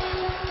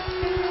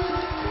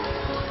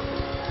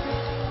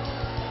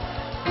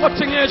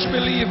 Cutting edge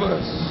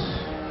believers.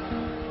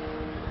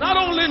 Not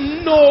only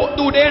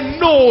do they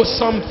know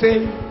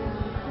something,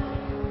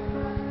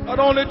 not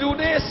only do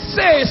they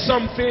say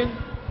something,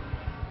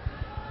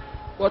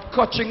 but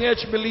cutting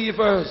edge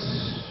believers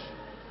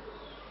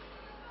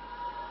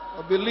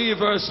are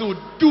believers who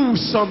do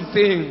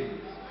something.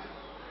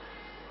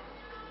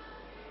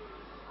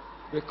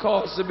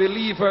 Because the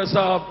believers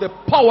have the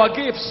power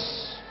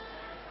gifts.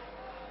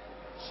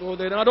 So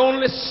they not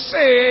only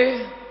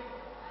say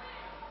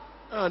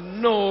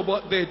and know,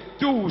 but they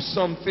do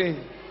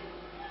something.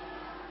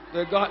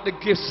 They got the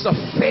gifts of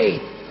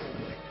faith.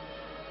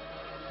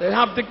 They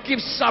have the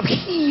gifts of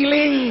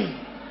healing.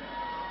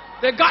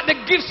 They got the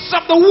gifts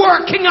of the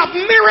working of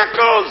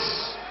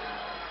miracles.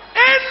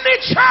 Any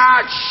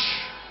church,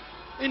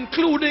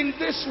 including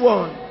this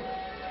one,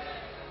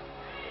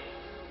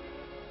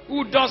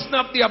 who doesn't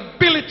have the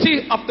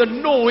ability of the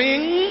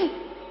knowing,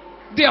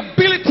 the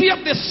ability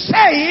of the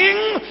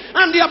saying,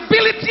 and the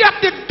ability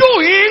of the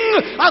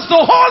doing, as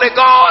the Holy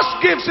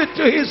Ghost gives it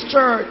to His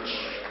church.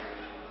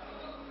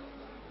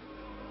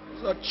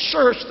 It's a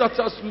church that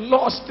has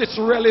lost its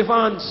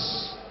relevance.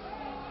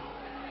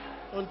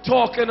 I'm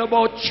talking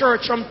about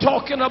church. I'm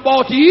talking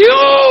about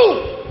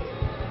you.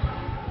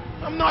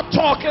 I'm not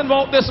talking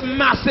about this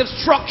massive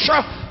structure.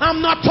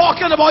 I'm not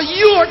talking about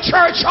your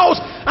church house.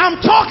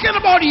 I'm talking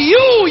about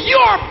you.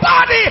 Your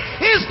body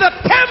is the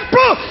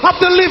temple of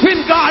the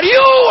living God.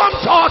 You, I'm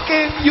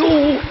talking.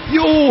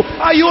 You.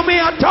 Are you me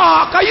a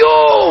talk? Are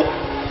you?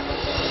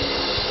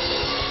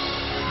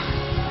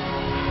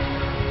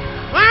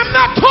 I'm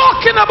not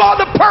talking about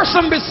the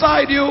person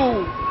beside you.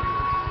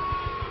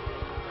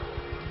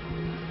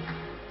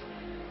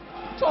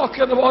 I'm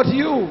talking about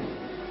you.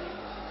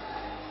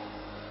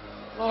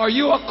 Are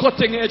you a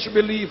cutting edge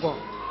believer?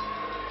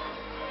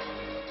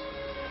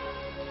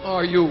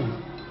 Are you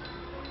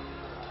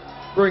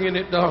bringing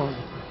it down?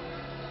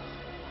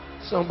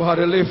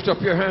 Somebody lift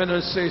up your hand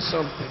and say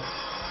something.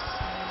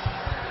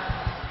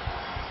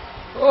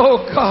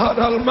 Oh God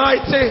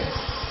Almighty.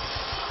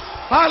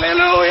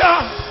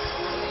 Hallelujah.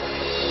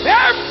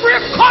 Every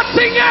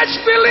cutting edge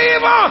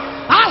believer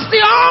has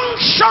the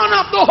unction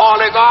of the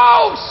Holy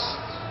Ghost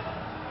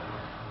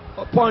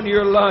upon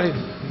your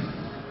life.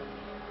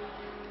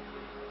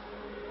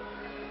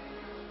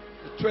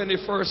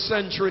 21st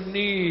century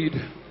need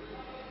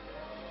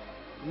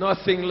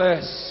nothing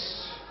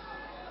less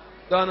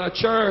than a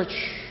church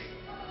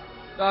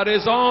that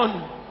is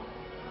on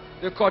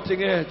the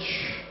cutting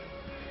edge.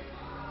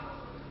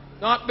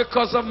 Not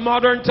because of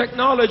modern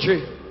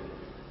technology.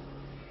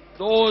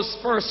 Those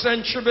first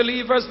century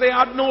believers, they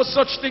had no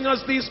such thing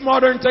as this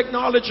modern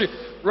technology.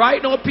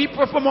 Right now,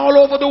 people from all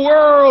over the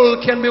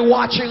world can be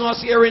watching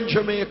us here in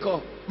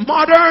Jamaica.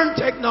 Modern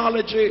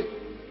technology.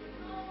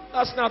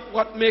 That's not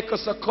what makes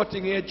us a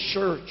cutting edge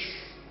church.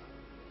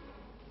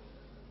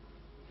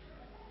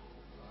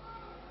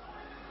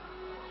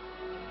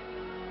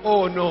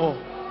 Oh no.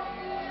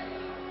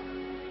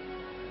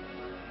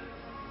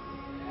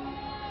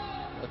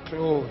 A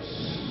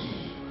close.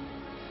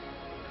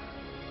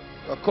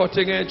 A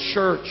cutting edge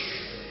church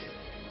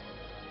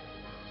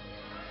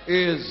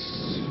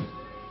is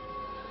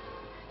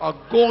a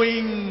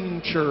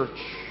going church.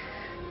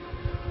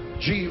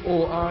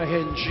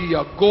 G-O-I-N-G,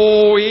 a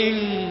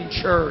going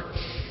church.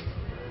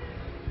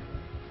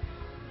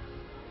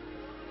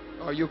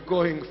 Are you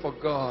going for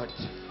God?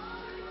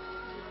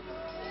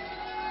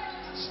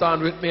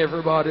 Stand with me,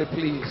 everybody,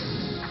 please.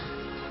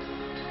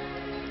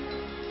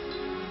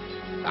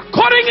 A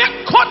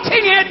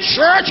cutting edge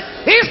church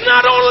is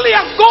not only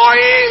a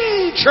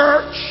going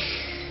church,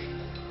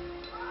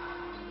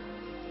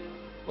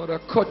 but a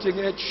cutting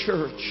edge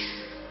church.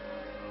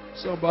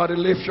 Somebody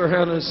lift your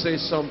hand and say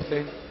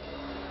something.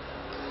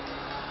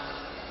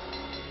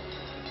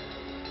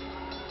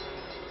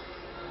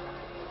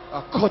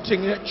 A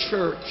cutting edge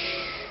church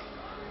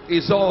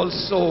is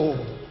also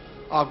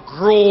a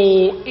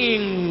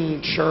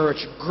growing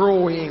church.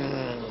 Growing.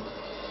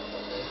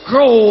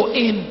 Grow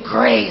in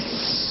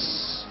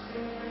grace.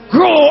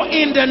 Grow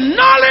in the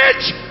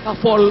knowledge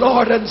of our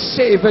Lord and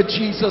Savior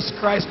Jesus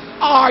Christ.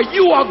 Are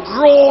you a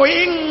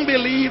growing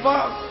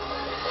believer?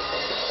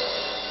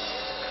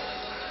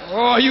 Or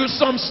are you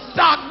some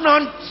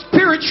stagnant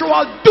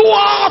spiritual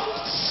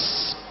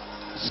dwarfs?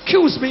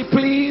 Excuse me,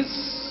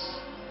 please.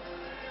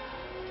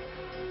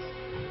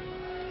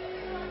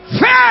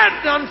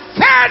 Fed and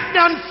fed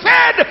and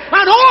fed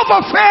and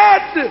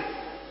overfed,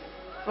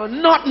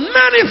 and not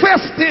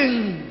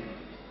manifesting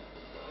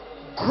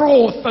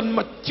growth and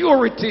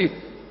maturity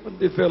and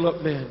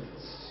development.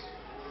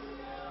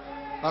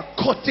 A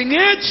cutting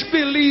edge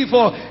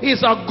believer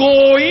is a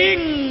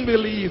going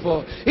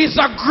believer, is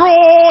a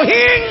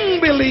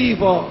growing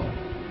believer.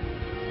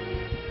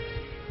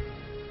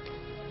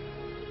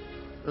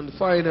 And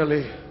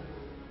finally,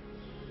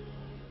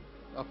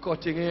 a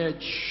cutting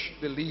edge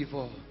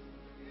believer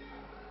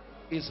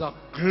is a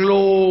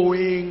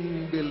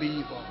glowing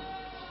believer.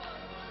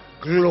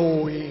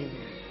 Glowing.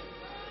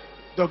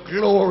 The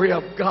glory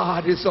of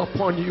God is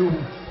upon you.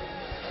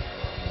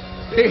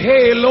 The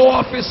halo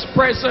of His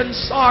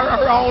presence are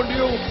around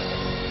you.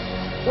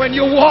 When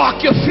you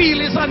walk, you feel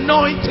His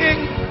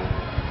anointing.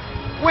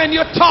 When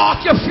you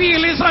talk, you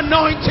feel His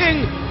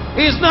anointing.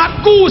 It's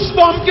not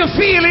goosebumps you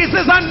feel, it's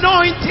His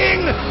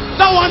anointing.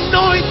 Thou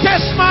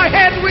anointest my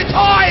head with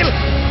oil.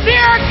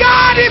 Dear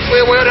God, if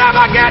we will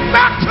ever get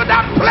back to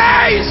that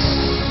place.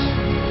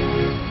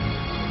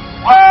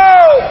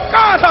 Oh,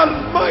 God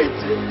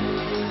Almighty.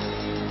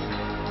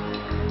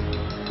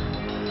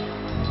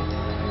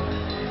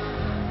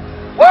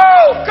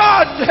 Oh,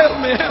 God,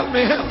 help me, help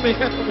me, help me,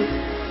 help me.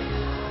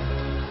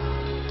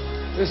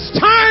 It's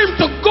time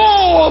to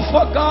go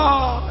for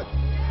God.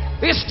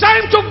 It's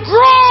time to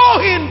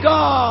grow in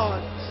God.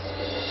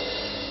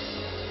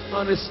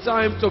 And it's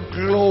time to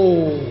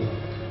glow.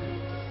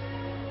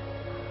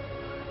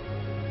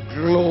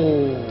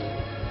 Glow.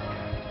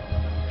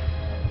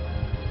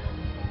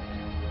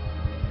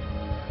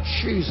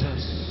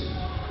 Jesus.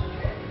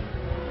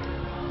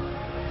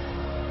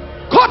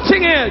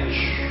 Cutting edge.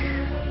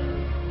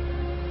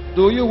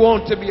 Do you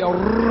want to be a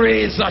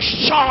razor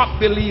sharp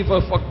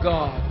believer for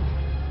God?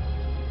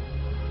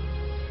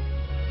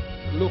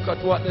 Look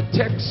at what the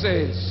text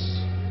says.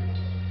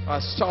 I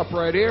stop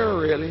right here,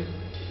 really.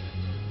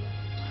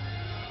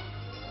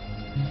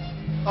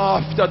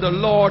 After the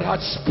Lord had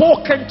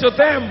spoken to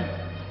them,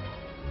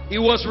 he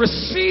was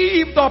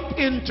received up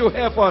into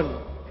heaven,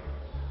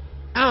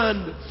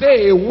 and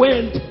they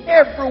went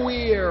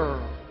everywhere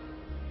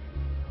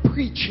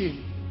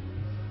preaching,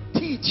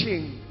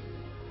 teaching,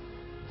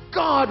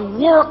 God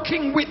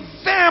working with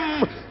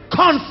them,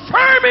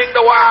 confirming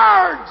the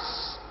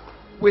words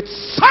with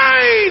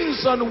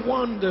signs and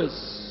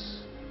wonders,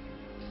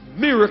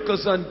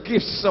 miracles and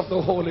gifts of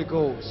the Holy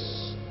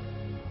Ghost.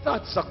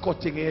 That's a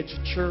cutting edge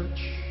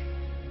church.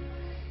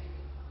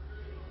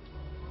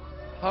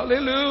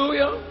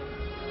 Hallelujah.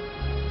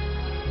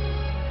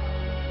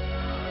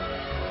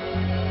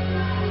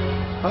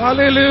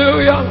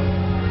 Hallelujah.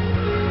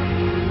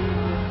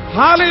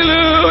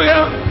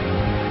 Hallelujah.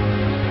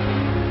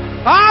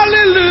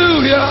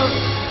 Hallelujah.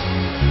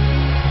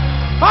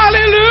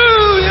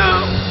 Hallelujah.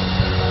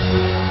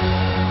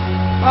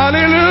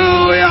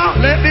 Hallelujah.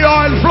 Let the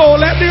oil flow.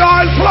 Let the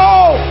oil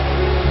flow.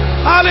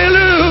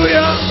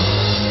 Hallelujah.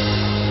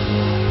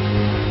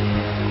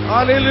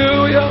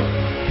 Hallelujah.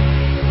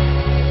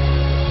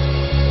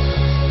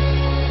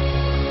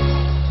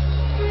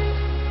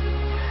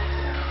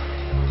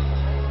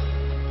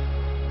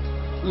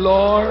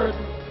 Lord,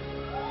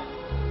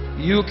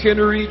 you can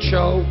reach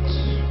out,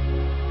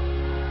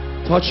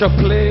 touch a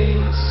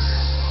place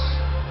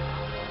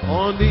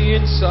on the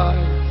inside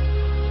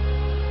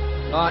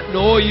that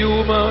no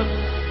human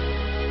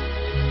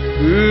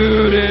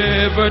could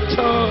ever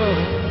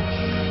touch.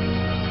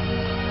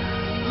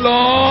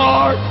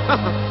 Lord,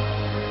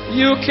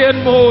 you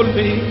can mold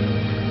me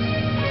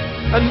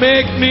and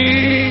make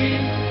me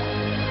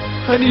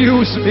and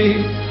use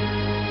me,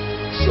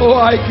 so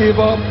I give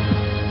up.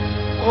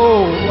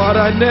 Oh, what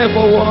I never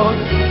want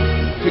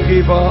to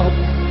give up.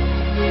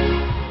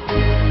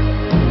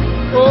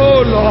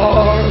 Oh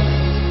Lord,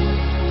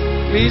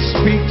 please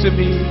speak to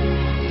me,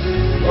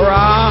 for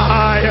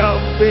I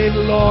have been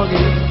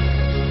longing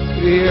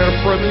to hear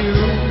from you,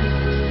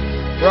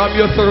 from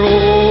your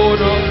throne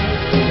of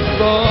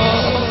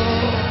love.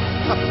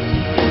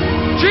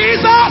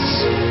 Jesus,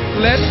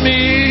 let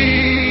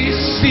me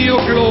see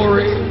your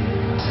glory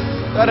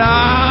that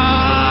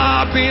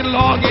I've been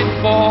longing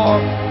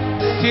for,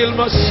 till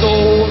my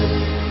soul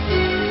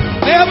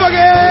never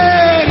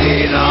get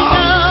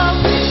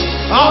enough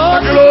of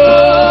the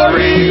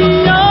glory.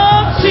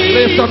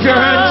 Lift up your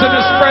hands in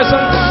His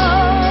presence.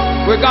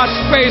 We got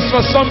space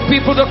for some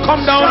people to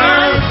come down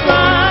here.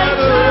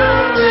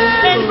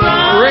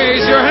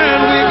 Raise your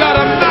hand. We got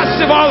a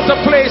massive altar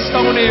place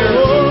down here.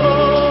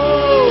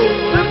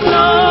 The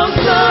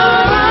closer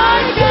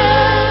I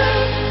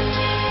get,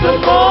 the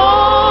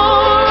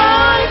more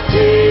I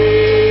see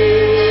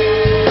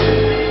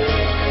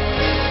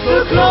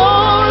the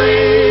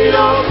glory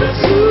of the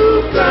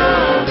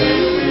supremacy.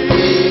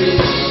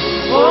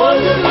 Oh,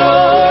 the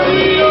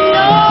glory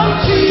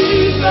of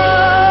Jesus.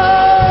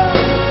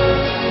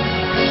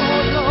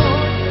 Oh,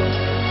 Lord,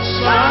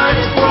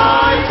 shines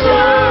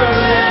brighter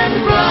and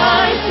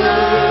brighter.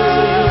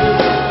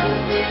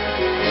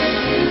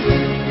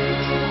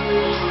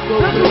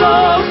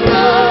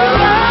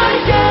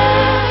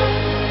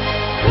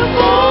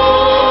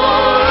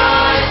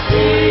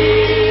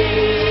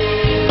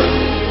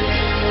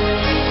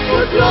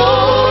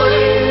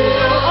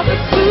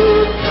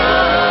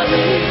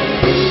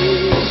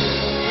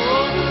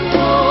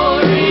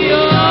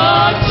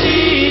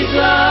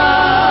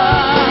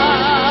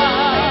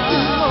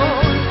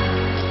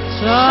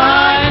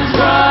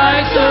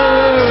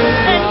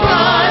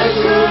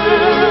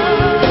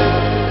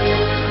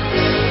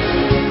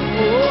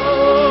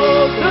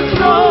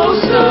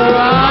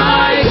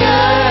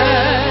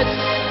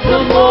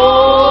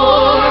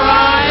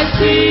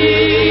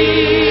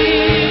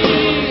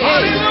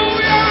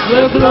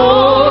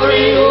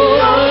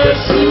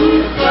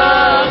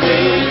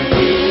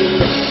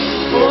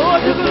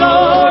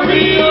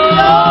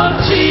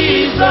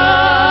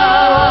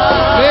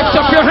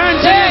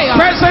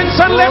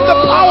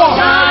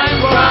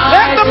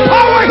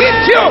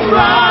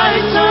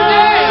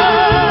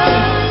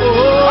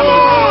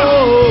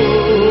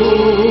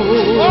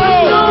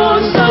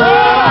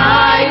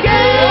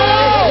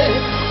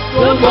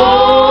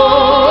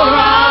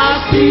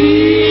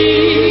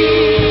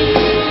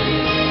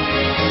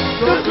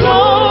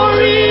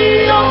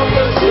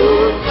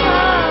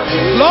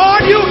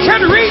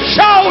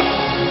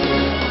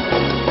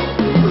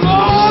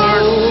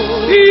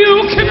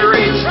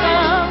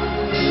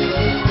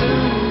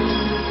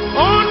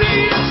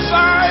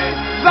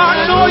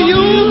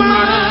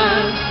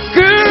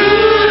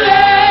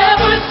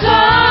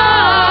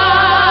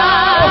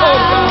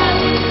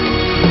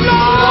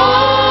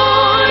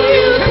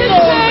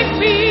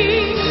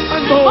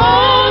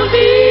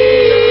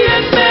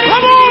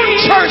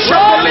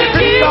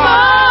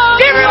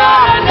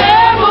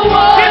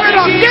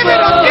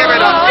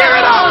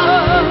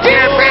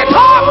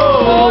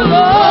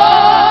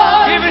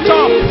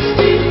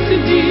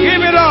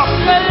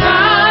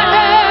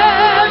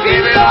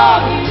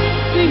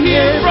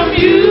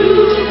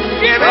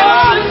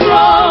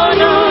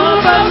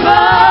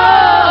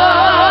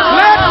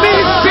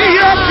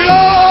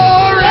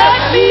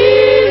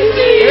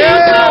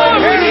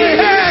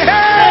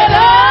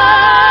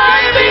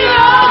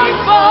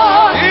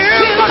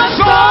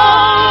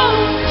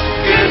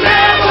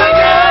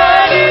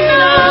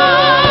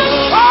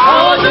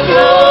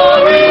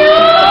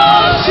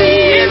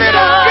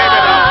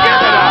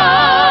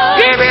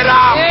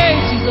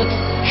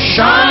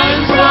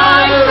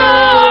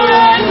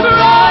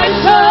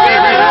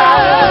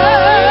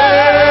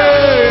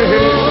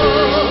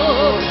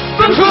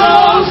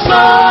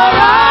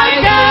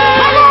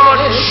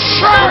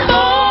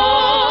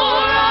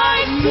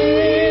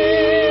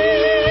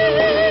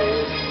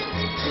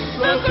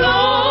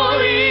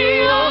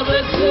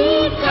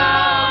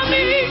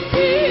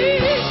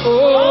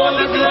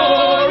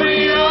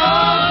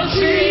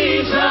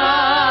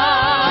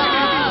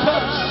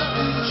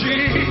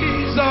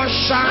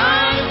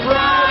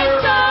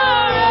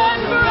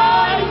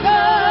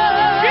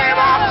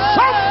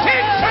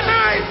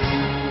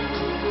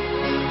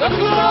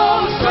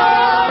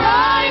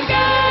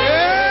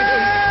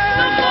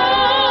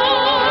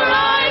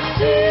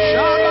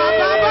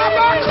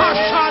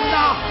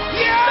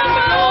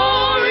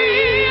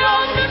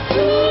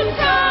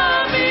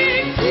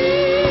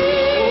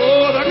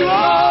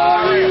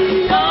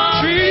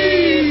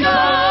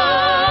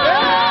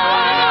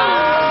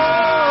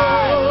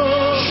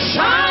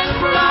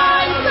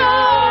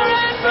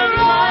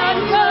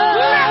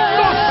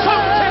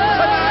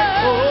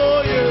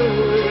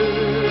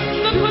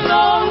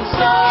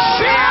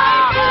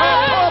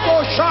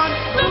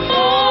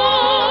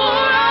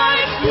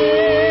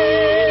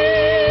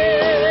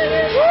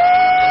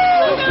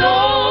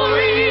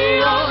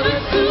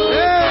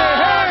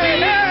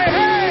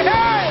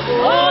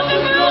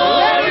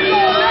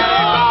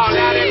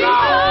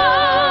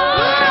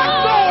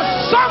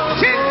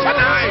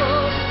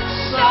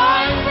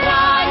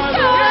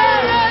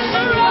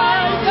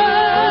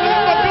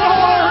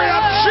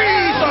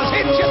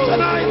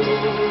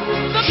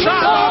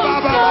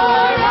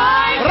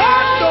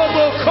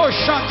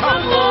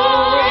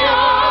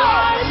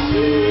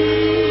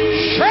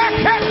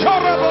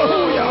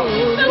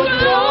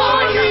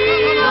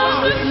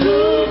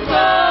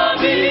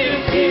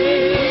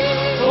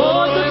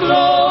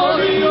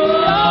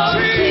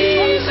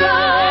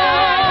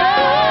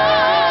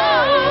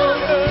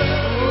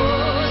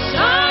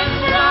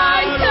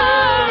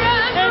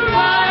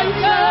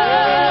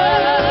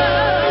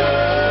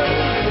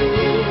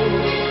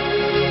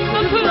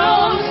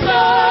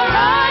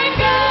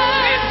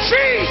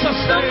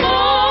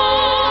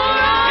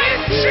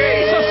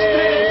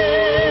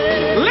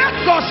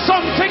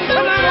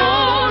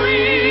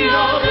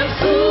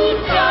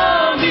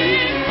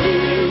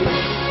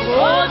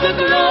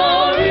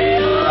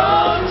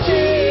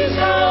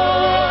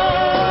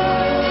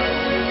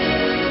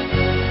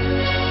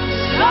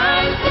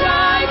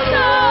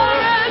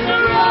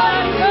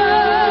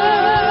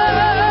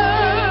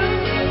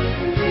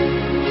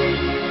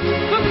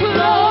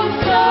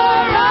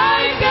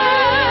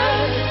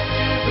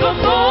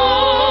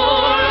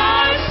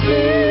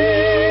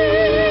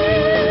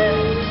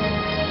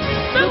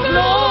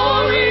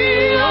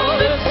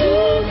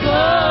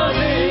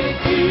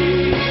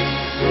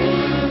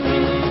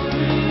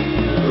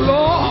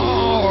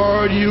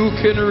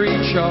 can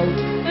reach out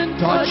and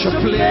touch a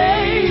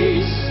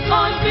place.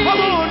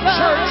 Come on,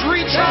 church,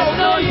 reach out.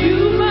 No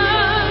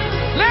human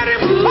let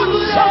him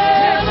touch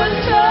something.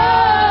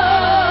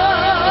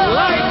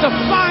 Light the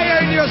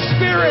fire in your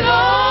spirit.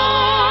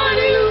 Lord,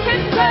 you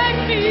can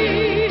take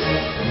me,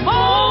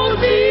 hold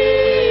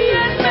me,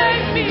 and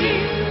make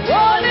me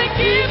wanna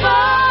give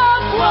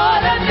up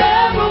what I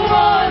never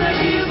wanna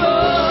give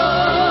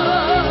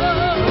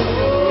up.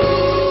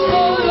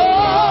 Oh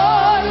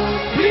Lord,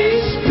 please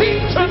speak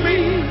to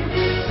me,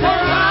 for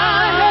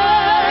I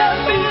have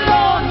been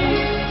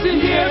longing to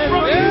hear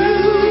from you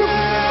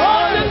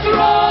on the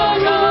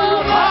throne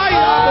of my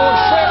heart.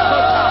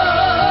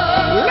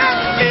 Let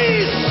me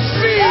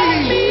see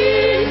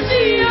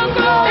your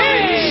glory. in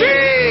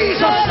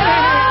Jesus' name.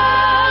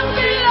 I'm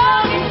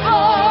belonging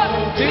for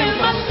till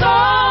my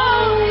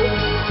soul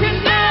can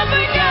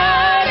never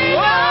get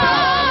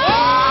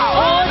enough.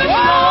 Oh, the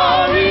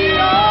glory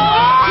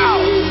of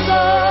Jesus.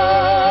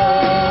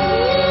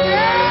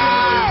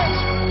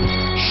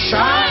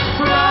 Shine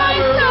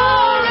brighter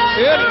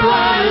and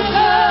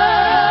brighter.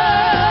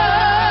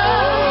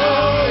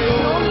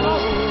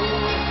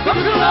 The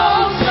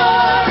closer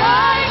I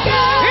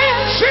get, In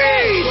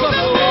Jesus' the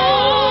name.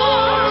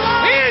 more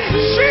In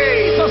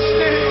Jesus'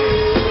 name.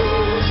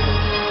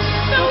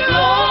 the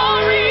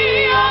glory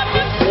of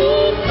the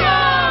soon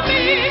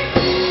coming.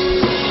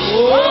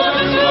 Oh,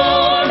 the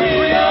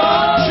glory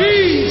of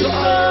Jesus.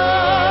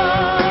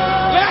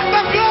 Let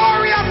the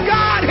glory of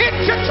God hit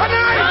you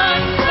tonight.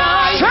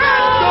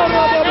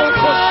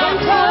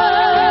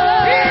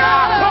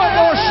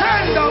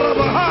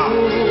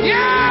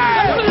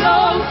 Yes.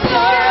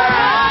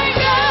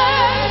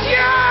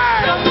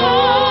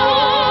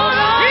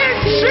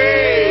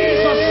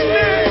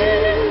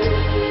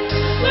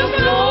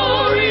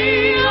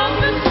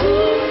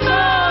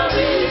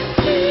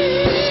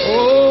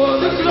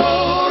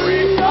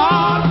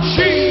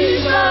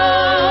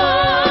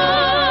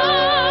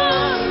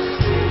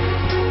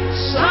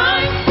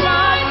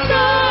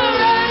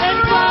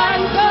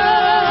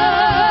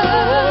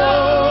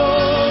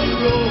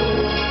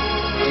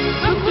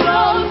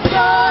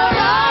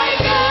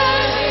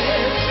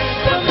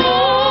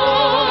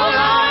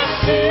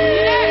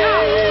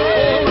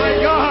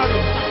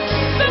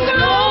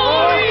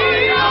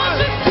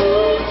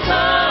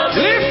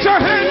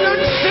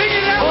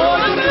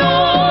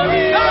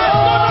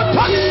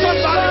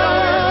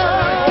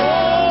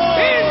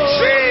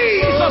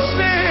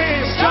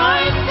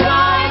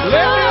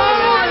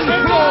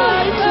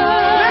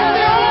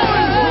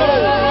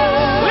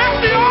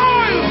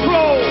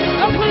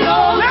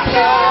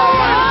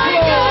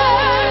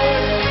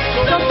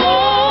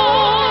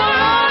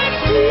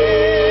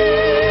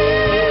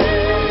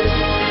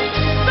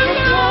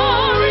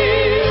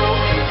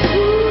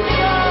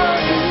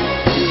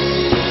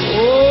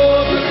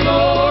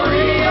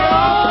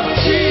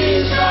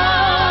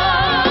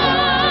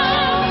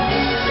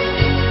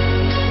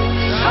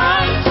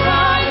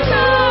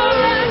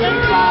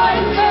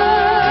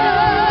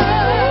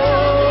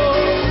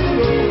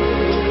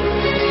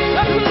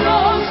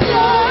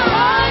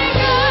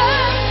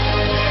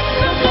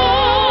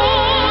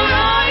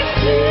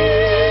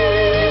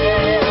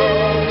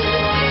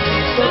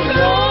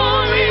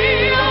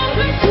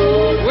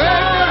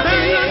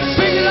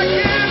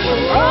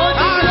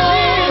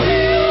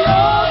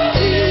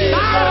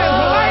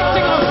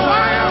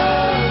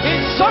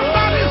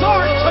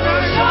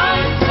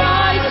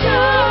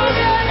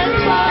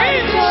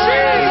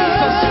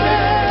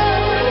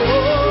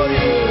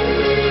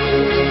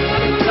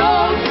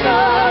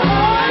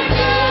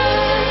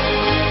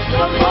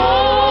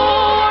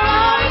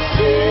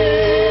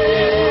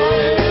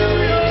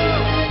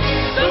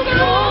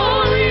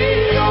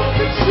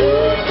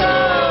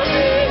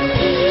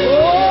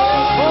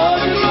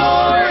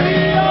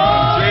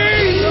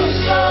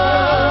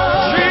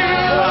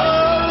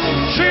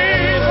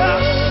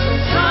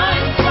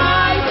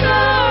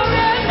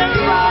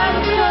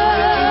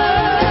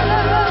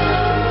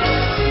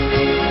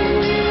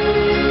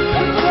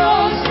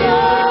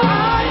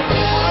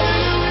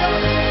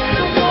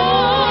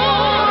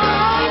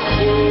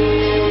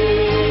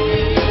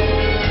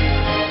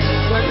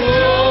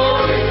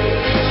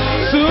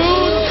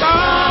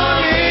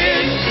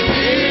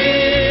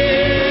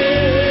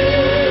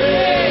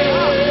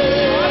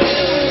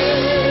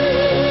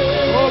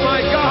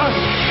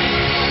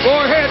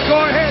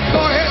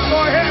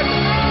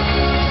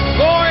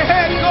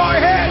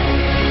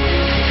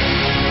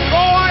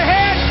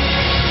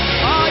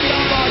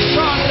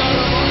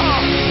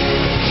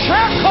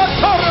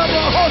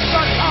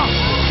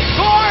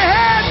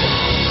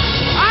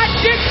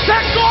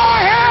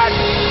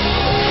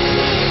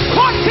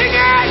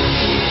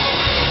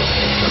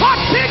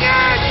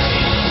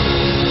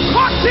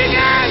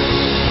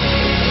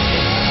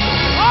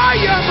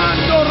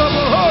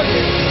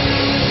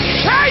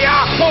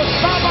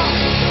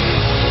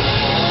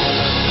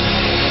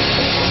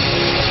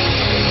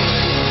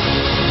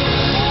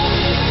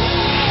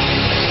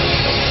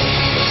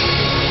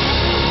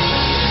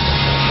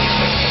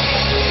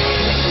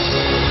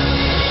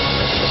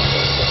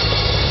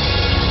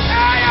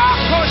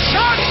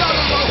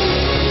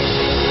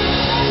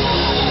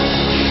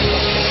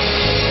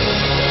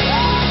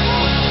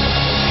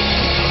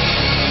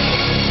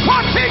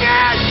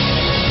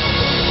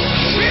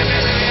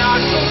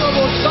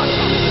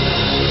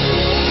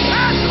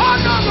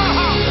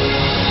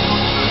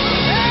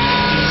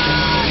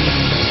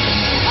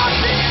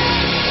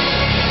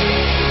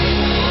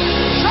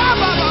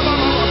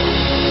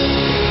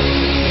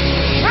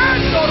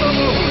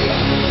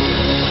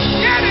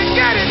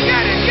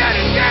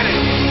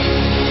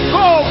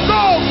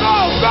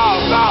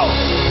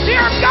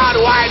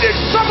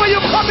 of you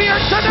come here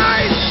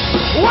tonight?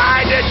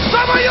 Why did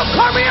some of you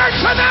come here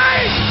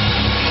tonight?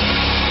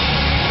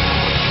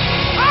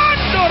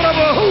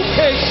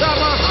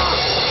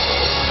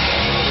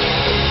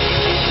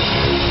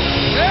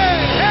 Hey,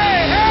 hey,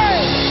 hey.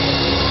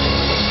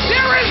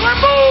 There is a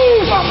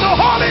move of the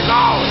Holy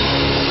Ghost.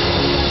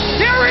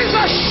 There is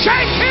a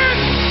shaking.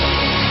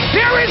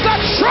 There is a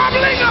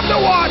troubling of the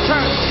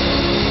waters.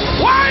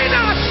 Why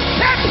not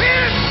step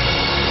in?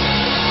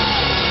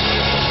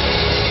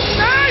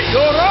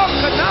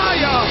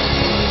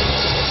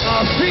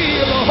 I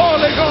feel the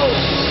Holy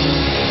Ghost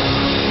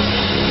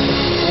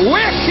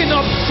waking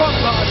up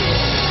somebody.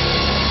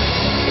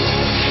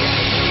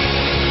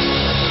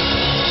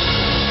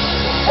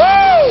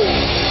 Woo!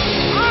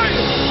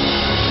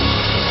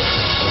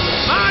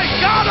 My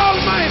God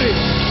Almighty.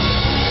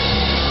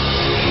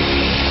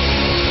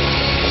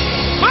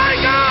 My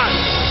God.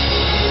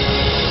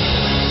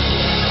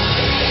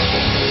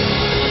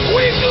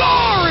 We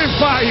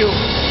glorify you.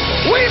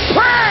 We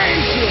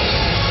praise you.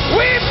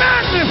 We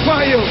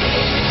magnify you.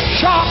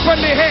 Sharpen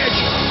the edge.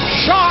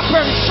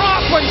 Sharpen,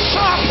 sharpen,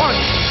 sharpen.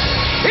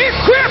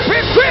 Equip,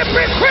 equip,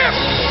 equip.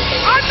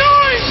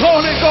 Anoint,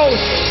 Holy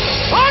Ghost.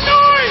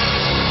 Anoint.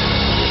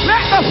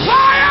 Let the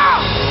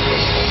fire.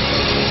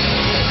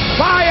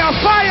 Fire,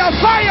 fire,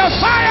 fire,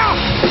 fire.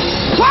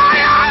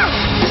 Fire.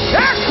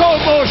 Echo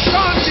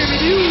motion in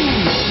you.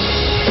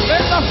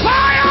 Let the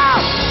fire.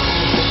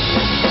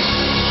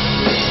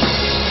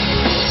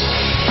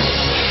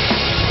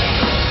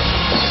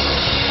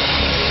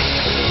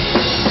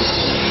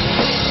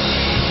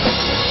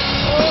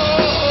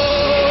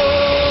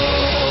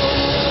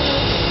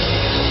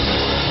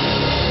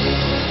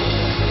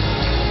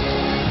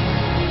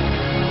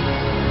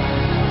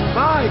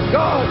 My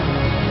God.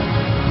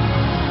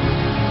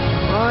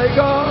 My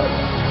God.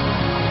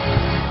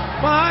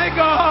 My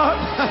God.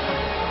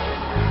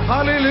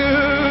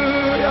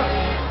 Hallelujah.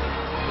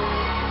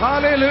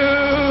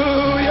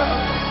 Hallelujah.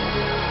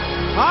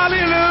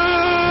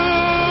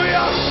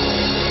 Hallelujah.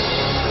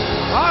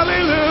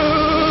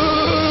 Hallelujah.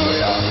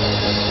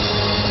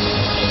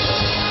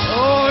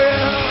 Oh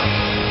yeah.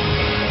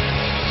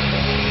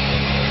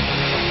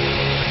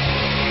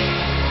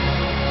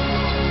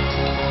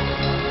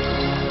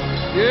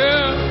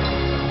 Yeah.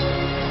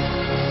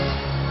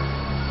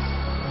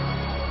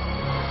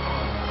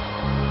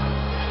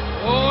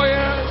 Oh,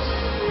 yes.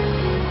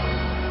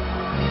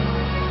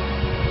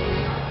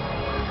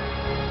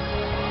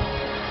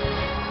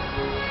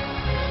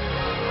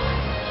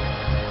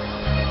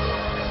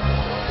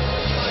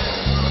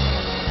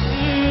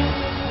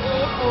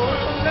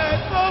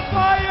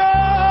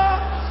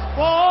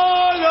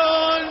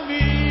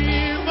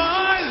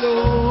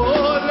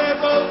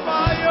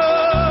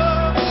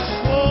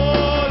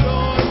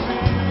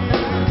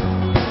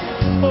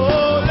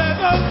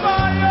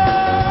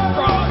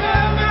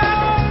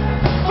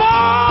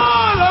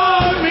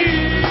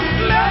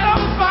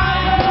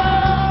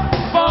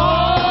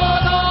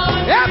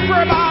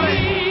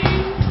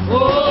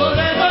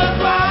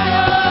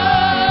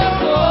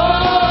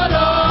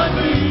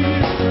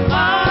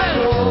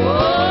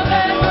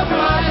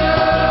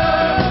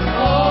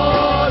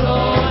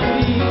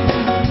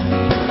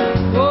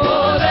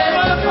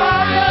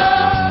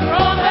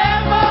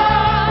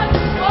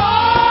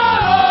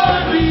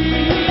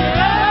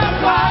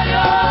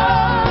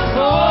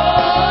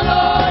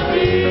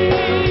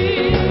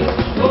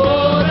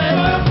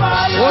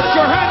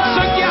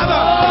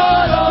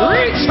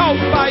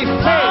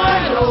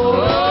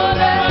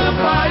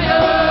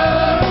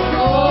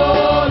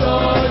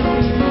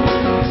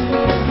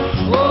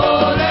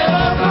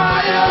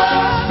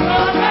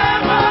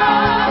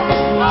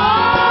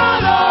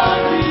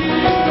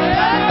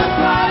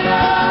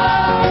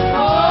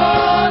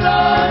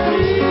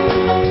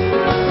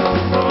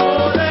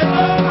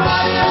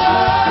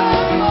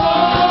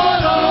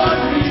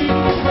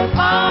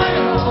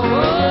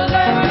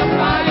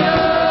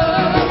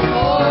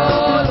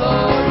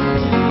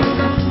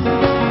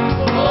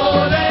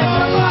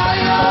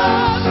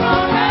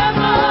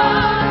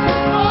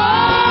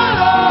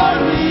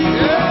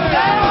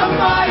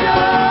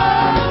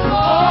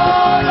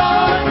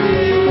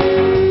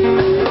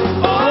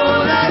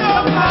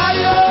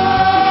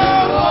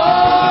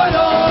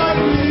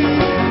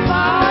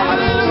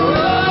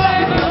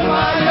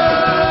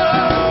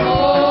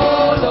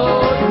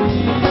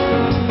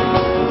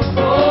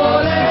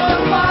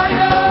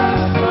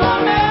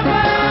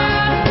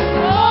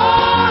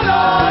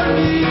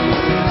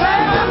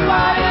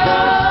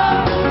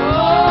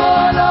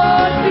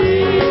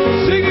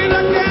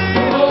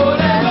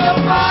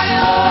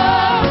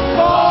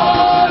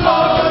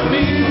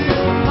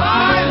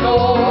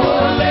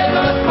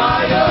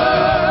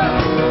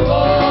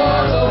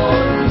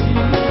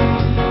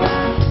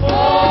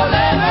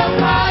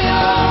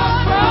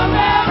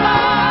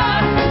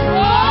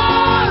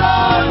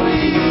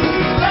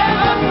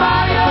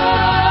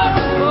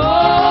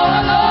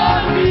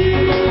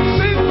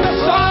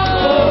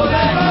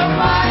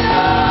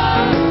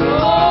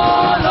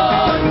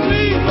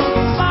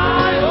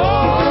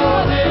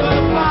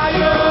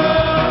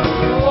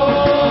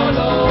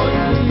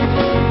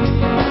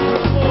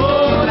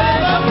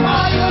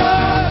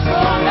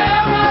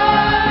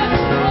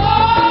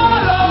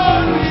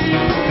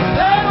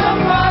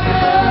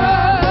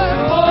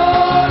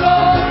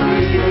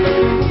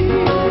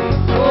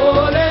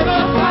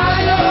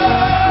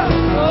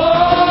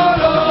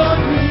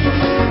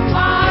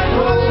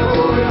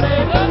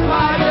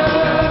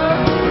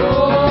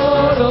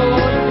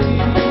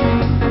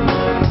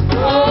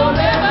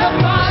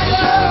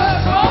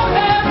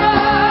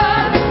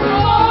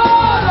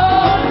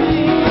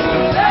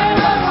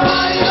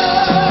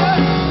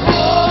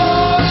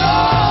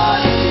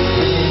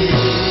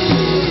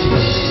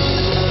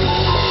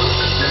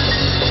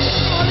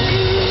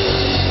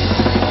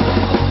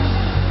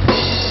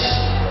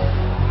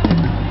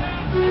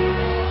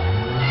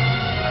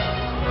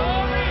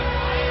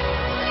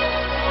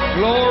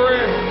 Glory.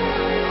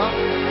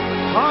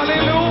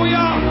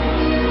 Hallelujah.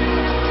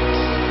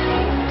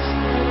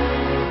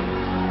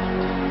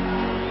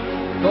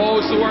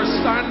 Those who are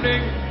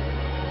standing,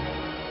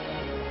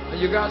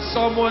 and you got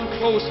someone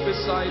close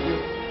beside you,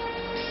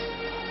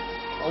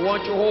 I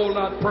want you to hold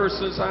that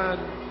person's hand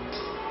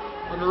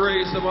and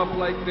raise them up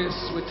like this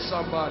with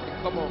somebody.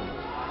 Come on.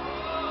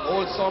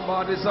 Hold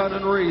somebody's hand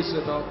and raise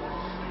it up.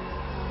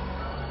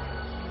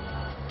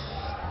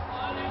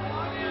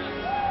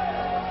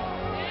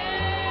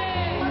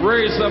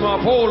 Raise them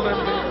up. Hold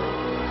them there.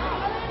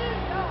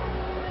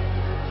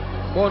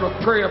 I want to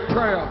pray a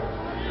prayer.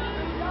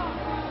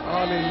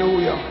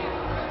 Hallelujah.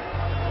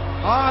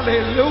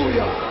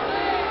 Hallelujah.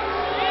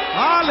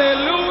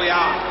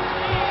 Hallelujah.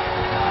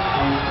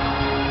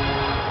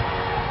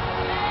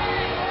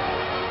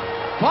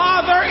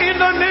 Father, in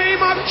the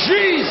name of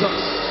Jesus,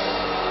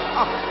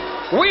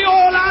 we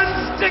all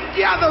hands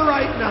together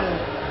right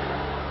now.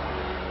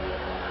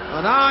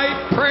 And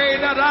I pray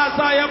that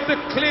as I have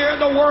declared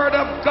the word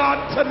of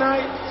God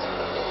tonight,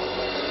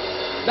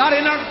 that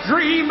in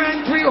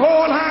agreement we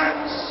hold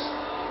hands,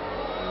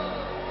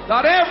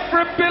 that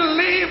every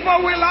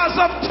believer will as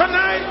of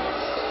tonight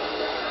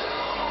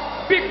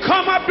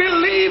become a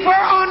believer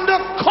on the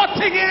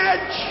cutting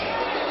edge,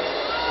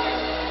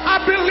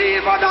 a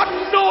believer that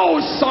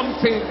knows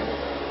something,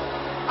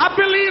 a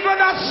believer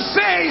that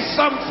says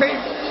something,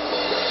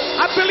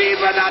 a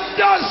believer that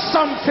does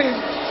something.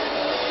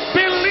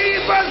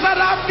 Believers that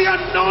have the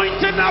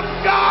anointing of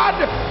God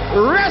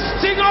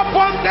resting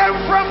upon them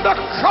from the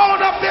crown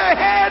of their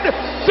head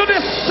to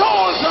the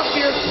soles of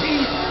their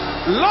feet.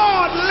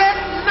 Lord, let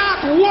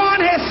not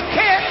one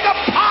escape the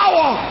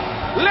power.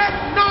 Let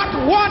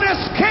not one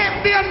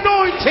escape the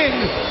anointing.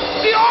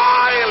 The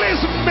oil is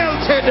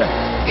melted.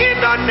 In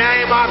the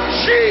name of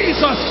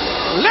Jesus,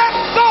 let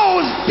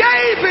those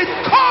David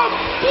come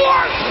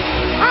forth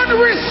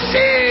and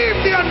receive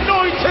the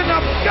anointing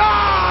of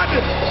God.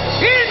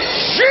 In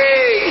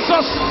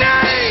Jesus'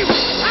 name,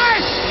 I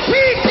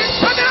speak it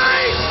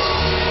tonight.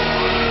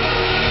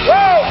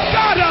 Oh,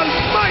 God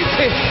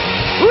Almighty,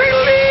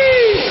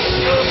 release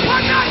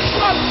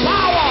supernatural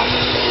power.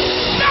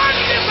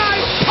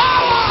 Dynamite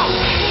power.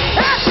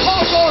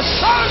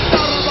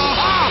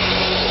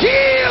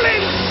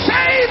 Healing,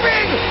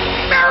 saving,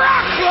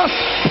 miraculous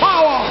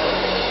power.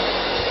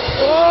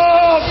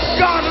 Oh,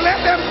 God, let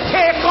them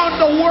take on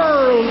the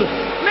world.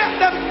 Let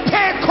them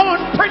take on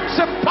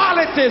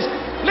principalities.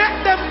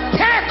 Let them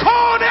take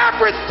on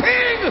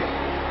everything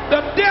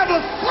the devil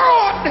threw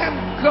at them,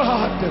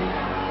 God.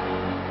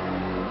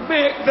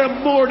 Make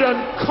them more than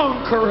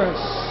conquerors.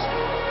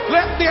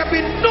 Let there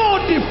be no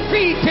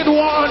defeated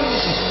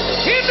ones.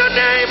 In the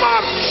name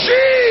of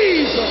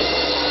Jesus.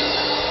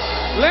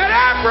 Let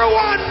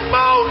everyone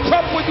mount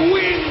up with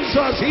wings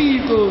as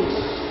eagles.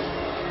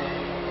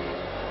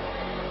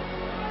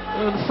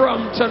 And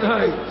from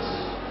tonight,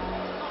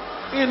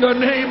 in the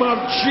name of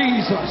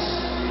Jesus,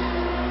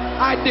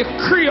 I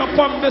decree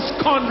upon this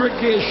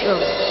congregation,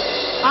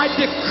 I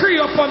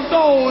decree upon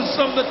those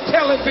on the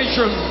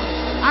television,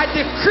 I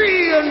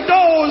decree on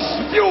those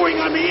viewing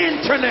on the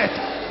internet,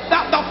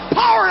 that the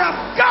power of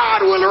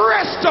God will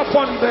rest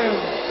upon them.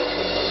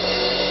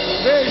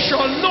 They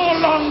shall no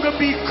longer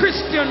be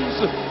Christians,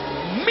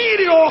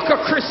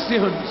 mediocre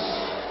Christians.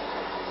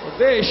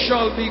 They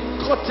shall be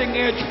cutting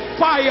edge,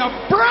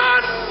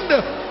 firebrand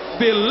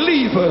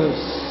believers.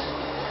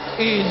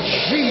 In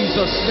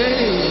Jesus'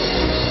 name.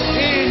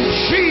 In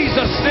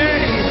Jesus'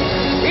 name.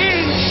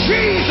 In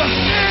Jesus'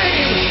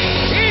 name.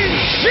 In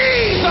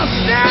Jesus'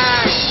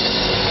 name.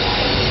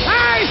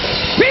 I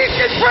speak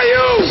it for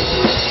you.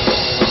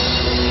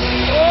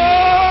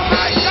 Oh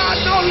my God,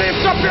 now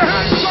lift up your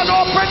hands and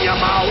open your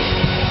mouth.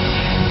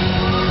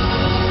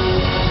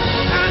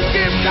 And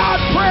give God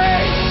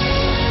praise.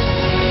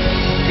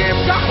 Give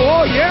God,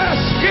 oh yes,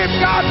 give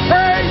God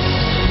praise.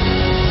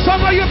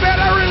 Some of you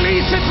better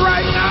release it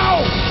right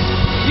now.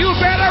 You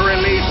better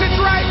release it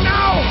right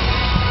now.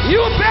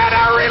 You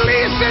better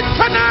release it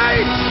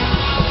tonight.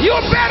 You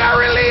better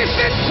release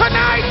it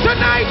tonight,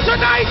 tonight,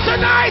 tonight,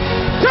 tonight,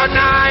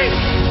 tonight.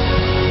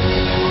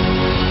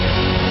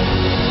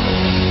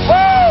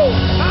 Oh,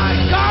 my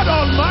God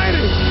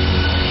Almighty.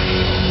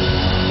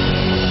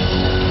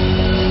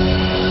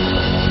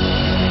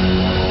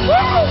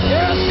 Oh,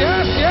 yes,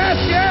 yes, yes,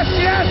 yes,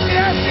 yes,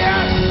 yes,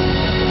 yes.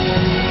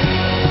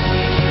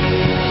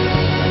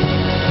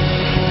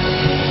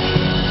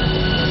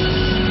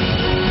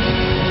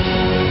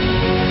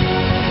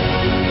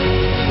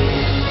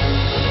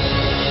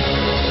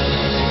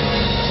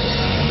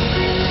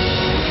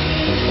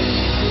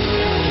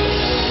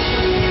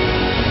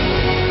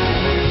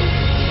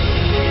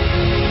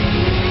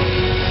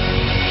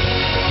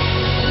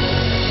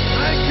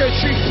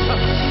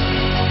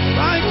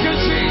 Thank you,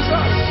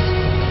 Jesus.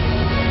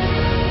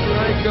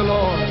 Thank you,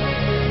 Lord.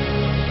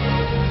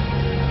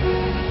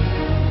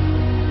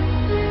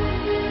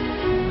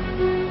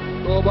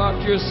 Go back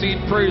to your seat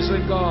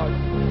praising God.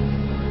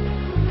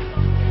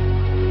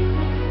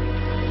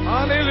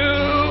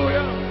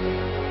 Hallelujah.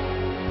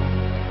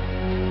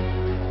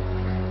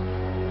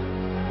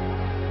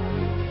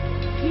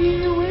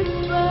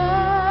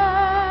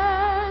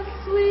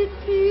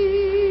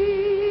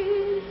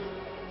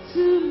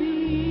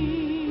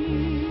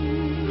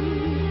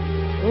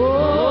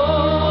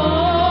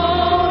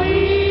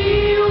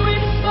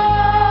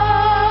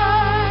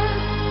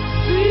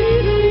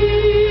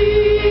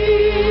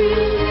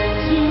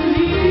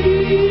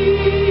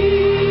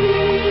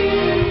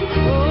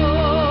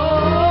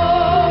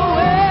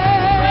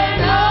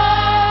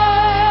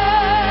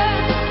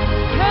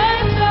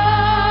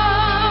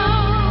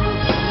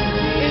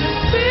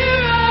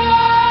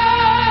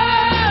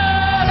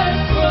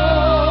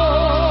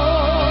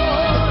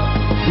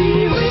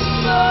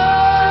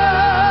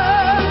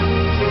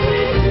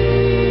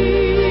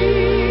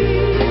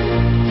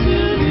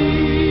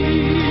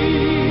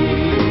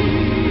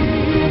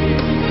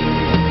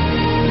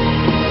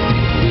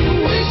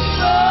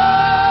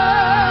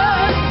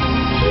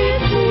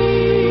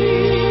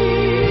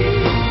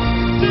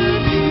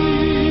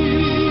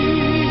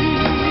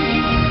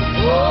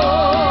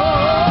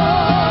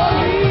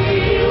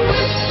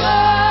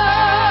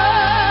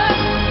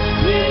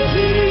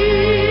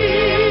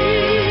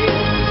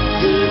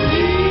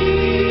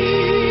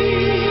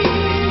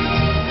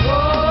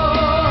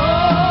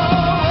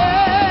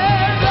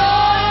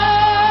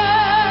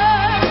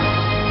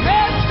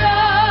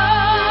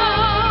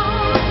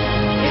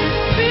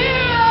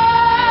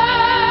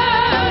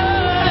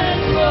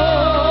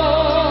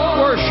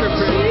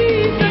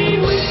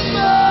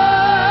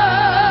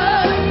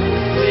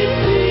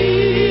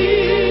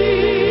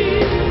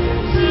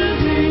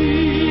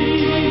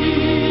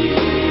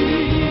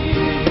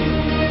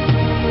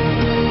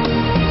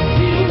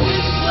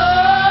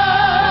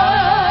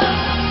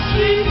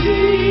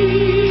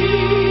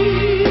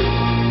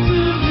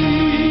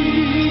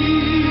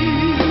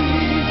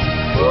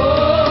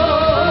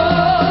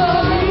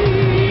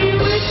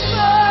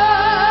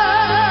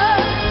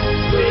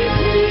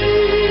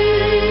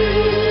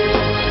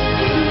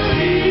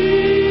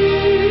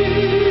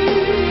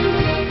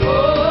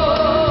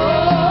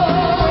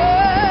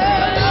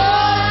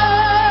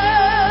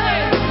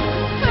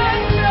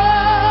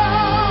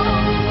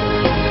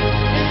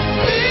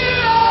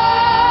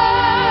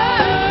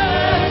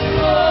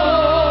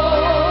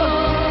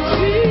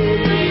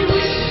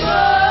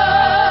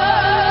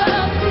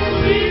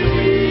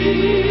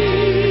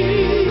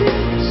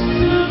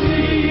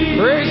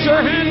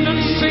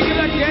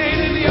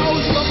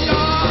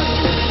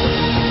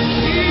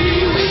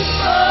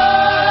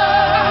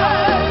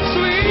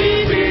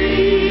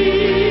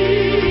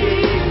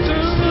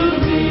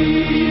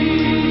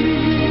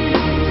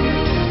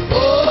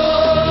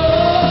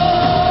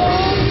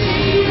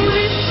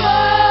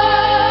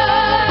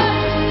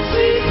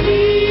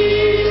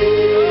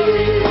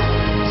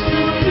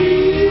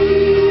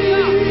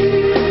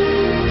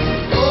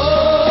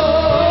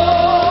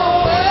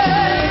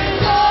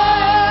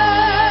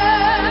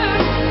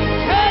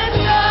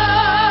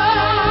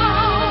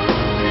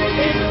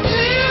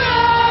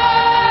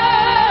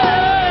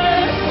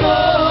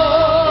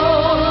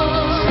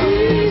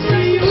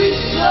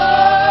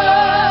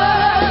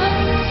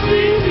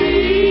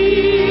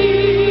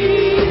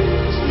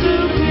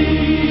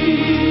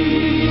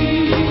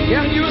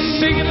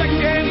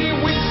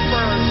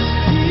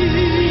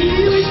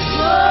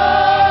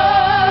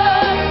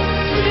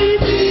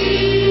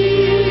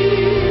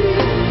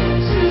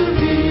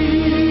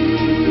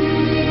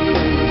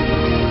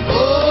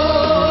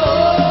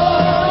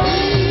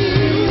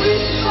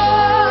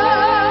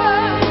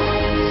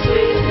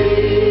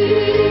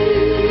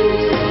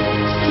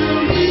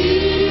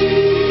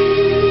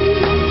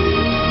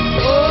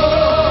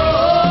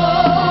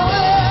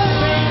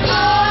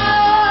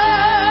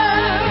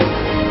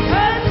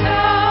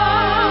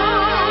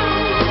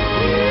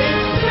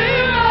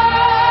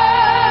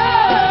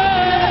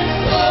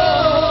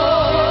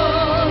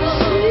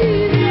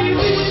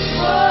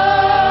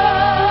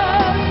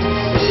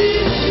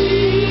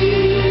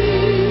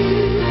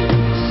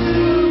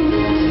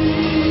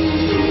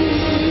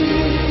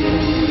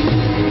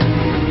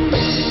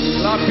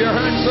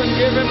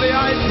 give him the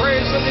high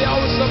praise in the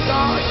house of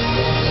God.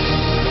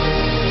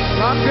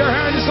 Clap your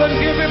hands and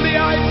give him the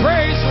high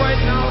praise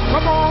right now.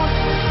 Come on.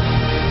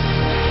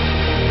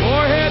 Go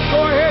ahead,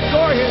 go ahead,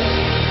 go ahead.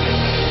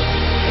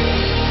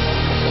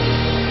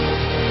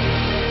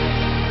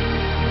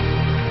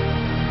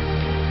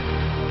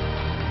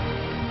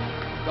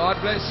 God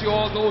bless you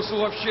all those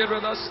who have shared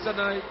with us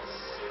tonight.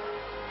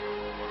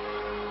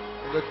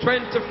 The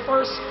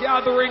 21st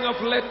gathering of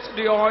Let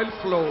the Oil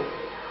Flow.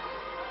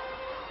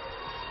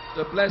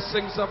 The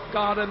blessings of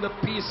God and the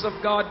peace of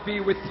God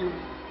be with you.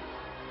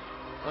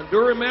 And do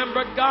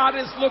remember, God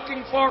is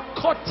looking for a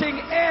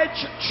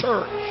cutting-edge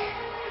church.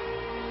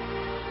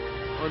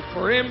 And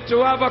for him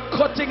to have a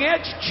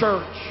cutting-edge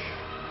church,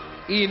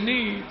 he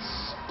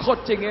needs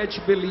cutting-edge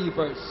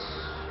believers.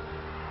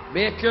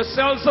 Make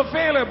yourselves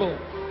available,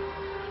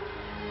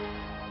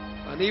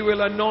 and he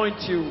will anoint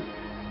you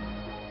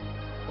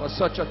for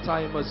such a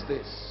time as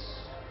this.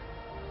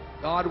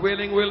 God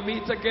willing, we'll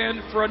meet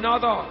again for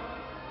another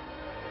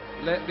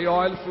Let the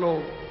Oil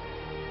Flow,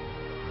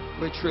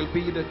 which will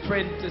be the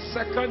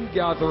 22nd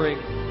gathering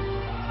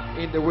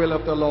in the will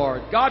of the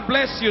Lord. God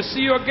bless you.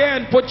 See you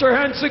again. Put your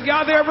hands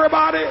together,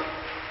 everybody.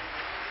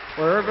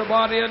 For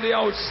everybody on the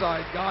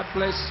outside, God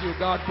bless you.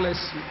 God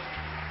bless you.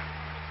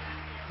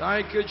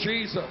 Thank you,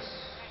 Jesus.